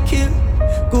easy if you kill.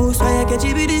 Go so you catch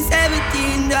it with the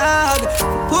 17 dog.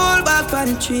 Pull back on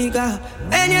the trigger.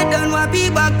 When you done what be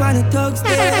back on the thugs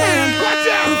them. The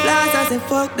flash I say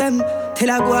fuck them. Till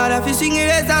I go out of fishing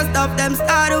race and stop them.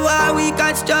 Start a war we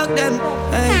can't struck them.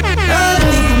 Hey, roll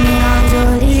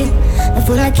deep.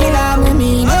 Before I kill I'm with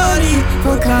me no deep.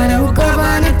 For kind of go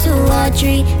on a 2 or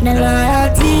 3. No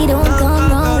loyalty don't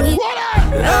come wrong with.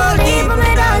 Roll deep,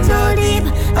 my dogs roll deep.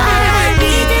 R.I.P.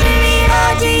 to the real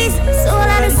OGs. Soul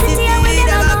of the city and we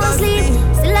never go sleep.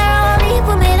 Still I roll deep,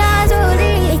 my dogs roll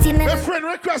deep. My friend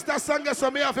request that song so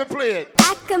me have to play it.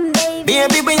 I can baby.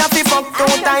 Baby, we have to fuck 2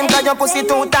 times cause your pussy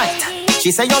too tight. She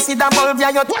say you see that bulb,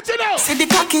 yeah, you see the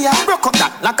cocky, yeah, broke up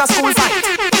that like a school fight.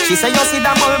 She say you see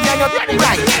that bulb, yeah, you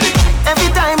right. Every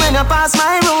time when you pass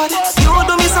my road, you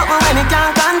do me something when you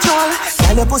can't control.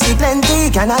 Tell your pussy plenty,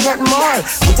 can I get more?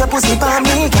 Put your pussy for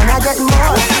me, can I get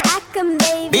more?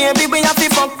 Baby, we have to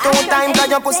fuck 2 times, cause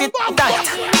your pussy tight.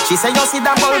 She say you see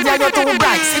that bulb, yeah, you too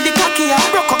bright. See the cocky, yeah,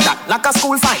 broke up that like a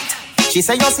school fight. She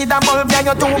say you see that bulb, yeah,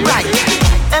 you too bright.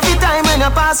 Every time when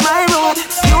you pass my road,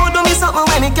 you do me something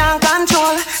when you can't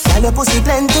control. Tell your pussy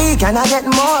plenty, can I get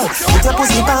more? Put your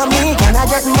pussy for me, can I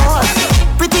get more?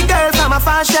 Pretty girl from a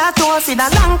far short tour, see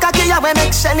that long cocky, yeah, we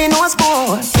make Shelly nose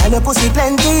pour. Tell your pussy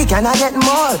plenty, can I get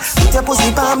more? Put your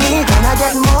pussy for me, can I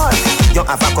get more? You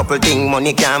have a couple things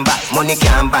money can't buy. Money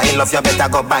can't buy, love you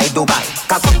better go buy Dubai.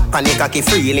 Cock up and the cocky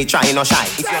freely, try no shy.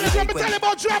 If you tell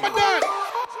about drama girl.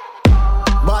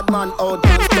 Bad man out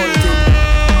and stunting.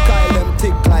 Kyle them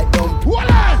tick like dump.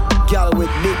 Girl with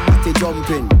big booty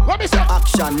jumping.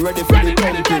 Action ready for the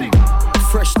thumping.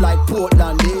 Fresh like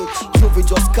Portland, Juvie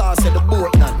just cast at the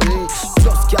boatland,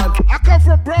 Just girl. I come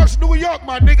from Bronx, New York,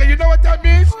 my nigga. You know what that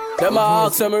means? Them a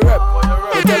ask me rep.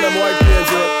 They tell them white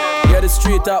players rep. Yeah, the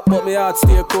street up, but me heart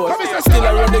stay cold. Still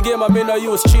I run the game, I mean I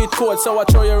use cheat code. So I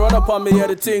try you run up on me, yeah,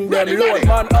 the thing them load.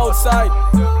 Man outside,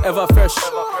 ever fresh.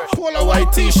 A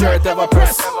white t-shirt, ever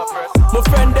press. My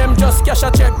friend them just cash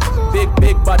a check.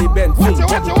 Big body bent.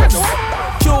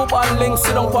 Cuban links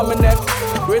sit on my neck.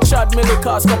 Richard Mille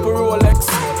cost couple Rolex.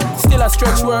 Still a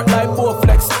stretch work like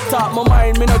Bowflex. Talk my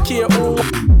mind, me no care who.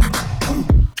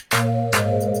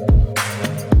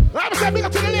 I'm saying big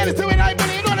up to the ladies doing 9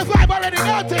 million. You know the vibe already,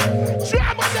 don't it?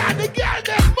 Drama down the girl,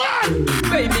 them man.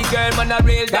 Baby girl, man, a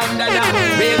real dandana.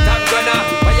 Real top gunner.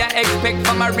 What you expect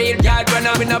from a real yard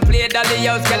runner? We no play dolly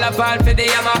house, girl, I fall for the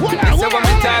hammer. So when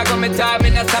me talk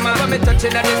in the summer. When me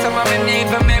touching on the summer, me need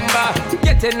remember.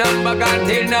 Getting number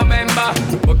until November.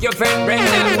 Book your friend Brenda.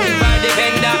 Give her the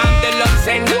vendor. I'm the love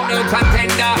sender, new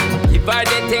contender. Give her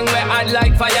the thing where I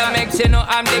like fire. Makes you know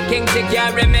I'm the king, she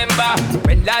can't remember.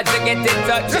 When lads get in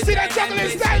touch. You see that juggling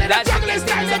style, that juggling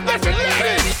style, that different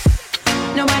ladies.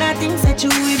 No matter things that you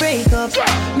will break up,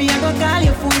 me I go call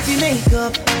your phone to make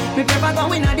up. Me prefer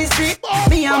going on the street,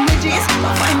 me and my G's,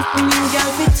 but find a new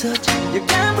girl to touch. You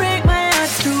can't break my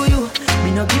heart through you.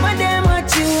 Me no give a damn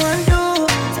what you want to.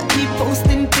 So keep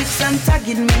posting pics and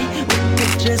tagging me with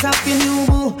pictures of your new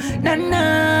boo. Na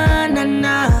na na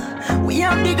na. We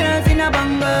have the girls in a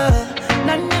bungle.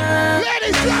 Na na.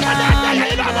 Ladies, drama down,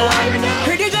 you know the one we do.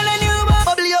 Pretty girl and you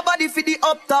bubble your body for the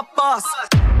up top boss.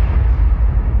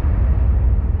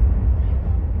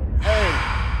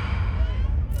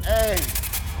 Hey,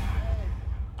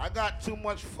 I got too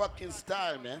much fucking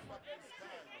style, man.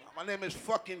 My name is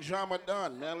fucking Drama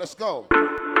Don, man. Let's go.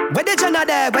 Where the Jenna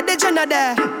there? Where the Jenna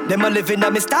there? Them a living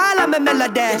on me style and me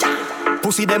melody.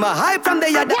 Pussy them a hype from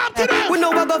the yard. We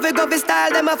know a govy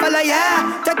style, them a follow,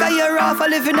 yeah. Take a year off, a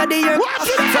living at the year.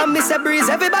 From Mr. Breeze,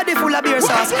 everybody full of beer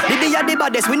sauce. The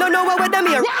baddest, we don't know where them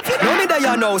here. No me that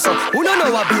you know, so who don't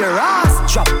know a beer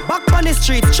ass. Drop back on the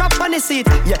street, chop on the seat.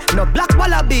 Yeah, no black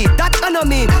wallaby, that I know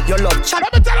me. Your love chat.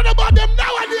 Let me tell you about them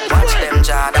nowadays. Watch them,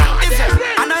 Jordan.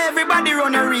 I know everybody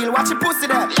run a reel, watch your pussy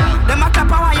there. Them a clap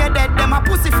while you're dead, them a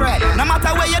pussy friend. No matter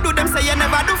where you do, them say you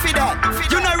never do for that.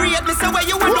 You no rate me, say where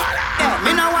you want do.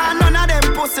 Me no want none of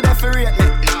them pussy there for rate me.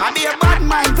 I be a bad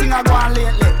mind thing I go on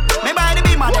lately. Me buy the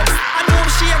beam of them. I don't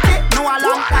shake it, no a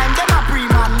long time, them a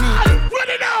pre-man neatly.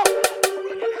 Ready now?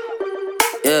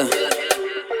 Yeah.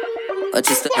 What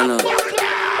you stand on?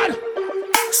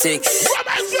 6.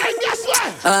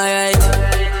 Alright.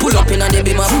 Pull up in a the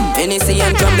beamer. NAC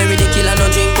and cranberry, the killer no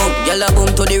drink up. Gyal a boom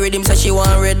to the rhythm, say she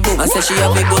want red boom. I say she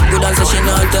have a good and say she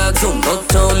not talk zoom.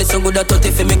 Uptown listen good at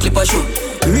 30 for me clip a shoot.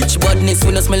 Rich badness,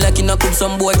 we no smell like in a coop.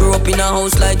 Some boy grew up in a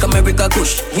house like America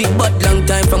Kush. We bad long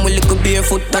time from we little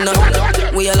barefoot and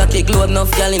we all a take load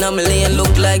enough gyal in a me lane.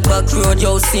 Look like back road,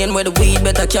 yo, seeing where the weed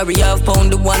better carry half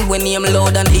pound. The one when name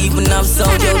loud and even have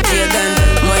sound, yo, Jagan.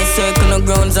 My circle no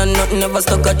grounds and nothing ever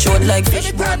stuck a throat like fish.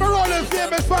 Anytime I roll in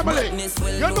famous family,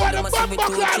 you know the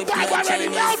bump class vibe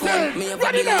already out there.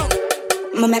 Ready now?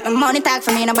 Me make my money talk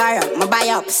for me no borrow. Me buy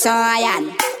up so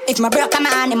iron. If my broke a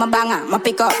man in my banger, me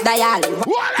pick up dial.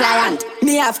 Client,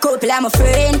 me have couple I'm a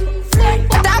friend.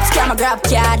 Top scam a grab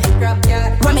card.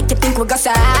 What make you think we got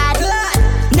sad?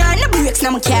 No breaks,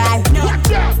 no my car.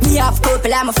 Me have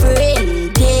couple I'm a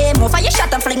friend. Damn, off you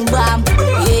shot and fling bomb.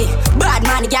 Yeah, bad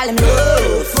man the gal him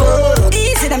love.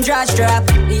 Easy them draws drop.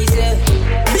 Easy.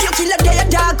 Be your Killer day a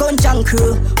dog on junk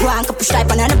crew. One couple stripe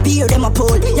and a beer them a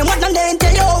pull. You want them then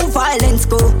tell you how violence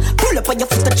go. Pull up on your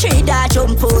foot a tree that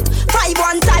jump out.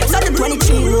 5-1 times on the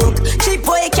 23 rook. Cheap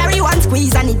boy carry one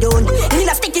squeeze and he done. In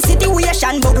a sticky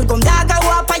situation, bubble gum dog a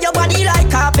walk on your body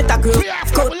like carpet a group.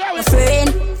 Good, my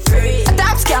friend. A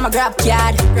top scam a grab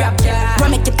card.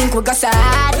 Wanna make you think we go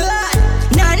sad.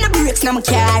 None of the bricks no my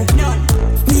car.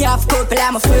 Me have couple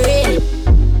I'm a friend.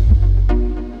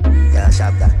 Yeah,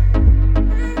 sharp that.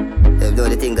 They do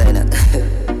the thing going on.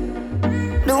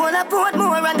 The one I put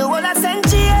more and the one I St.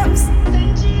 James.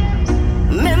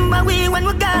 Remember we when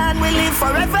we're gone, we live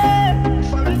forever.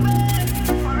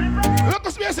 Look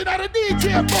at space in the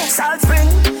DJ box. Salt Spring,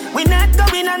 we not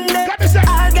going under.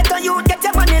 I'll get on you, get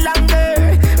your money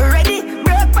longer. Ready,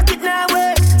 broke pocket now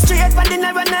work. Straight from the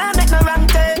narrow now, make no wrong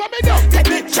turn. Take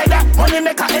the cheddar, money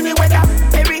maker any weather.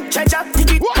 Perry, treasure, dig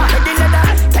it, take the leather.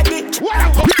 Take the cheddar,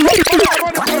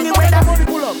 any weather. Money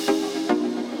pull up.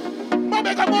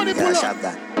 Make a money pull up.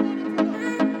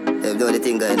 They do the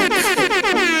thing going on. The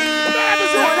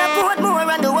one I put more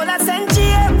and the one I St.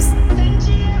 James.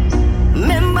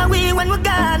 Remember we when we're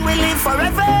gone, we live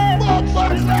forever.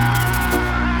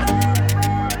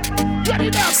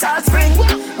 Salt Spring,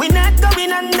 we not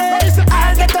going under.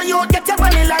 I'll get on you, get your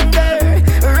money longer.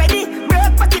 Ready,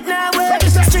 broke pocket now work.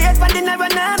 Straight from the narrow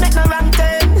now, make no wrong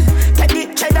turn. Take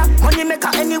the cheddar, money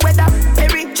maker any weather.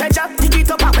 Perry, treasure, dig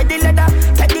it up with the leather.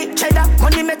 Take the cheddar,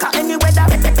 money maker any weather.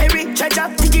 Perry, treasure,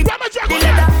 dig it up the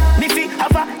leather. Me fi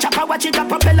have a chopper, watch it a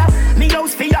propeller. Me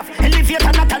house fi off,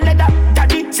 elevator not a leather.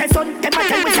 Daddy say son, them a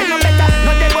tell we say no better.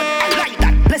 No they but I like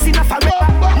that, blessing a forever.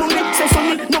 Mommy say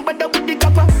son, no better with the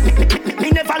copper. Me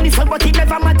never listen but it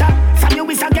never matter. From you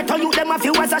is a ghetto you, them a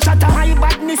few as a shatter. My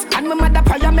badness and my mother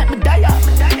prayer make me die.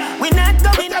 We not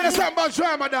going. Tell us something about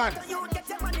Ramadan.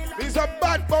 He's a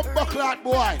bad bumper clot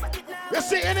boy. You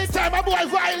see, anytime a boy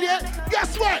violate,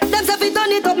 guess what? Them say fi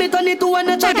turn it up, me turn it to one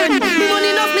a again. Me money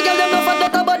enough, me girl them no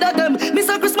forget about them. Me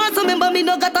say Christmas, remember me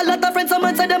no got a lot of friends. Some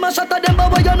man say them a shot at them, but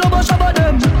boy you know about shabba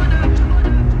them.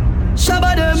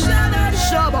 Shabba them,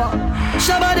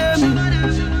 shabba them.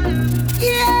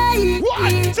 Yeah.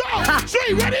 1, 2,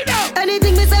 3, ready now.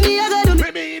 Anything me say me a go do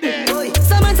me.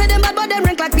 Some man say them bad, but them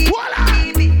rank like me.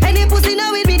 Any pussy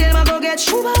now with me, them a go get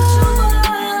shuba.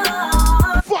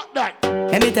 Fuck that.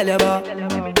 Let me tell you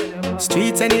about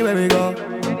streets anywhere we go.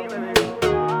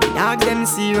 Dog them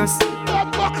serious.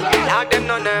 Dog them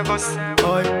no nervous.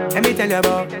 Boy, let me tell you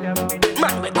about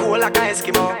man we cool like a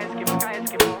Eskimo.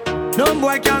 No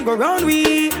boy can go round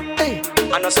we. Hey,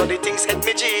 I know so the things hit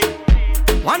me G.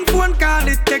 One phone call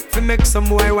it take to make some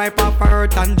boy wipe up her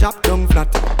hurt and drop down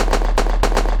flat.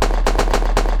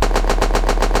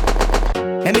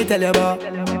 Let me tell you about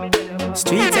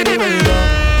streets anywhere we go.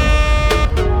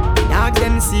 Dog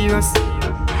them serious.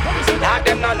 Dog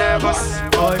them not nervous.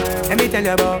 Boy, let me tell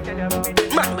you about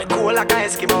man we cool like a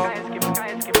Eskimo.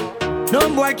 No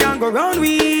boy can go round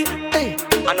we. Hey,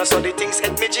 I know so the things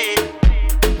hit me G.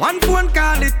 One phone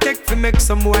call it take to make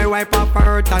some boy wipe up her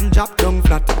hurt and drop down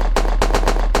flat.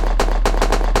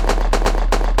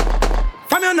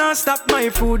 From you not stop my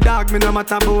food, dog. Me no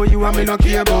matter about you and me no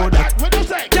care about that.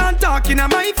 Can't talk in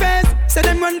my face. Say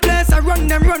them run place, I run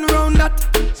them run round that.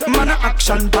 Man a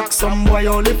action pack, some boy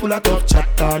only full of tough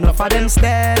chatter. Enough of them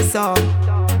stairs up,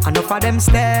 enough of them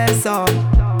stairs up,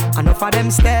 enough of them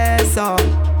stairs up.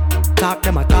 Talk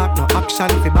them a talk, no action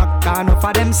fi back. Enough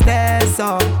of them stairs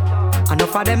up,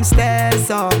 enough of them stairs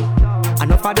up,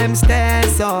 enough of them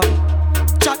stairs up.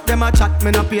 Chat them a chat,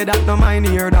 me no pay that, no mind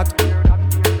hear that.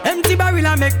 Empty barrel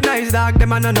a make nice dog,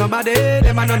 them a no nobody,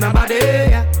 them a no nobody.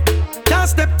 Can't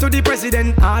step to the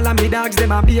president, all of me dogs,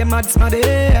 them a be a mad smaddy.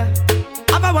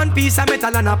 Have a one piece of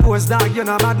metal and a post dog, you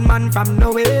know bad man from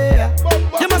nowhere.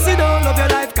 You must see don't love your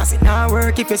life, cause it not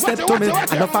work if you step to me.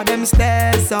 Enough of them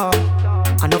stairs up,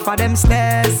 enough of them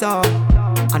stairs up,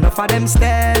 enough of them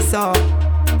stairs up.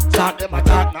 Talk them a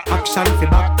talk, no action fi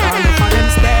back. Enough of them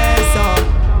stairs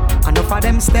up, enough of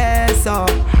them stairs up,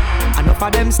 enough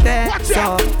of them stairs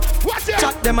up.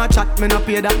 Chat them a chat, me no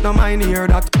pay that, no mind hear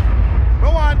that. No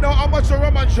one know how much a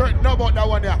RUM N JERK know about that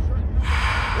one there.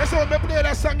 That's why me play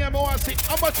that song and I want to see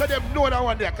how much of them know that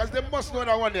one there, cause they must know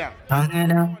that one there. I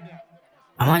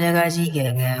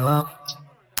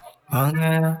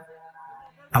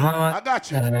got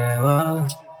you.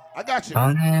 I got you. I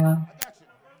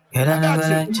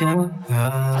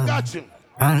got you.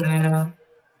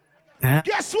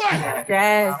 Guess what?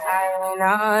 Yes, I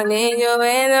don't need you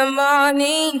in the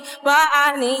morning, but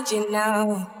I need you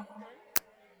now.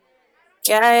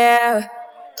 Yeah.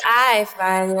 I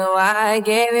find you, I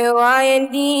gave you all you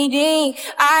needing.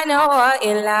 I know what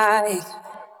you like.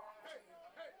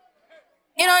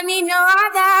 You don't need no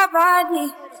other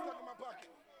body.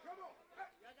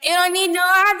 You don't need no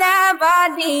other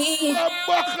body.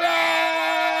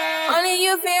 Only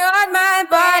you feel on my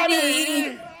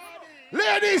body.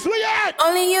 Ladies, we at.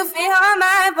 Only you feel on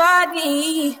my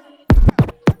body.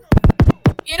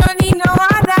 You don't need no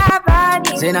other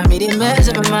body. Say now me the mess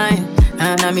up my mind,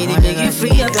 and I me the make you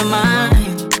free of your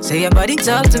mind. Say your body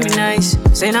talk to me nice.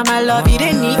 Say now my love you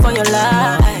didn't need for your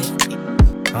life.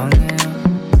 Oh yeah,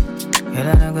 you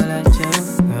don't go like you.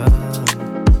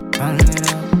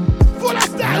 Full of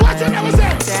style, what you never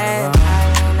say?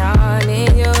 I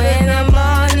need you in the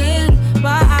morning,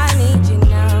 but I need you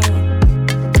now.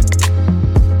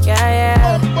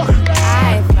 Yeah,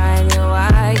 I find you,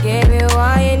 I gave you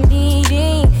all you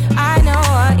needing. I know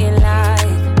what you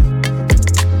like.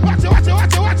 Watch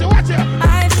it.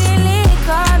 I feel it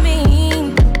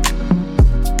coming.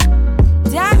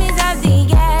 Time is of the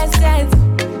essence.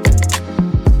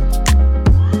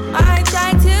 I try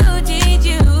to teach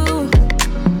you,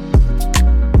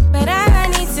 but I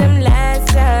need some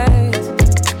lessons.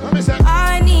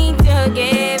 I need to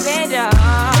give it up.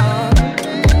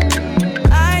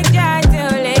 I try to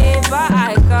live, but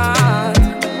I can't.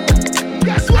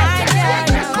 Guess what?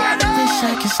 Wish I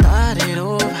could start it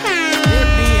over.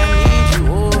 Baby, I need you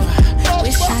over.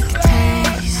 Wish I could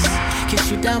taste, kiss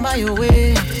you down by your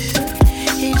waist.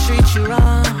 He treat you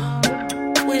wrong.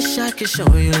 Wish I could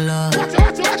show you love.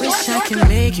 Wish I could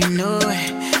make you know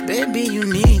it. Baby, you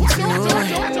need to know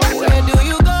it. Where do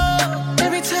you go?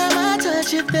 Every time I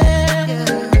touch you there,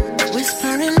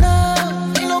 whispering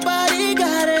love, ain't nobody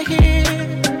gotta hear.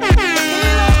 He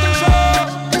lost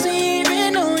control, doesn't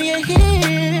even know you're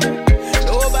here.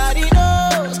 Nobody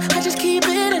knows, I just keep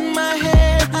it in my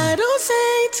head. I don't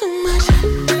say too much,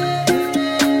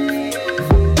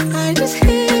 I just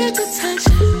here to touch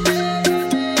you.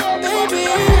 Baby,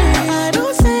 I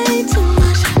don't say too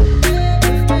much,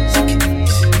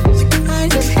 I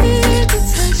just here to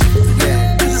touch you.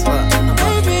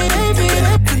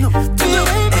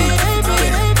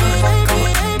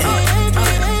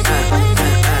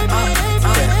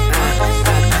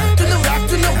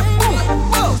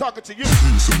 Talking to you.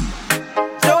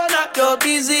 Joanna, your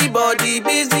busy body,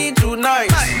 busy tonight.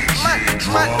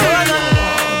 Joanna,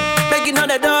 making all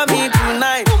the dummy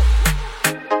tonight.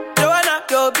 Joanna,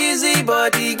 your busy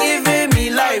body, giving me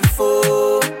life,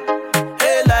 oh.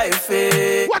 Hey, life,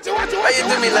 hey. Why you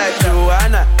do me like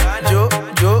Joanna?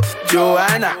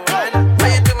 Joanna. Why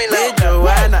you do me like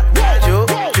Joanna?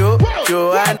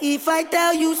 Joanna. If I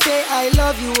tell you, say I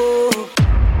love you, oh.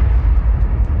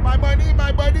 My body,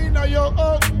 now your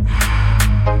own.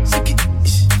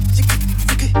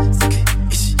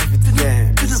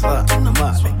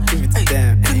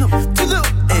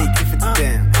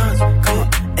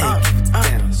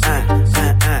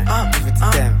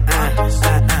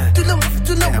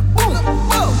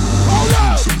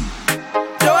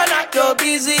 Joanna, your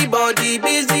busy body,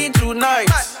 busy tonight.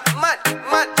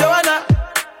 Joanna,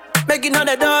 making all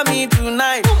the dummy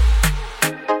tonight.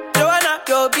 Joanna,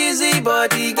 your busy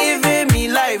body, giving me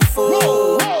life,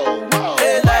 oh.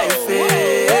 Hey, life,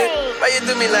 hey. Why you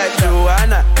do me like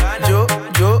Joanna?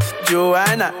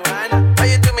 Joanna. Why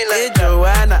you do me like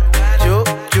Joanna?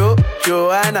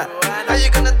 Joanna. How you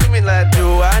gonna do me like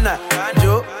Joanna?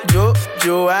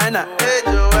 Joanna. Hey,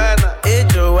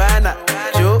 Joanna.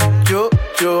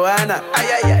 Joanna. Ay.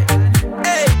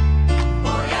 Hey.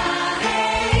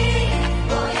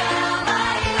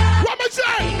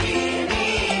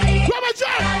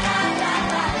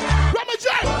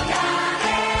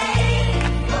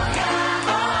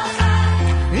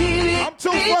 I'm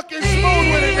too fucking smooth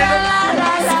with it, nigga.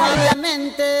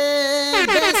 Suavemente,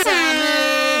 bésame,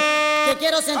 que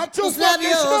quiero sentir tus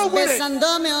labios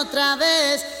besándome otra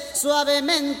vez.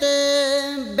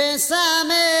 Suavemente,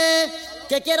 bésame,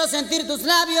 que quiero sentir tus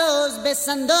labios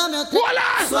besándome otra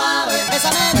vez. Suave,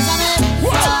 bésame,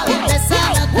 suave,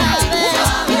 bésame otra vez.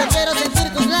 Yo quiero sentir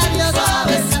tus labios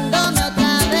besándome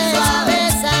otra vez.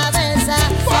 Besa, bésame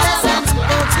un poquito.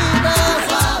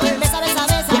 Besa,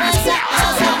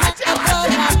 otro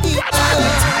ratito.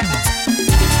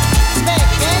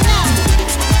 Pequeña,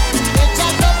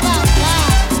 echando pa' acá.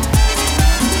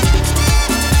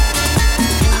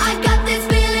 I got this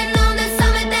feeling on the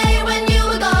summer day when you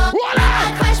were gone.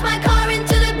 I crashed my car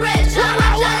into the bridge. I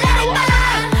watched I let it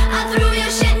burn. I threw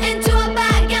your shit into a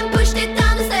bag and pushed it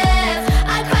down the stairs.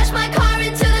 I crashed my car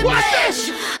into the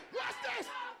bridge.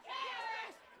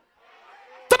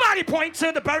 Somebody point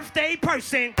to the birthday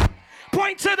person.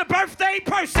 Point to the birthday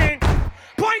person.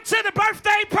 Point to the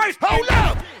birthday person. Hold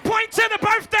up. Point to the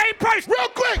birthday person. Real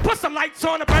quick. Put some lights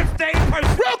on the birthday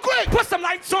person. Real quick. Put some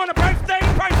lights on the birthday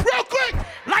person. Real quick.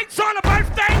 Lights Lights on a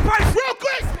birthday person. Real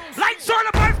quick. Lights on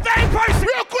a birthday person.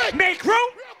 Real quick. Make room.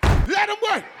 Let them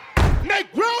work.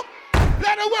 Make room.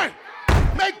 Let them work.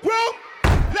 Make room.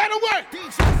 Let them work.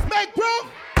 Make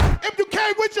room. If you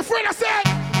came with your friend, I said.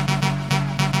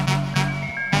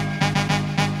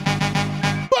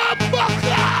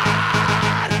 Bumbuckler.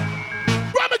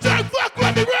 RUM N JERK, fuck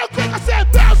with me real quick. I said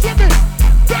bounce with me.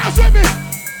 Bounce with me.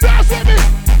 Bounce with me.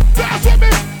 Bounce with me.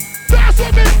 Bounce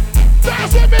with me.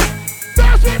 Bounce with me.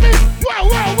 Bounce with me. Whoa,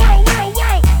 whoa, whoa, whoa,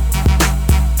 whoa.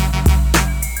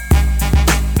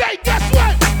 Hey, guess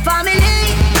what? Family.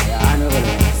 Yeah, I know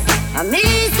this. I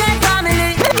mean, say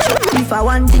family. If I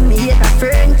want thing, me hate a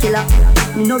fern killer.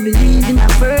 Me no believe in a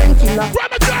fern killer.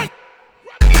 RUM N JERK.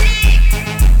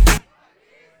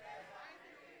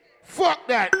 Fuck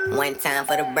that. One time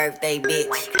for the birthday,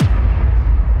 bitch.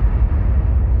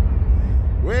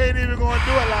 We ain't even gonna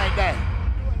do it like that.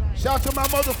 Shout to my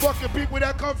motherfucking people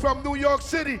that come from New York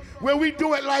City, where we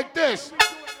do it like this.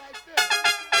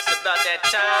 It's about that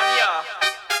time,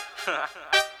 y'all.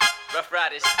 Rough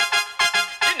Riders.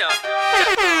 You know.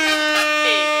 Hey.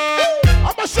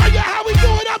 I'ma show you how we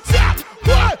do it up top.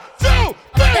 1, 2,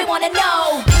 3. They wanna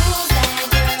know.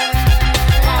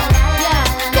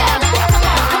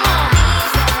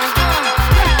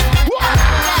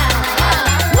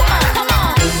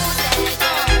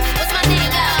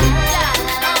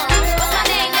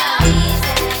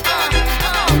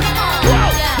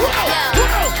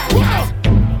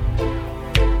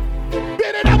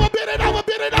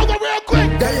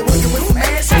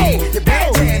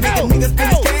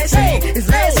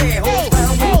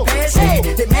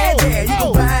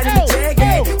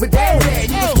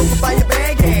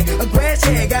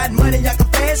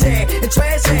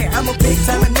 I'm a big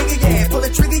time nigga, yeah, pull a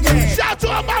trigger, yeah. Shout to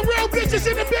all my real bitches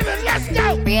in the building, let's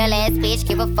go. Real ass bitch,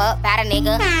 give a fuck about a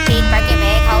nigga. Big Birkin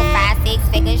bag, hold 5, 6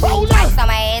 figures. Hold Ice up. on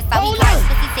my ass, so he close,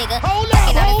 pussy tigger. Hold up,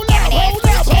 Fucking on hold this up, scamming ass, hold up,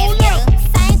 bitch ass hold up. nigga.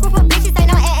 Same group of bitches, ain't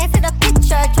no ass to the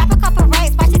picture. Drop a couple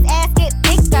racks, watch his ass get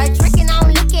bigger. Tricking on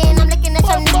licking, I'm licking at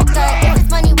your nigga. If it's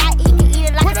money, right, he can eat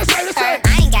it like a sister.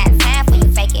 I ain't got time for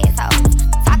you fake ass hoes.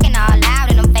 Talking all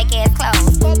loud in them fake ass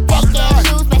clothes. Fake ass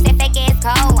shoes, match that fake ass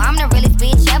coat. I'm the realest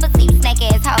bitch ever see you snake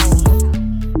ass hoes.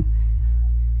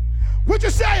 What you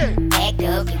saying? Act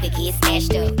up, you could get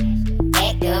snatched up.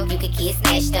 Act up, you could get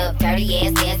snatched up. Dirty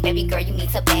ass, baby girl, you need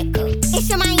to back up. It's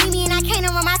your Miami and I can't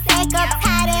run my sack up.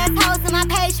 Tired ass hoes in my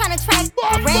page trying to track.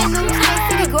 Brand new chain,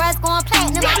 city girls going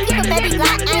platinum. I keep a baby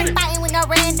Glock, I ain't fighting with no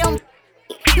random.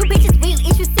 You bitches weak,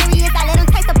 is you serious? I let him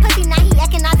taste the pussy, now he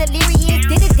acting all delirious.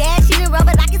 Did the dash, she didn't rub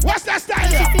it like it's. What's that style?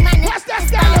 What's that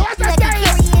style? What's that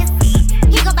style?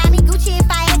 He gon' buy me Gucci if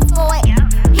I ask for it.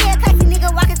 He a classy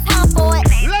nigga, walk his tongue for it.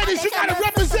 Ladies, you gotta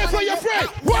represent for your friend.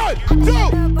 1,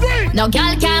 2, 3. No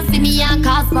girl can't see me and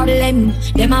cause problem.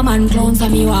 Them a man clowns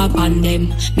and me walk on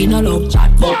them. Me no love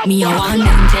chat, but me a want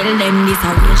them. Tell them this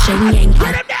a real Shen Yang.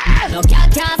 No girl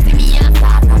can't see me and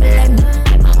cause problem.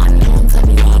 Them a man clowns and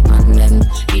me walk on them.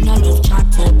 Me no love chat,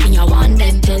 but me a want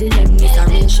them. Tell them this a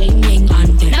real Shen Yang.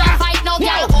 No fight no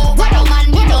girl over no man,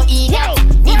 me no eat that.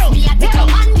 If me a take your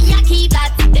man, me a keep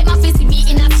that. Them a see me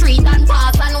in a street and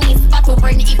pass and whisper to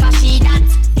friend if I she that.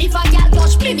 If a girl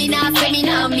touch me, me nah say me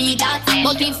nah me that.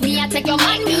 But if me a take your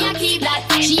man, me a keep that.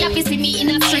 She a see me in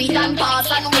a street and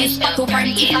pass and whisper to friend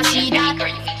if I she that.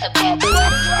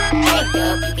 Act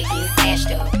up, you can get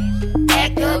snatched up.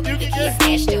 Act up, you can get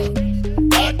snatched up.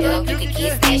 Act up, you can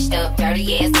get snatched up. Dirty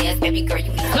ass, baby girl,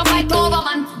 you know. No fight over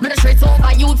man, me the straight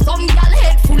over you. Some girl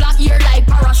head full of ear like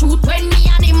parachute. When me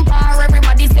and him par,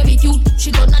 everybody say me cute.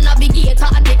 She done a navigator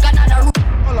and take another route.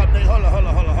 Hold up, nigga, hold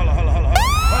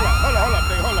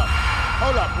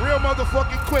up. Real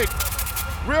motherfucking quick.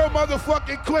 Real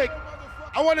motherfucking quick.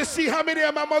 I want to see how many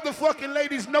of my motherfucking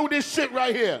ladies know this shit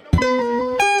right here.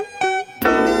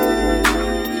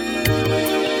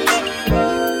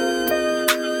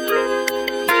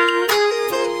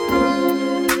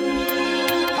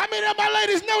 How many of my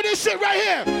ladies know this shit right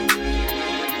here?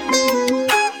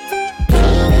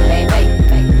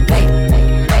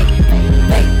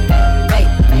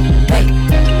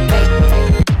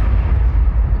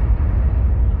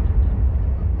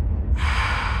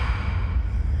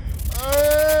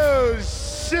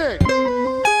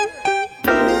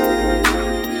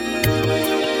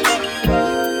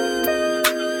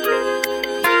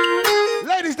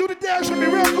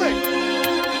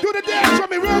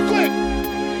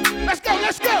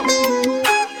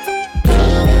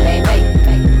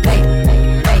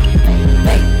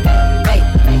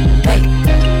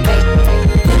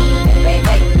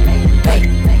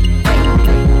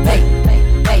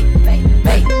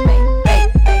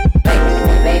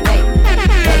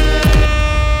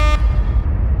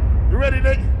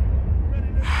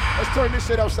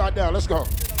 upside down. Let's go.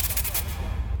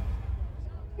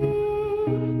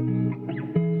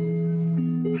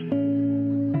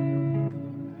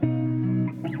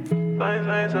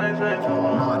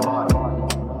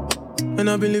 And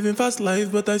I've been living fast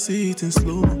life, but I see it in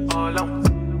slow.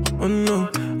 Oh no,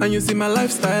 and you see my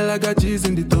lifestyle, I got G's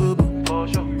in the turbo.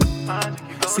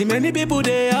 See many people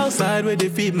there outside where they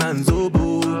feed man's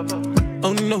oboe.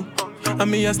 Oh no,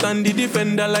 and me I stand the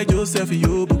defender like Joseph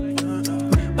Yobo.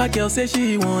 But girl say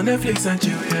she want Netflix and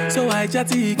chill, so I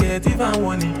chatty get even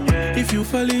warning. If you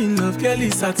fall in love, girl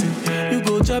is satin. You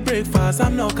go to breakfast,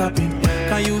 I'm not capping.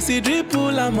 Can you see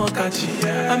dripple, I'm not catching.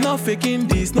 I'm not faking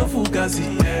this, no fugazi.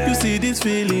 You see these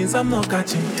feelings, I'm not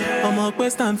catching. I'm on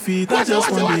quest and feet, I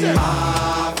just want it.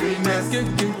 Happiness,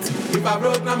 if I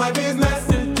broke, now my business.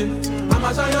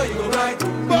 I'ma show you, you go right.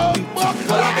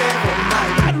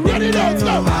 Run it out,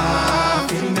 now.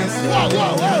 Happiness,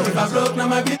 if I broke, now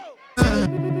my business.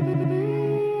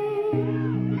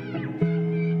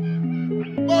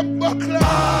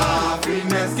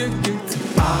 Happiness,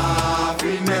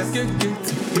 happiness.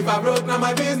 If I broke, now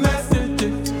my business.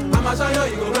 I'ma show you,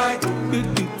 you go right.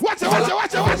 Watch it.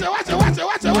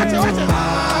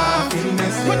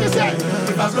 Happiness, what you say?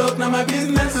 If I broke, now my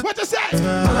business. What you say?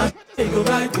 I'ma show you, go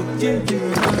right.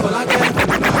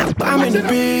 I'm in a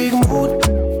big mood.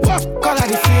 Call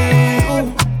I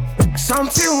feel.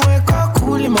 Something wake up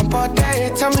cool in my body.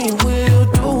 Tell me what you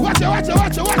do. Watch it.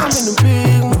 I'm in a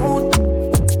big mood.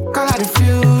 Call I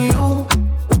feel you.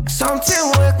 Something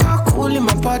wake up cool in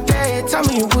my body. Tell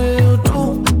me what you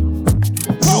do.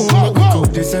 Go.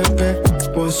 December,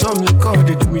 but some liquor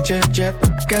they do me jet.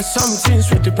 Get some things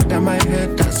with the put on my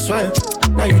head. I swear.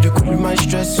 Now you the cool in my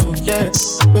stress, so yeah.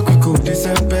 We could go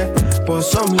December, but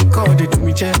some liquor they do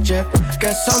me jet.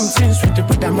 Get some things with the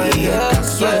put on my head. I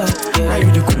swear. Now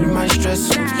you the cool in my stress,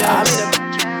 so yeah.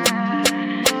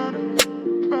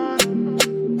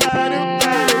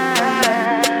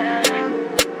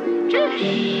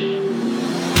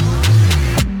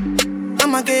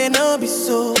 I'ma get no be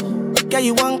so. Yeah,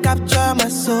 you won't capture my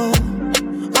soul.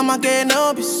 I'ma get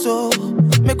no be so.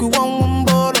 Make we one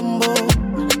bombo.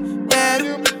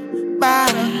 Better,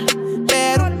 bye.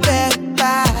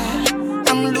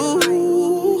 I'm loose.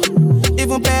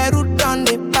 Even better done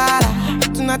the para.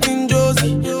 Tonight in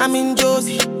Josie, I'm in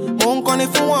Josie. Won't call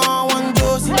if you want one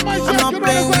Josie. I'm not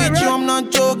playing with you, I'm not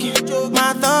joking.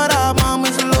 My thought of mom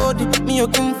is loaded. Me you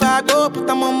can fag up, but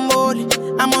I'm on molly.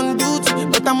 I'm on duty,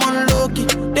 but I'm on low-key.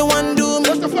 They want do me,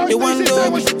 they want do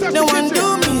me. They want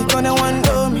do me, cause they want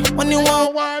do me. When you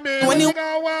want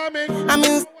me, I'm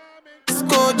in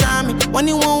school jammy. When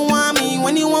you want me,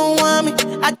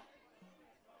 I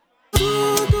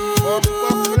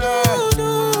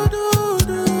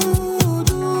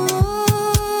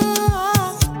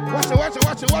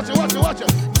Watch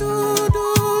it.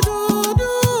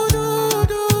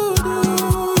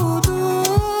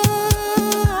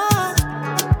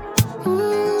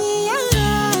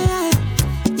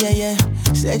 Yeah.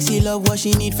 Sexy love, what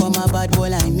she need from a bad boy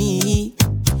like me.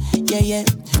 Yeah.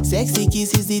 Sexy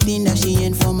kiss is the thing that she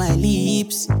ain't for my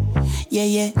lips.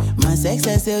 Yeah. My sex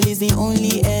herself is the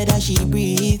only air that she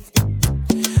breathes.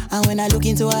 And when I look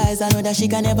into her eyes, I know that she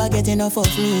can never get enough of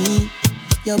me.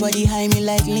 Your body high me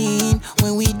like lean.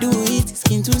 When we do it,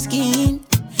 skin to skin.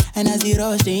 And as the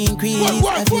rush they increase,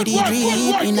 I feel the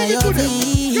drip in your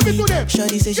veins.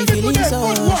 Shorty say she feeling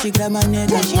so. She grab my neck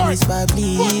and she whisper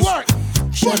please.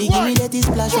 Shorty give me that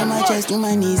splash from my chest to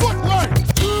my knees.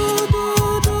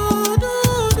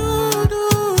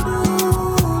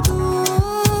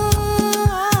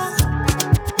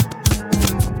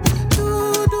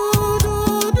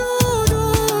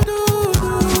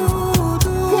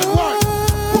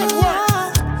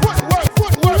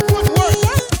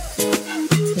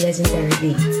 Legendary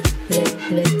beat.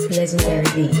 Legendary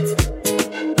beat.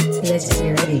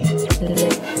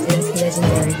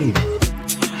 Legendary beat.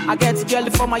 I get a girl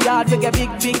from my yard, we get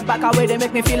big back away, they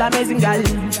make me feel amazing, girl.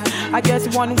 I get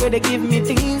one where they give me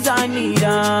things I need.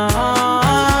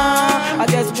 I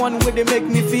get one where they make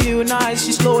me feel nice.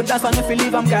 She slow dance and if you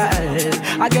leave, I'm girl.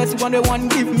 I get one where one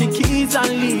give me keys and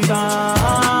leave. But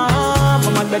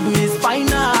my bed is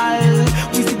final.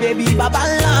 We see baby baba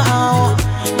now.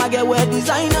 My girl wear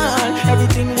designer.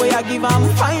 Everything where I give, I'm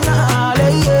final.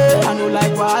 Yeah. I know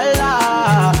like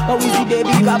Walla, but we see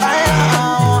baby baba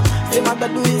now. Say my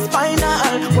bed is final.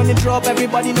 When it drop,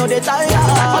 everybody know they tired.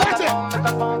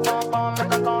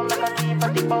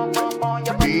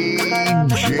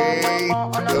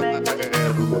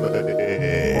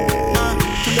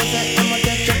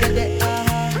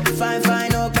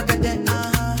 Fine, oh, back at that,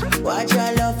 watch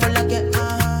your love for like it,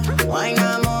 why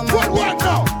not, mama?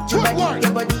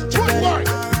 Your body,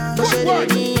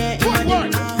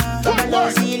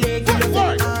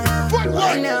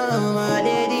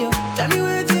 Tell me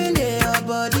what's in your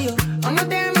body. I'm not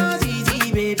damn as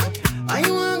easy, baby. I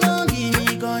want gon' give me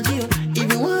control.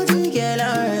 If you want to get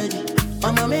already,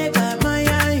 I'ma make up my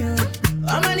you.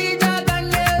 I'ma need that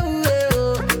and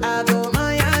you. I go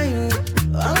my you.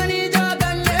 I'ma need that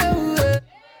and you.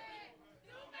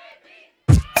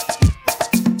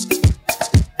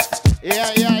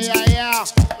 Yeah.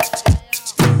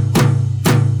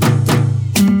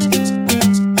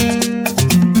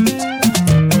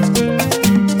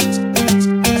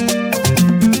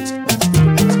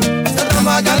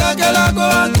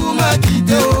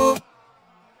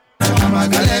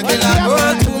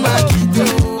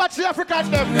 What's the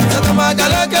African them?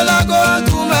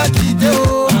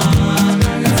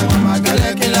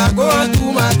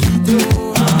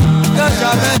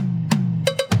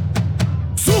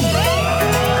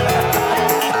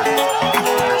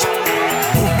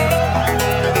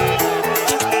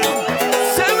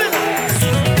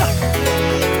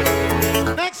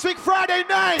 Next week Friday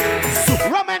night,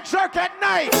 RUM N JERK at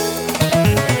night.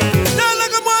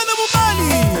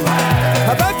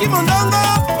 Habaki mondongo,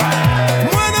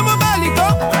 mwana mabaliko.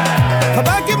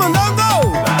 Habaki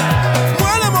mondongo,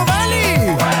 mwana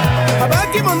mabali.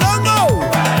 Habaki mondongo,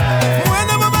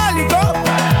 mwana mabaliko.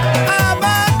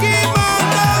 Habaki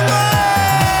mondongo.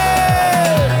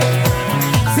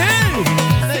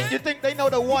 You think they know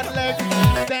the one leg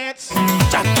dance?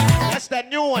 That's that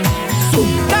new one.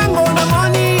 Tango na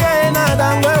money na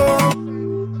dango.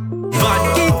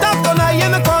 Kitako na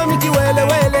yena komi kiwele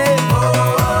wele.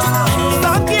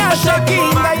 Shaking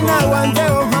like now and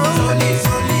then,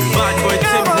 bad boy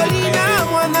Carolina,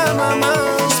 mwana mama.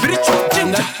 Spiritual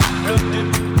ginger.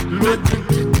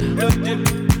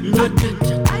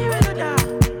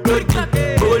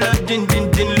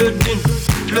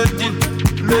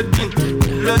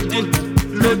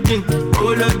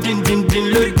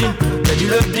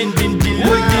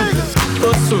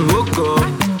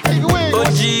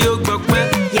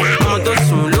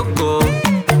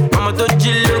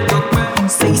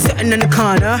 Say sitting in the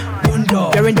corner,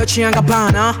 you're in Dolce &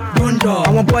 Gabbana. I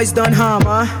want boys done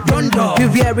hammer, you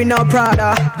wearing no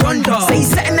Prada. Say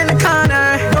sitting in the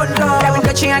corner, you're in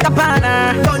Dolce &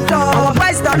 Gabbana. I want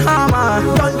boys done hammer,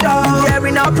 you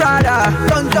wearing no Prada.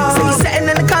 Say sitting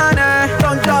in the corner,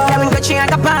 you're in Dolce &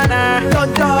 Gabbana. I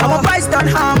want boys done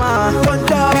hammer, you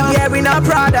wearing no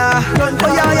Prada. Oh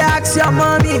yeah, ask your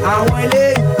mommy, I want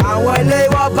lay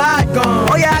what bad gun.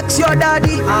 Oh yeah, ask your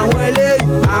daddy, I want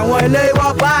lay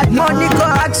what bad. Money go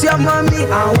ask your mommy,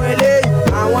 I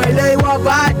want lay what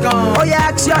bad gun. Oh yeah,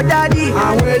 ask your daddy,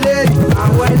 I want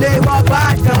lay what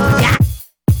bad gun. Yeah.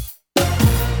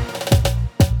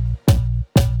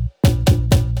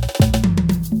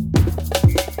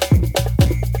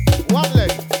 One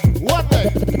leg. What's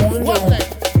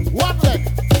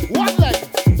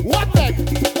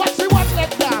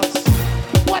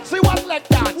the one leg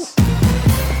dance?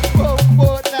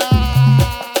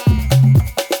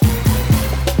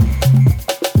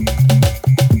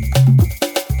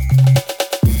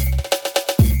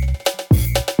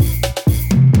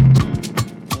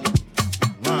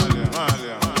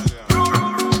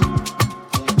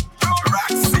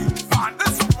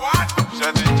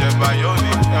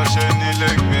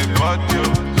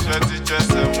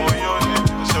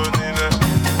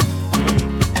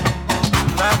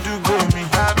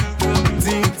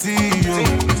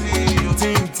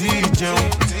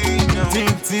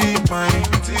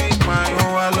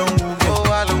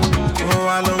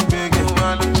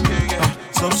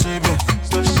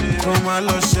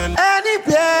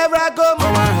 Anywhere I go,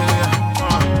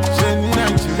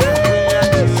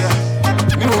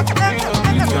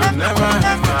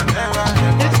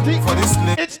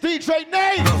 It's DJ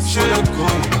Nate.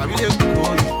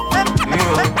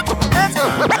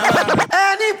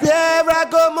 Anywhere I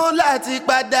go, mo láti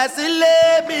padà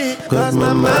sílé mi. Cause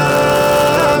my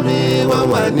mommy won't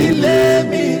want to leave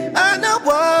me. I don't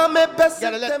want me best.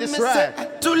 Gotta let this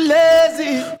ride. Too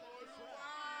lazy.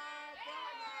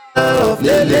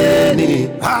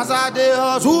 As I dey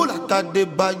hustle, like I dey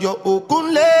buy your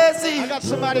okun lazy. I got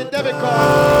somebody debit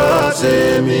card.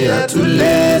 Say me I too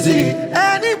lazy.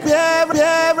 Anywhere,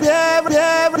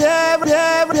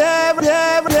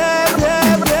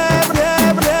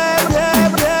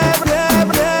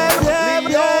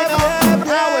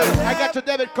 I got your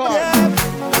debit card.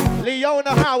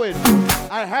 Leona Howard,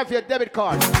 I have your debit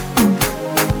card.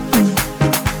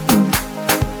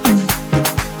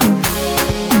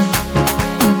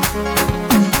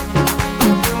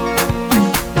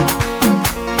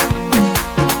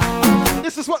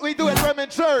 This is what we do at RUM N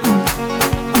JERK.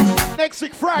 Next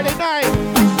week, Friday night,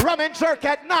 RUM N JERK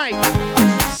at 9.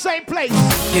 Same place.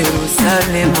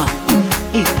 Jerusalem,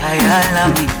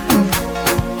 Itayalami,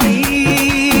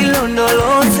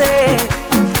 Ilondolose,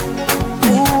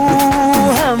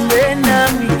 uhambe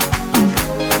nami,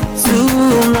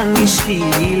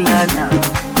 zungangishilana.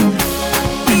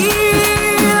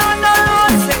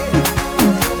 Ilondolose,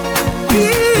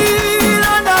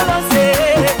 Ilondolose,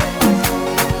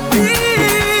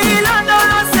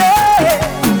 Ilondolose,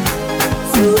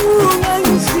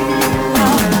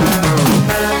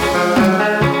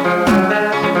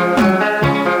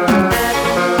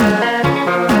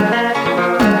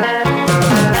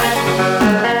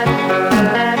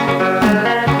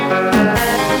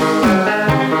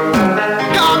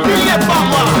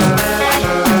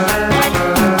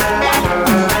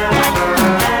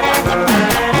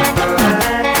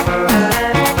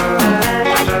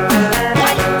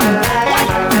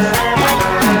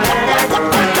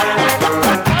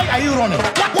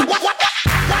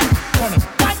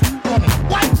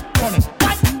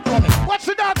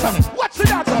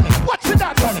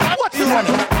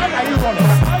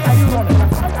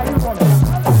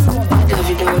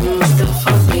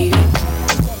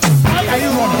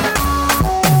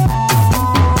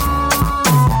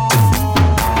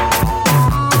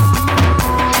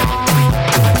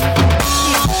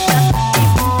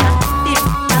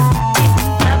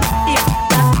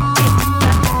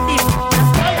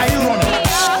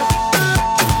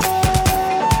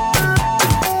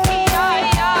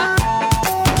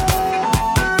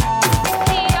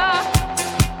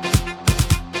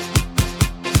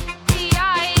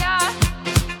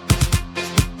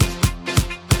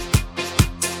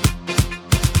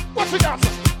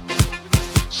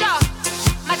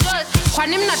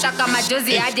 Kwani mnataka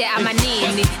majozi aje ama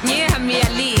nini? Nyie hamia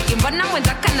ligi, mbona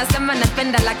mwenzaka nasema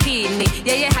napenda lakini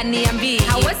yeye haniambii.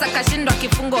 Haweza kashindwa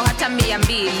kifungo hata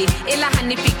 200, ila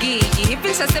hanipigii. Hivi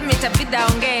nishasema itabidi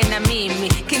aongee na mimi,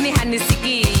 kini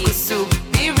hanisikii.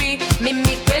 Subiri,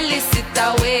 mimi kweli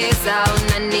sitaweza,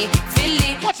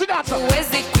 unanifili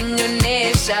huwezi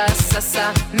kunyonesha.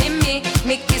 Sasa mimi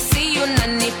nikisi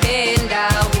unanipenda.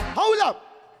 Hold up!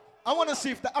 I want to see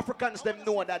if the Africans them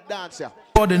know that dance here.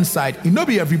 God inside, it no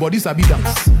be everybody sabi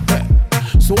dance. Hey.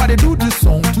 So I do this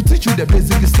song to teach you the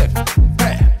basic step.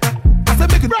 Hey. I say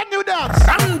make it brand new dance.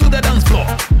 Run to the dance floor.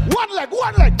 One leg.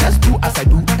 Just do as I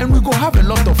do, and we go have a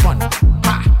lot of fun.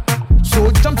 Ha. So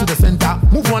jump to the center,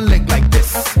 move one leg like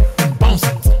this, and bounce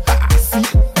it. Ha. See,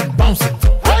 and bounce it.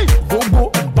 Hey. Go,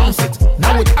 and bounce it.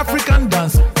 Now with African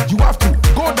dance, you have to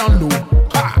go down low.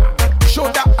 Ha.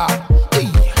 Shoulder up. Hey.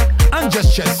 And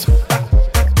just chest.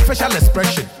 Facial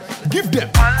expression. Give them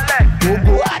one leg. Go.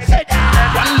 One leg.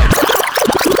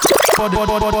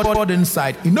 God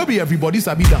inside. It no be everybody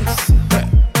sabi dance.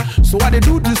 So I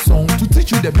do this song to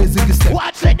teach you the basic step.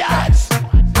 Watch the dance.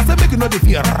 I say make you know the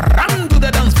fear. Run to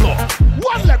the dance floor.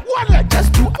 One leg.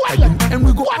 Just do one leg. And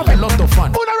we go have a lot of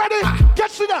fun. Una ready?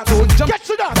 Get to dance. So jump. Get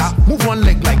to dance. Move one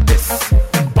leg like this.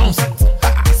 And bounce it.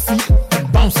 See?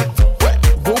 And bounce it.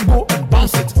 Go and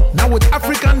bounce it. Now with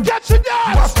African get to dance.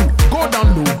 You have to go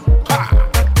down low.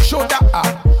 Shoulder up.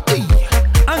 Hey.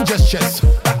 And just chest.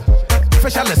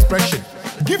 Facial expression.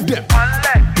 Give them one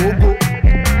leg. Go.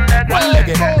 One leg.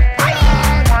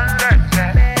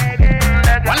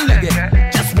 One leg.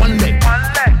 Just one leg.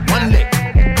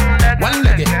 One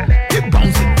leg. Keep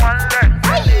bouncing.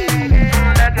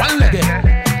 One leg.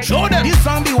 Show them this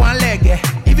song be one leg.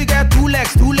 If you get two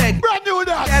legs. Brand new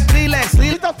dance. Get 3 legs.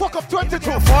 Hit the fuck up 22.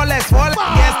 4 legs.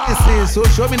 Yes, this is. So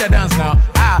show me the dance now.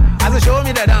 I say show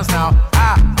me the dance now.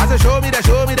 I say show me the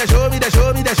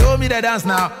dance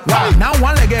now. Wow. Now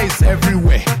one leg is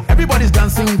everywhere. Everybody's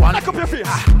dancing one. Knock up your face.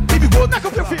 If you go Knock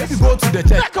up your face. If you go to the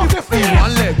church, Knock up your face.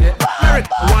 One leg. America,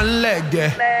 one leg.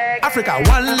 Africa,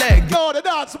 one leg. No, the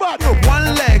dance, man. Europe,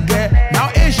 one leg. Now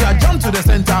Asia, jump to the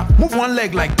center. Move one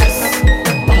leg like this.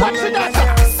 Watch the dance.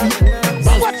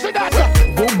 Watch the dance.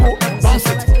 Go, bounce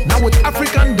it. Now with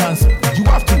African dance, you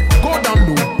have to go down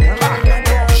low.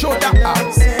 Shoulder up.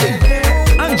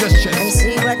 And just chest. And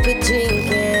see what we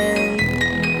drinking.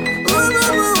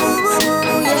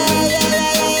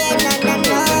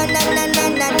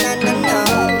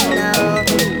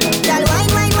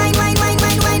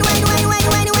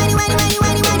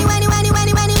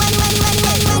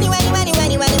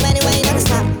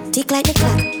 Tick like the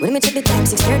clock. When me check the time,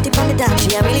 6:30 on the dot.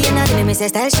 She a really another, me say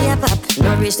style she a pop.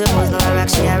 No reach the pose, no rock,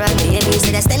 she a rock. Baby,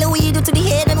 say that style what you do to the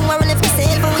head. Me worry left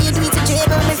myself, but when you do it to trade,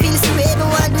 but me feel so red, but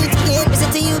want do it again. Me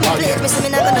say to you, the place, me say me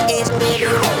not gonna age,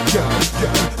 baby.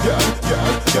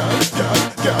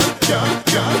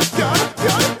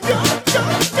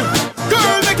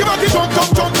 Girl, make your body jump.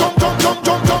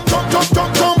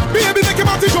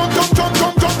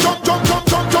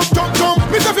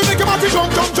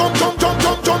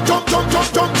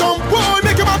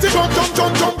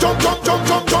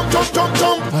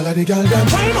 of the girl them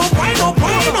wine up, wine up,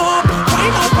 wine up,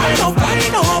 wine up, wine up,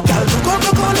 wine up. Girl, you go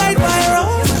like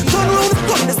virus. Turn round,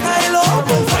 turn the style up.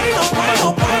 Wine up, wine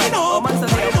up, wine up, wine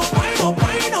up, wine up,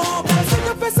 wine up. Send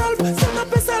up yourself, send up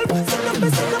yourself, send up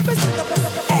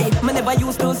yourself. Hey, me never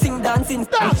used to sing dancing.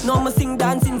 No, me sing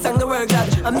dancing, sang the word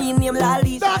that I mean name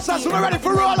Lali. Dancers, we're ready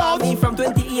for roll out. Me from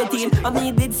 2018, I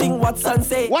me did sing What's Sun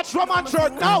Say. What's RUM N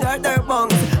JERK now? Dirt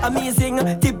bunks, amazing,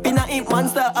 tip in a imp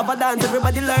monster of a dance.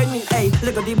 Everybody learn me. Hey,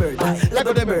 look at the bird, look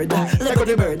at the bird, look at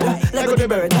the bird, look at the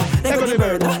bird, look at the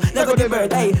bird, look at the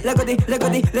bird. Hey, look at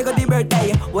the bird.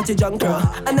 Hey, watch a junker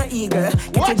and an eagle,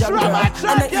 catch a junker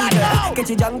and an eagle, catch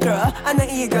a junker and an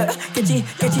eagle, catch it,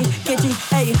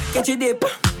 hey, catch a dip.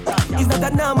 It's not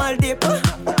a normal dip.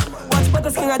 Watch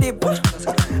butter skin a dip,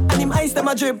 and him eyes them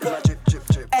a drip.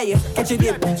 Hey, catch a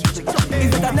dip.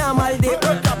 It's not a normal dip.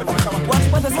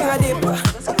 Watch butter skin a dip,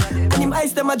 and him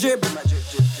eyes them a drip.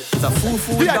 It's a full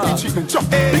dog. chicken chop.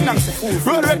 Big Nancy.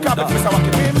 Roll red carpet, Mr.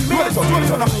 Wacky. Roll it on, roll it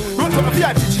on the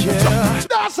VIP chicken chop.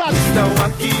 Dancers. Mr.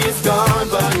 Wacky is gone,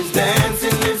 but his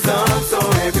dancing lives on. So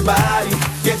everybody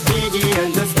get jiggy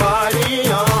and just party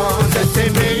on. Let's say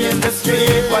me in the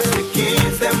street, watch the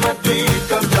kids, them a tweet.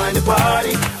 Come join the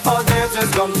party, all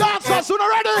dancers come. Dancers, who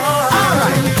ready?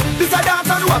 Alright, this a dance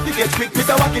on Wacky get quick.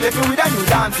 Mr. Wacky left me with a new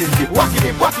dancing dip. Wacky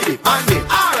dip, and dip.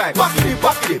 Alright, wacky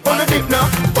dip, on the dip now.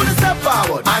 On the step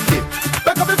forward, and dip.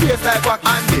 Back up the face like Wacky,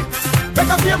 and dip. Back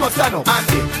up famous stand up, and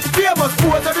dip. Famous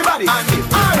pose everybody, and dip.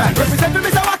 Alright, represent for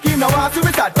Mr. Wacky now. I see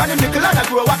we start, and him nickel and I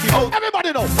grow Wacky out.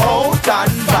 Everybody know. Out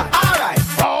and back. Alright,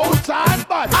 out and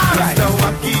back. Alright, Mr.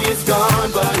 Wacky is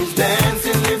gone, but his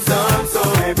dancing lives on. So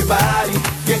everybody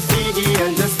get jiggy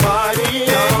and just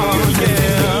party on.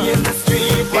 Yeah. In the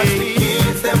street, watch the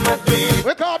kids, them a tweet.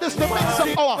 We call this the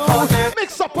mix-up hour.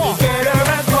 Mix-up hour.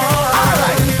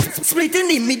 Alright. Split in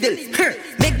the middle,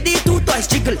 make the two toys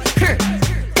jiggle,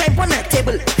 climb on a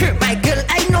table, my girl,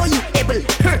 I know you able,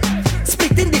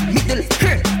 split in the middle,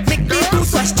 make the two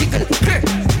toys jiggle,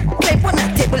 climb on a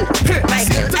table, my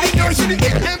girl, I know you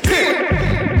able.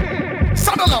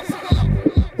 Saddle up,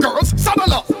 girls,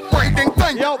 saddle up, riding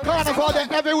thing. Yo, carnival, they're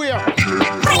everywhere.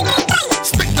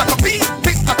 Stick like a bee,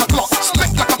 tick like a clock,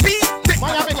 stick like a bee, tick like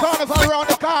Miami a clock, carnival around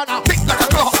the corner. tick like a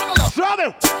clock.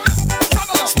 Trouble.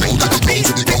 Stick like a bee,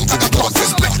 to the ground, to the ground,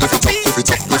 lift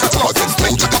it up, lift it up, lift it up again. Down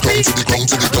to the ground, to the ground,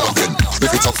 to the ground again.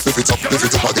 Lift it up, lift it up, lift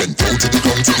it up again. Down to the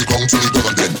ground, to the ground, to the ground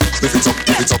again. Lift it up,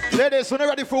 lift it up. Ladies, when you're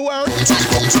ready for work, To the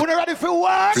ground, when you're ready for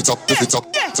work. lift it up, lift it up,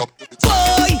 lift it up.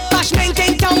 Boy, bash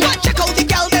maintain down, check out the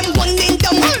gal, them winding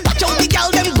down, watch out the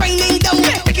gal, them grinding down,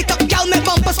 pick it up, gal, make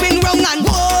bumper spin round and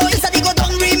boy, this a the go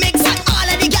down remix, and all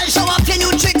of the gal show off your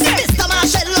new tricks, Mr.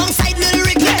 Marshall alongside Lil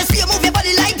Rick, let us see you move your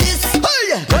body like this.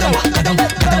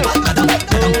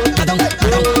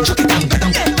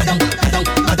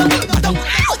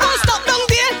 Stop down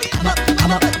there.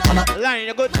 Line,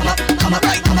 you're good. Come up,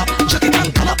 right, come up, chuck it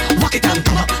down, come up, walk it down,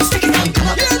 come up, stick it down, come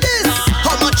up. Hear this.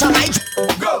 How much am I?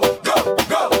 Go.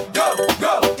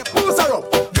 Who's her up?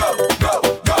 Go.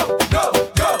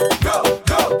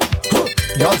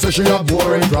 Y'all say she a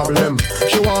boring problem.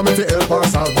 She want me to help her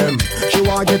solve them. She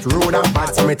want get rude and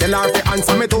bad, so me tell her to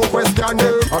answer me two questions.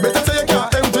 I better say you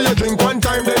can't empty your drink one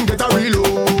time, then get a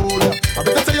reload. I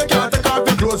better say you can't take off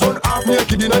your clothes, run half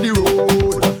naked inna the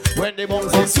road. When the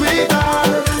monks It's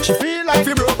sweeter, she feel like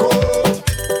she broke out.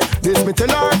 This me tell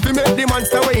her to make the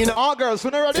monster way in. all girls,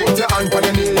 when you're ready. Put your hand on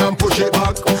your knee and push it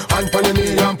back. Hand on your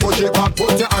knee and push it back.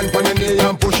 Put your hand on your knee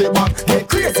and push it back. Get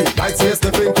crazy, like say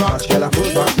stepping crash. Girl, I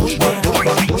push back, push back, push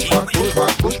back, push back, push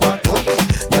back, push back, push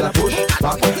back. Girl, I push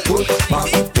back, push back,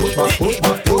 push back, push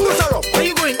back, push. Who's her up? Where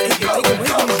you going?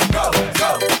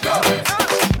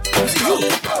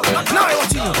 Now I want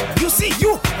to know. You see,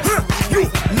 you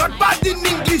not bad in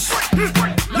English,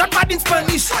 not bad in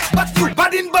Spanish, but you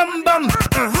bad in bum bum.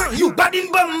 You bad in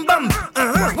bum bum.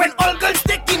 When all girls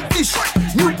take English,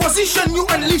 new position you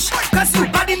unleash. 'Cause you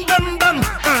bad in bum bum.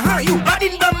 You bad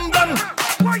in bum bum.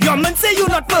 Your man say you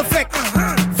not perfect.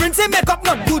 Friends say makeup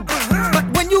not good, but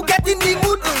when you get in the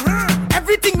mood,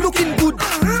 everything looking good.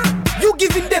 You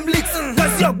giving them licks,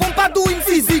 'cause your bumper doing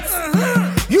physics.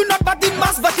 You not bad in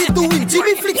maths, but it's doing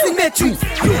Jimmy flicks in matrix.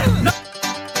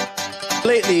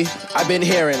 Lately, I've been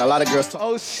hearing a lot of girls talk.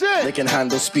 Oh shit! They can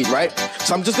handle speed, right?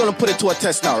 So I'm just gonna put it to a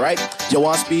test now, right? You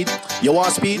want speed? You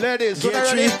want speed? Ladies, Gear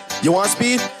 3. You want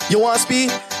speed? You want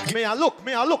speed? Me a look.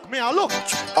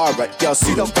 All right, y'all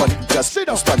sit down, just sit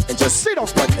down, and just sit down,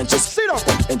 and just sit down,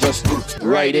 and just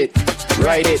write it.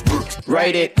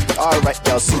 All right,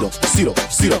 y'all sit down,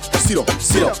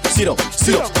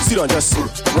 just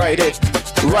write it.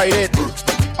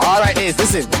 All right,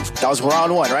 listen, that was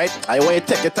round one, right? I want you to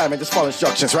take your time and just follow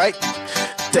instructions, right?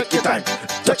 take your time.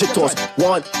 Touch your toes,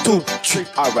 1, 2, 3.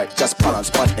 Alright, just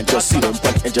balance one and just sit on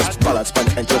one and just balance one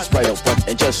and just ride up one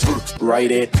and just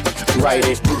ride it.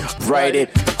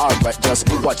 Alright, just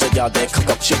watch a girl there cock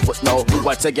up she foot now.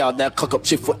 Watch a girl there cock up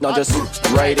she foot now. Just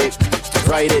ride it.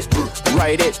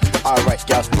 Alright,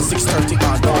 girl, 6:30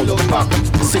 and don't look back.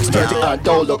 6:30 and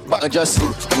don't look back and just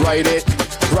ride it.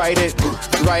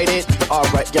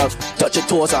 Alright, girl, touch your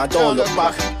toes and don't look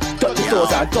back. Touch your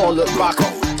toes and don't look back.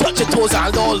 Touch your toes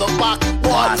and don't look back.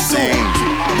 1, 2,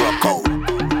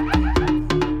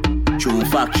 True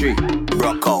factory,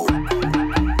 Brocco.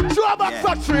 Throwback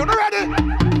factory, you ready?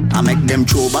 I make them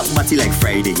throw back body like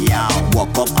Friday. Yeah,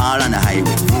 walk up all on the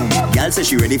highway. Girl say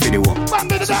she ready for the walk. Right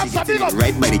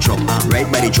by the truck,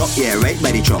 right by the truck, yeah, right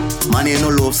by the truck. Man ain't no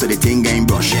love, so the thing ain't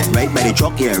brush. Yeah. Right by the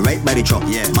truck, yeah, right by the truck.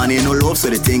 Yeah. Man ain't no love, so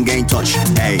the thing ain't touch.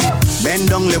 Hey, bend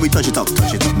down, let we touch it up.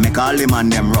 Make all the man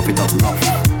them rough it up, rough.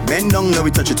 Bend down, let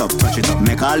we touch it up.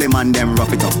 Make all the man them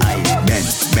rough it up. Aye, bend,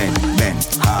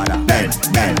 harder, bend,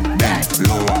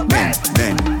 lower, bend,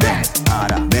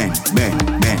 harder, bend,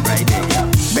 right there. Yeah.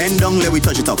 Bend down, let we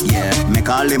touch it up. Yeah, make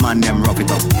all the man them rough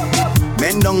it up.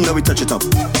 Bend down, let we touch it up.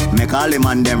 Make all the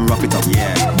man them rough it up.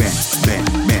 Yeah, bend,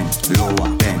 lower,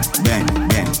 bend,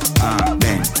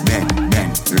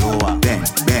 lower,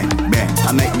 bend.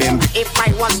 I make them. If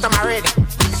I was to marry,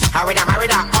 I would have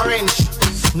married an orange.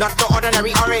 Not the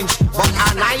ordinary orange, but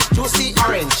a nice juicy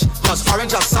orange. Cause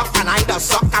orange does suck and I does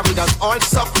suck and we does all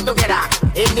suck together.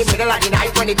 In the middle of the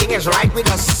night when the thing is right, we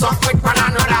does suck with one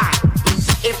another.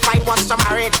 If I was to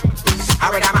marry,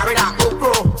 I would have married an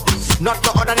okro. Not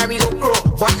the ordinary okro,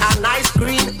 but a nice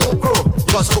green okro.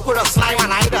 Cause okro does slime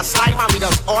and I does slime and we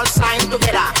does all slime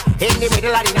together. In the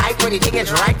middle of the night when the thing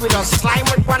is right, we does slime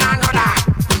with one another.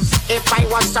 If I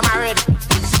was to marry,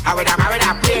 I would have married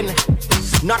a pin.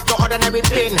 Not the ordinary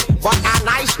pin, but a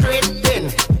nice straight pin.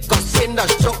 Cause pin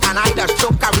does choke and I does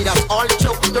choke and we does all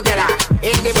choke together.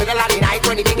 In the middle of the night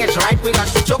when the thing is right, we does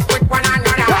choke with one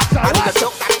another. And we does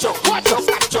choke, stop, choke, choke,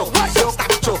 stop, choke, choke, stop,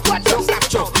 choke, choke, stop,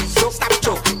 choke, choke, stop,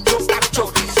 choke, choke, stop,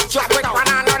 choke, choke with one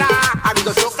another. And we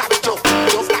does choke, stop, choke,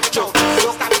 choke, stop, choke,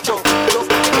 choke, stop, choke,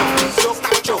 choke,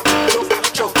 stop, choke, choke, stop, choke,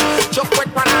 choke, choke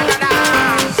with one another.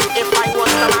 If I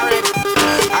was to marry,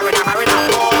 I would have married a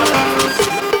boy.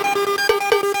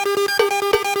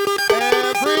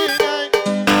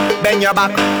 Bend your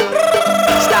back,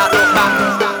 start look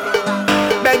back.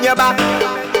 Bend your back,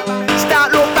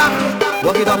 start look back.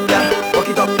 Walk it up, yeah, walk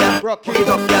it up, yeah, walk it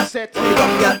up, yeah, set it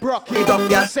up, yeah, walk it up,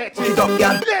 yeah, set it up,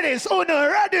 yeah. Ladies, owner,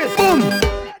 ready? Boom.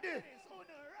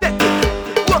 Set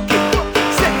it, walk it,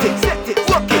 set it,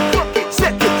 walk it,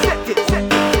 set it, set it.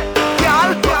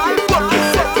 Girl, walk it,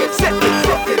 set it,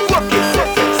 walk it, set it,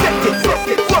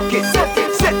 walk it, set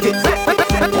it.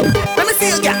 Let me see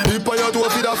you, girl. Keep on your toe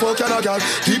for the fuck and a girl.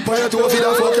 Keep on your toe for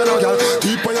the fuck and a girl.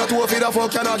 Keep on your toe for the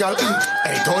fuck and a girl.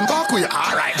 Hey, turn back with you.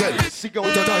 All right then. Go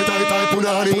to tight,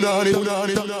 punani, punani, punani,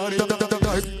 punani,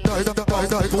 tight,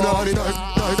 punani, tight, punani, tight, punani, tight.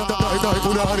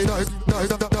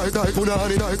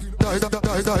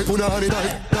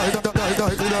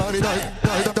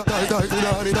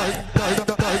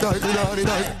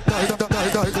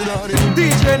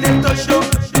 DJ Nick touch up.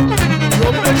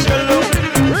 Your pressure look.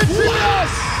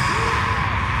 Yes.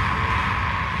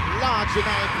 Large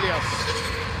United players.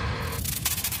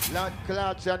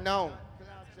 Large now.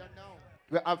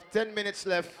 We have 10 minutes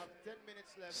left.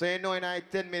 So you know in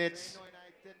 10 minutes,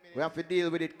 we have to deal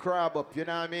with it crab up, you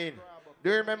know what I mean? Do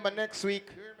you remember next week?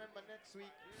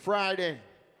 Friday,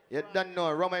 you don't know,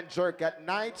 RUM N JERK at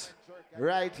night,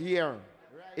 right here,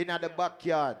 in the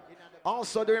backyard.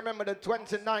 Also, do you remember the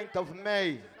 29th of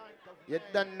May? You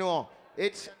don't know.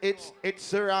 It's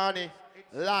Serrani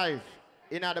live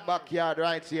in the backyard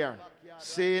right here.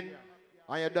 Scene,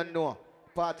 and you don't know.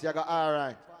 Party, I got all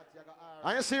right.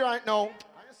 And you see right now,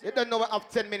 you don't know what have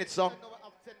 10 minutes, so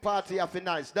party have a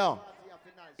nice down.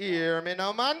 Hear me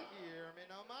now, man?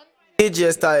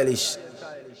 DJ Stylish.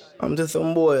 I'm just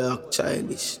some boy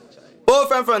childish.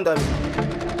 Both in front of me.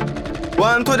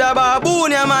 One to the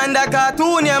baboon, yeah, man, the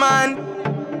cartoon, yeah, man.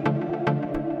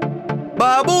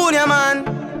 Baboon, yeah, man.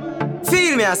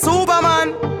 Feel me a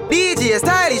Superman. DJ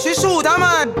Stylish, we shoot a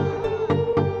man.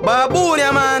 Baboon,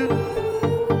 yeah, man.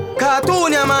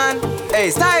 Cartoon, yeah, man. Hey,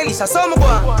 Stylish, a some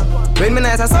go. When me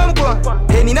nice, a some go.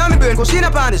 Any now me brain, cause she in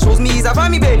a pan, it shows me is a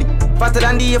family belly. Faster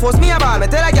than the force me a ball. Me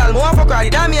tell a girl, more for cry,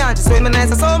 damn me auntie. So when me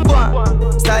nice, a some go.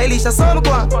 Stylish, a some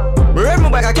go. Me rev me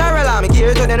back a Caroline, me give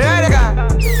it to them right again.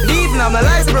 Leaving on my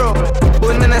life, bro.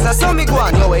 When me nice, a some me go.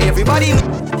 Yo, everybody.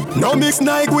 No mix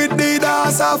Nike with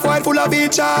Adidas, half white full of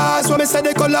features. When me say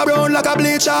the color brown like a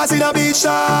bleachers in a beach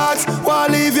shorts.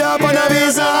 Wanna leave you up on a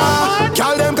visa.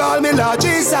 Call them call me Lord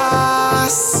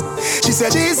Jesus. She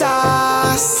said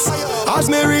Jesus. As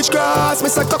me reach grass, me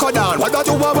say coco down. What that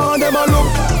you want them a look?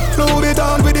 Louis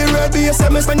Vuitton with the red base.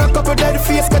 Me spend a couple dead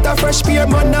face, get a fresh pair.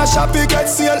 Man a shop, you get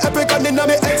sale. Epic and inna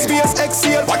me XPS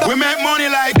XCL. We make money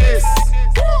like this.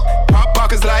 Pop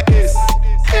pockets like this.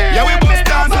 Yeah, we bust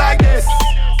dance like this.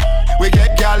 We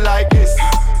get girl like this.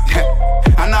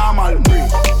 A normal breed.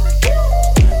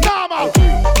 Normal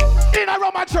breed. In a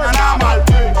RUM N JERK. A normal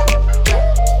breed.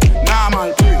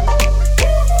 Normal breed.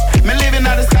 Me living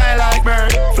on the sky like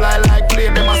bird. Fly like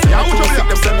plane. Them a say I'm cool. Sick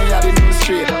them send me out in the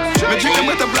street. Me drink them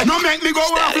with the black. No make me go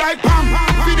off like Pam.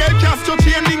 Fidel Castro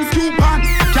chain links to pan.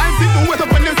 Can't sit no wet up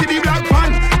when you see the black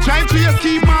pan. Try to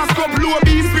keep mask up. Low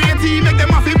beef spray tea. Make them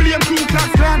have to blame Ku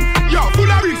Klux Klan. Yo, full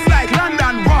of risks like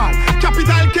London Wall.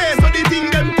 Capital case, so they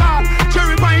think them tall.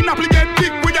 Cherry pineapple get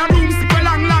big with a room stick a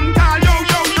long, long tall. Yo,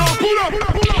 yo, yo, pull up.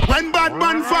 When bad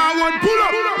man forward, pull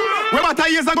up. When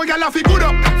about years ago, y'all have to good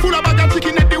up. Full of bag of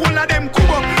chicken at the whole of them cook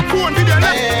up. Phone video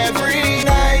left. Every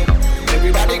night,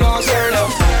 everybody gon' turn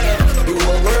up. Do a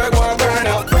work, one burn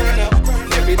up.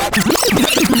 Everybody.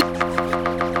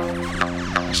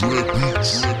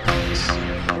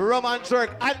 RUM N JERK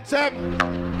anthem.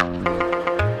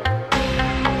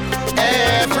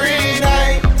 Every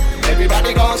night,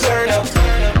 everybody gon' turn up.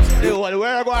 Do what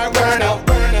we're going to burn up.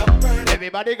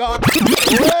 Everybody go.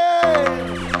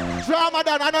 Drama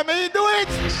done, and I may do it.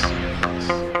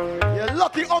 You're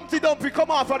lucky Humpty Dumpty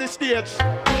come off of the stage.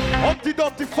 Humpty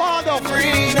Dumpty father.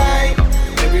 Every night,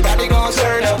 everybody gon'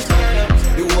 turn up.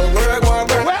 Do what we're going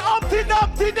to burn up. Where Humpty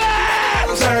Dumpty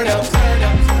there? Turn up.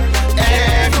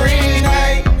 Every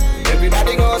night,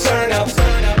 everybody gon' turn up.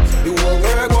 Do what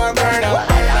we're going to burn up.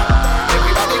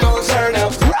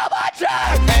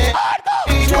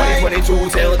 2022,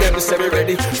 tell them to say we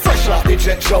ready. Fresh off the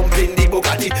jet, jump in the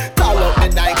Bugatti. Call up the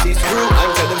 90s crew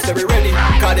and tell them to say we ready.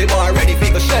 Cause them already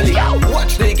feel Shelly.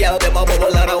 Watch the girl, them a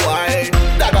bubble and a wine.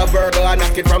 Dagger Virgo and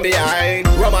knock it from behind.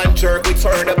 RUM N JERK, we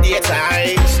turn up the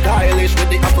time. Stylish with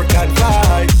the African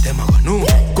vibe. Them a go no.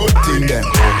 Good thing them.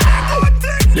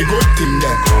 The good thing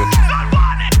them.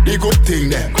 The good thing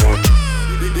them.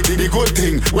 The good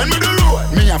thing. When we do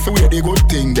road, me have to wear the good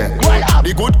thing them.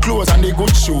 The good clothes and the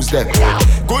good shoes them.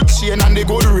 Good chain and the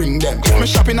good ring them. Me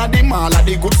shopping at the mall at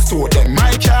the good store them.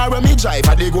 My car when me drive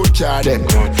at the good car them.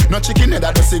 No chicken head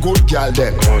that does a good girl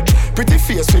them. Pretty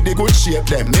face with the good shape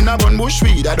them. In a bun bush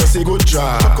weed that does a good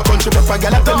job. Country pepper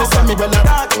girl I tell me say me well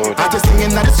I just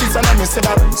singing at the streets and I me say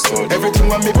that. Everything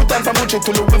when me put on from Gucci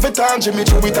to Louis Vuitton, Jimmy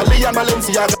Choo, Italy and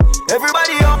Balenciaga.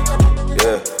 Everybody up.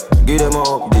 Yeah, give them a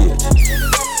update.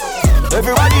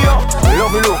 Everybody up,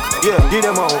 love you look, yeah, give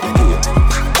them a update.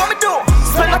 What me do?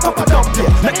 Spend a couple down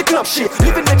there, make the club shake.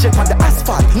 Living legend on the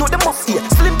asphalt, know them must hear.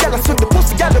 Slim gal and swing the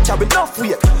pussy gal don't carry enough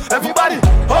weight. Everybody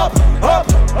up,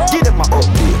 give them a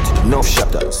update. Enough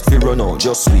shatters, feel run out,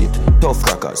 just wait. Tough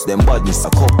crackers, them badness a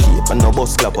cupcake. And no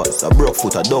bus clappers, a broke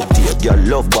foot a dog tape. Girl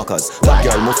love backers, that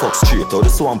girl must fuck straight. How the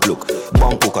swamp look,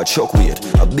 bank hook a chuck weight.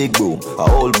 A big broom,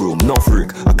 a old broom, no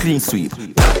freak, a clean sweep.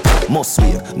 Must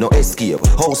sweep, no escape.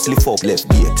 House lift up left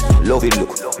gate. Love it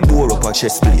look, bore up a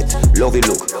chest plate. Love it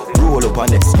look, roll up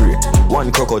a neck spray.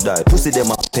 One crocodile, pussy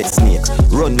them a pet snake.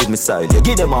 Run with me side, yeah,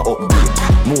 give them a upgrade.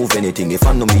 Move anything, if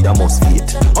I know me that must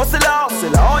fit. Hustle,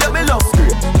 oh you be love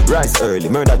straight. Rise early,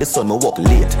 murder the sun, me walk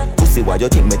late. Pussy why you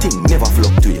think me thing never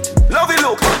fluctuate. Love it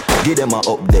look, give them a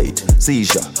update.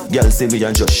 Seizure, girl see me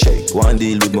and just shake. One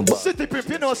deal with my City pimp,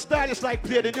 you know style is like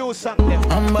play the new song them.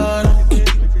 I'm bad.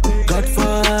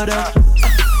 Godfather,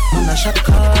 man a shot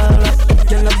caller.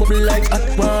 Girl a bubble like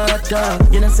hot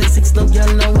water. You know say 6 no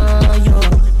girl no want you.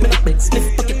 Me like big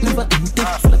slip pocket never empty.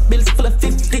 Full of bills, full of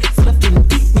 50, full of 20.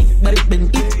 Big body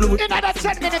bend it fluid. In another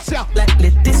 10 minutes yeah. Like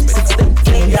lettuce, 6 them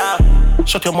yeah.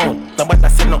 Shut your mouth, nobody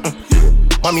say nothing.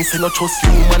 Mommy say no trust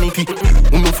humanity.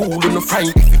 Uno fool, uno fry.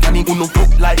 If you can eat, uno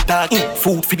cook like that.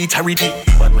 Food for the charity.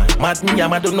 Mad me,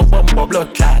 I'm a do no bumbo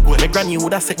blood clot. My granny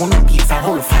woulda said uno piece a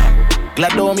whole fat.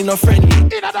 Glad though me no friendly.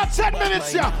 In another 10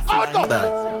 minutes yeah. Out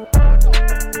go.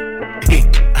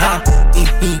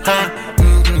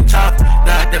 Chop.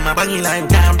 That them a banging line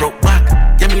down broke back.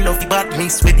 Yeah me love the bad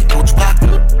miss with the coach back.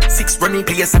 6 running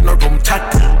players and no room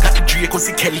chat. Got the Draco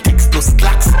see Kelly kicks plus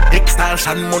blacks.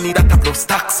 Extortion money that a plus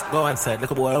tax. Go inside,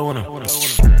 look a boy I wanna.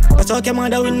 I talk your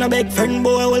mother with no big friend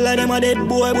boy. All of them a dead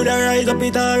boy, would I rise up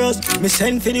it or us. Me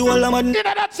send for the whole of them. In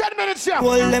another 10 minutes yeah.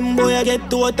 All them boy I get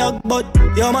to attack, but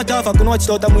yo my tough I can watch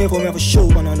out and wait for me for show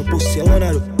man on the pussy. I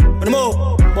wanna do. On the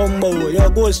move, bumbo, yo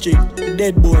Gold Street,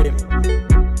 dead boy them.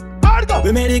 We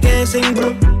We made the game sing,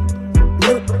 bro.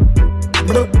 Bro,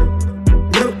 bro,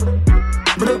 bro,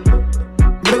 bro,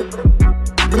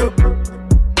 bro,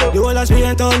 bro. You all are sweet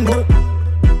and turn, bro.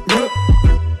 Bro,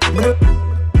 bro,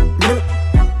 bro,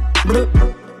 bro,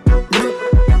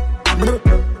 bro.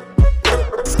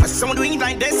 Someone doing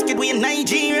like this, kid, we in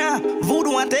Nigeria.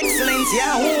 Voodoo and excellence,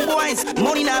 yeah, homeboys.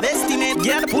 Money not estimate,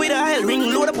 get up with a hell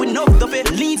ring, load up with enough of it.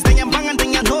 Leads, then you bang and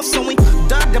then you know, so we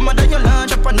dog them, then you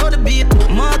launch up another beat.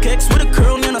 Mark X with a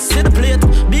curl, you know, sit a plate.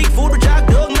 Big food with Jack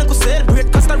Dog, man, go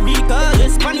celebrate. Costa Rica,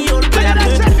 Espanol,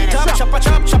 top chopper,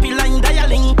 chop, choppy line,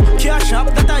 dialing. Cash up,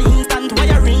 that I instant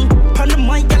wiring. Pan the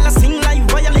mic, girl, I sing like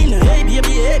violin. Hey,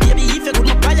 baby, if you could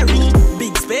not buy a ring.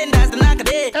 Big spenders, the knock a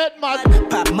day.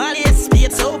 Pop Molly,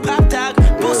 speed, so pop tag.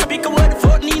 Post a big word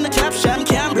for in the caption.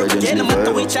 Can't broke again, no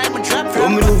matter which I would trap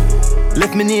from.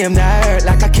 Lift me name that hurt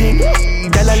like a king.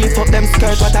 Girl, I lift up them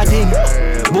skirt, what a thing.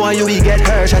 Boy, you will get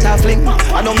hurt, shut a fling.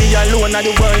 I don't be alone at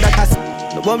the world that has.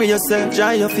 Don't worry yourself,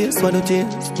 dry your face, what the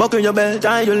tears. Buckle your belt,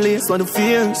 tie your lace, what the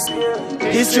fears.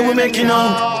 History we're making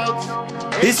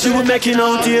out. History we're making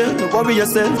out here. Don't worry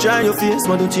yourself, dry your face,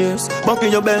 what the tears. Buckle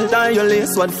your belt, tie your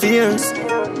lace, what the fears.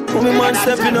 Put me one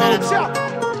stepping out.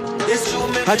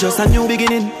 I just a new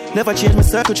beginning. Never change my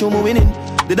circle, show me winning.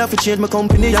 Did I fi change my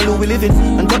company, I know we living.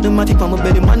 And got the matic on my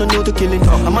belly, man don't know to kill it.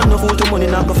 A man no fool to money,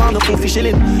 now go find no fool fi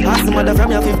shilling. Ask the mother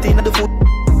from your 15 at the foot.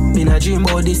 Been a dream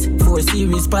about this, 4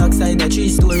 series, parkside, a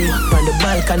 3-story. On the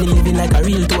balcony, living like a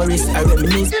real tourist. I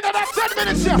reminisce.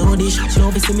 No dish, she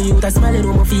don't see me out, I smiling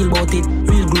when I feel about it.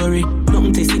 Real glory,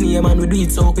 nothing to see me, man, we do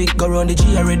it so quick. Go round the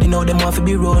G already, now them want to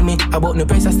be round me. About no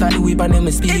price, I start the whip and them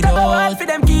speed up. All for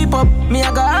them keep up, me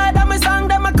I go hard on my song,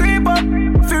 them a creep up.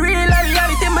 For real and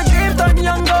reality, my dream turn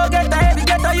young, go get a heavy,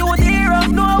 get a youth hero.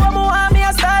 No one more want me,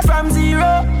 I start from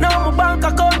zero. Now my bank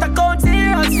account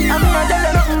zeros. And me I tell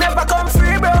you nothing never come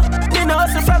free, bro. Me no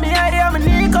hustle from me idea, I'm a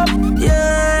nick up,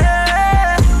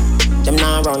 yeah. Them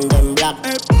now run them black.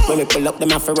 When we pull up,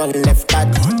 them have to run left back.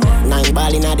 9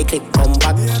 ball in the click, come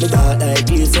back. Me got like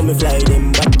you, so me fly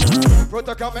them back.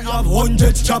 Protocol, me have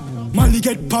 100 chop. Money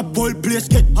get pop, whole place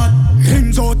get hot.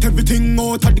 Hands out, everything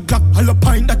out of the clock. All a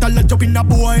pint that I'll jump in a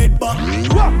boy head back.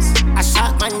 A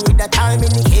shot man with a time in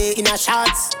the K in a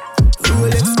shots.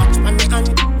 Rolex watch man me hand.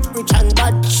 Rich and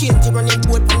bad, change the running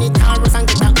boat on the Taurus and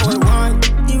get a all one.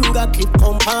 You got clip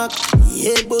compact.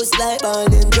 Yeah, boost like ball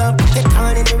and drop. Take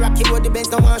on in the rocky road, the Benz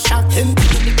don't want shot. Him to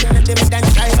the gun of them then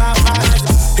drive off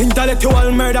fast.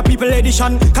 Intellectual murder people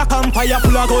edition. Cock and fire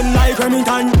full of gun like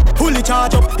Remington. Fully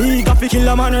charge up, he got to kill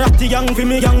a man. Rock the gang for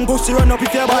me gang, pussy run up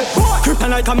if you're bad.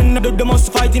 Kryptonite coming to do the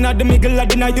most fighting at the middle of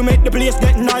the night to make the place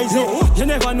get nice. You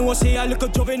never know, say a little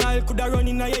juvenile coulda run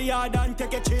in a yard and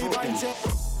take a cheap and say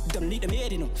them need them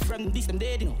head, you know. From this them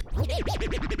dead, you know.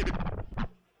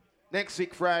 Next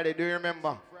week Friday, do you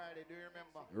remember?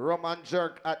 RUM N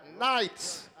JERK at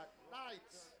night.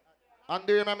 And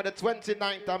do you remember the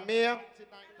 29th of May?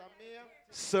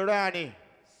 Serrani.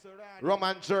 RUM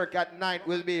N JERK at night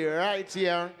will be right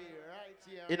here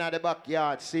in the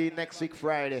backyard. See you next week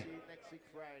Friday.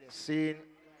 See you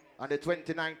on the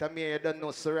 29th of May. You don't know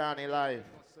Serrani live.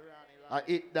 I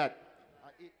eat that.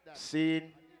 See you.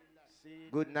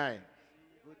 Good night.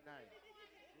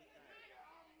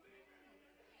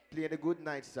 Play the good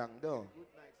night song though.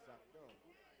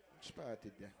 Which part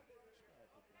is there?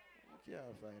 You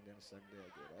can't find them song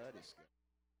there.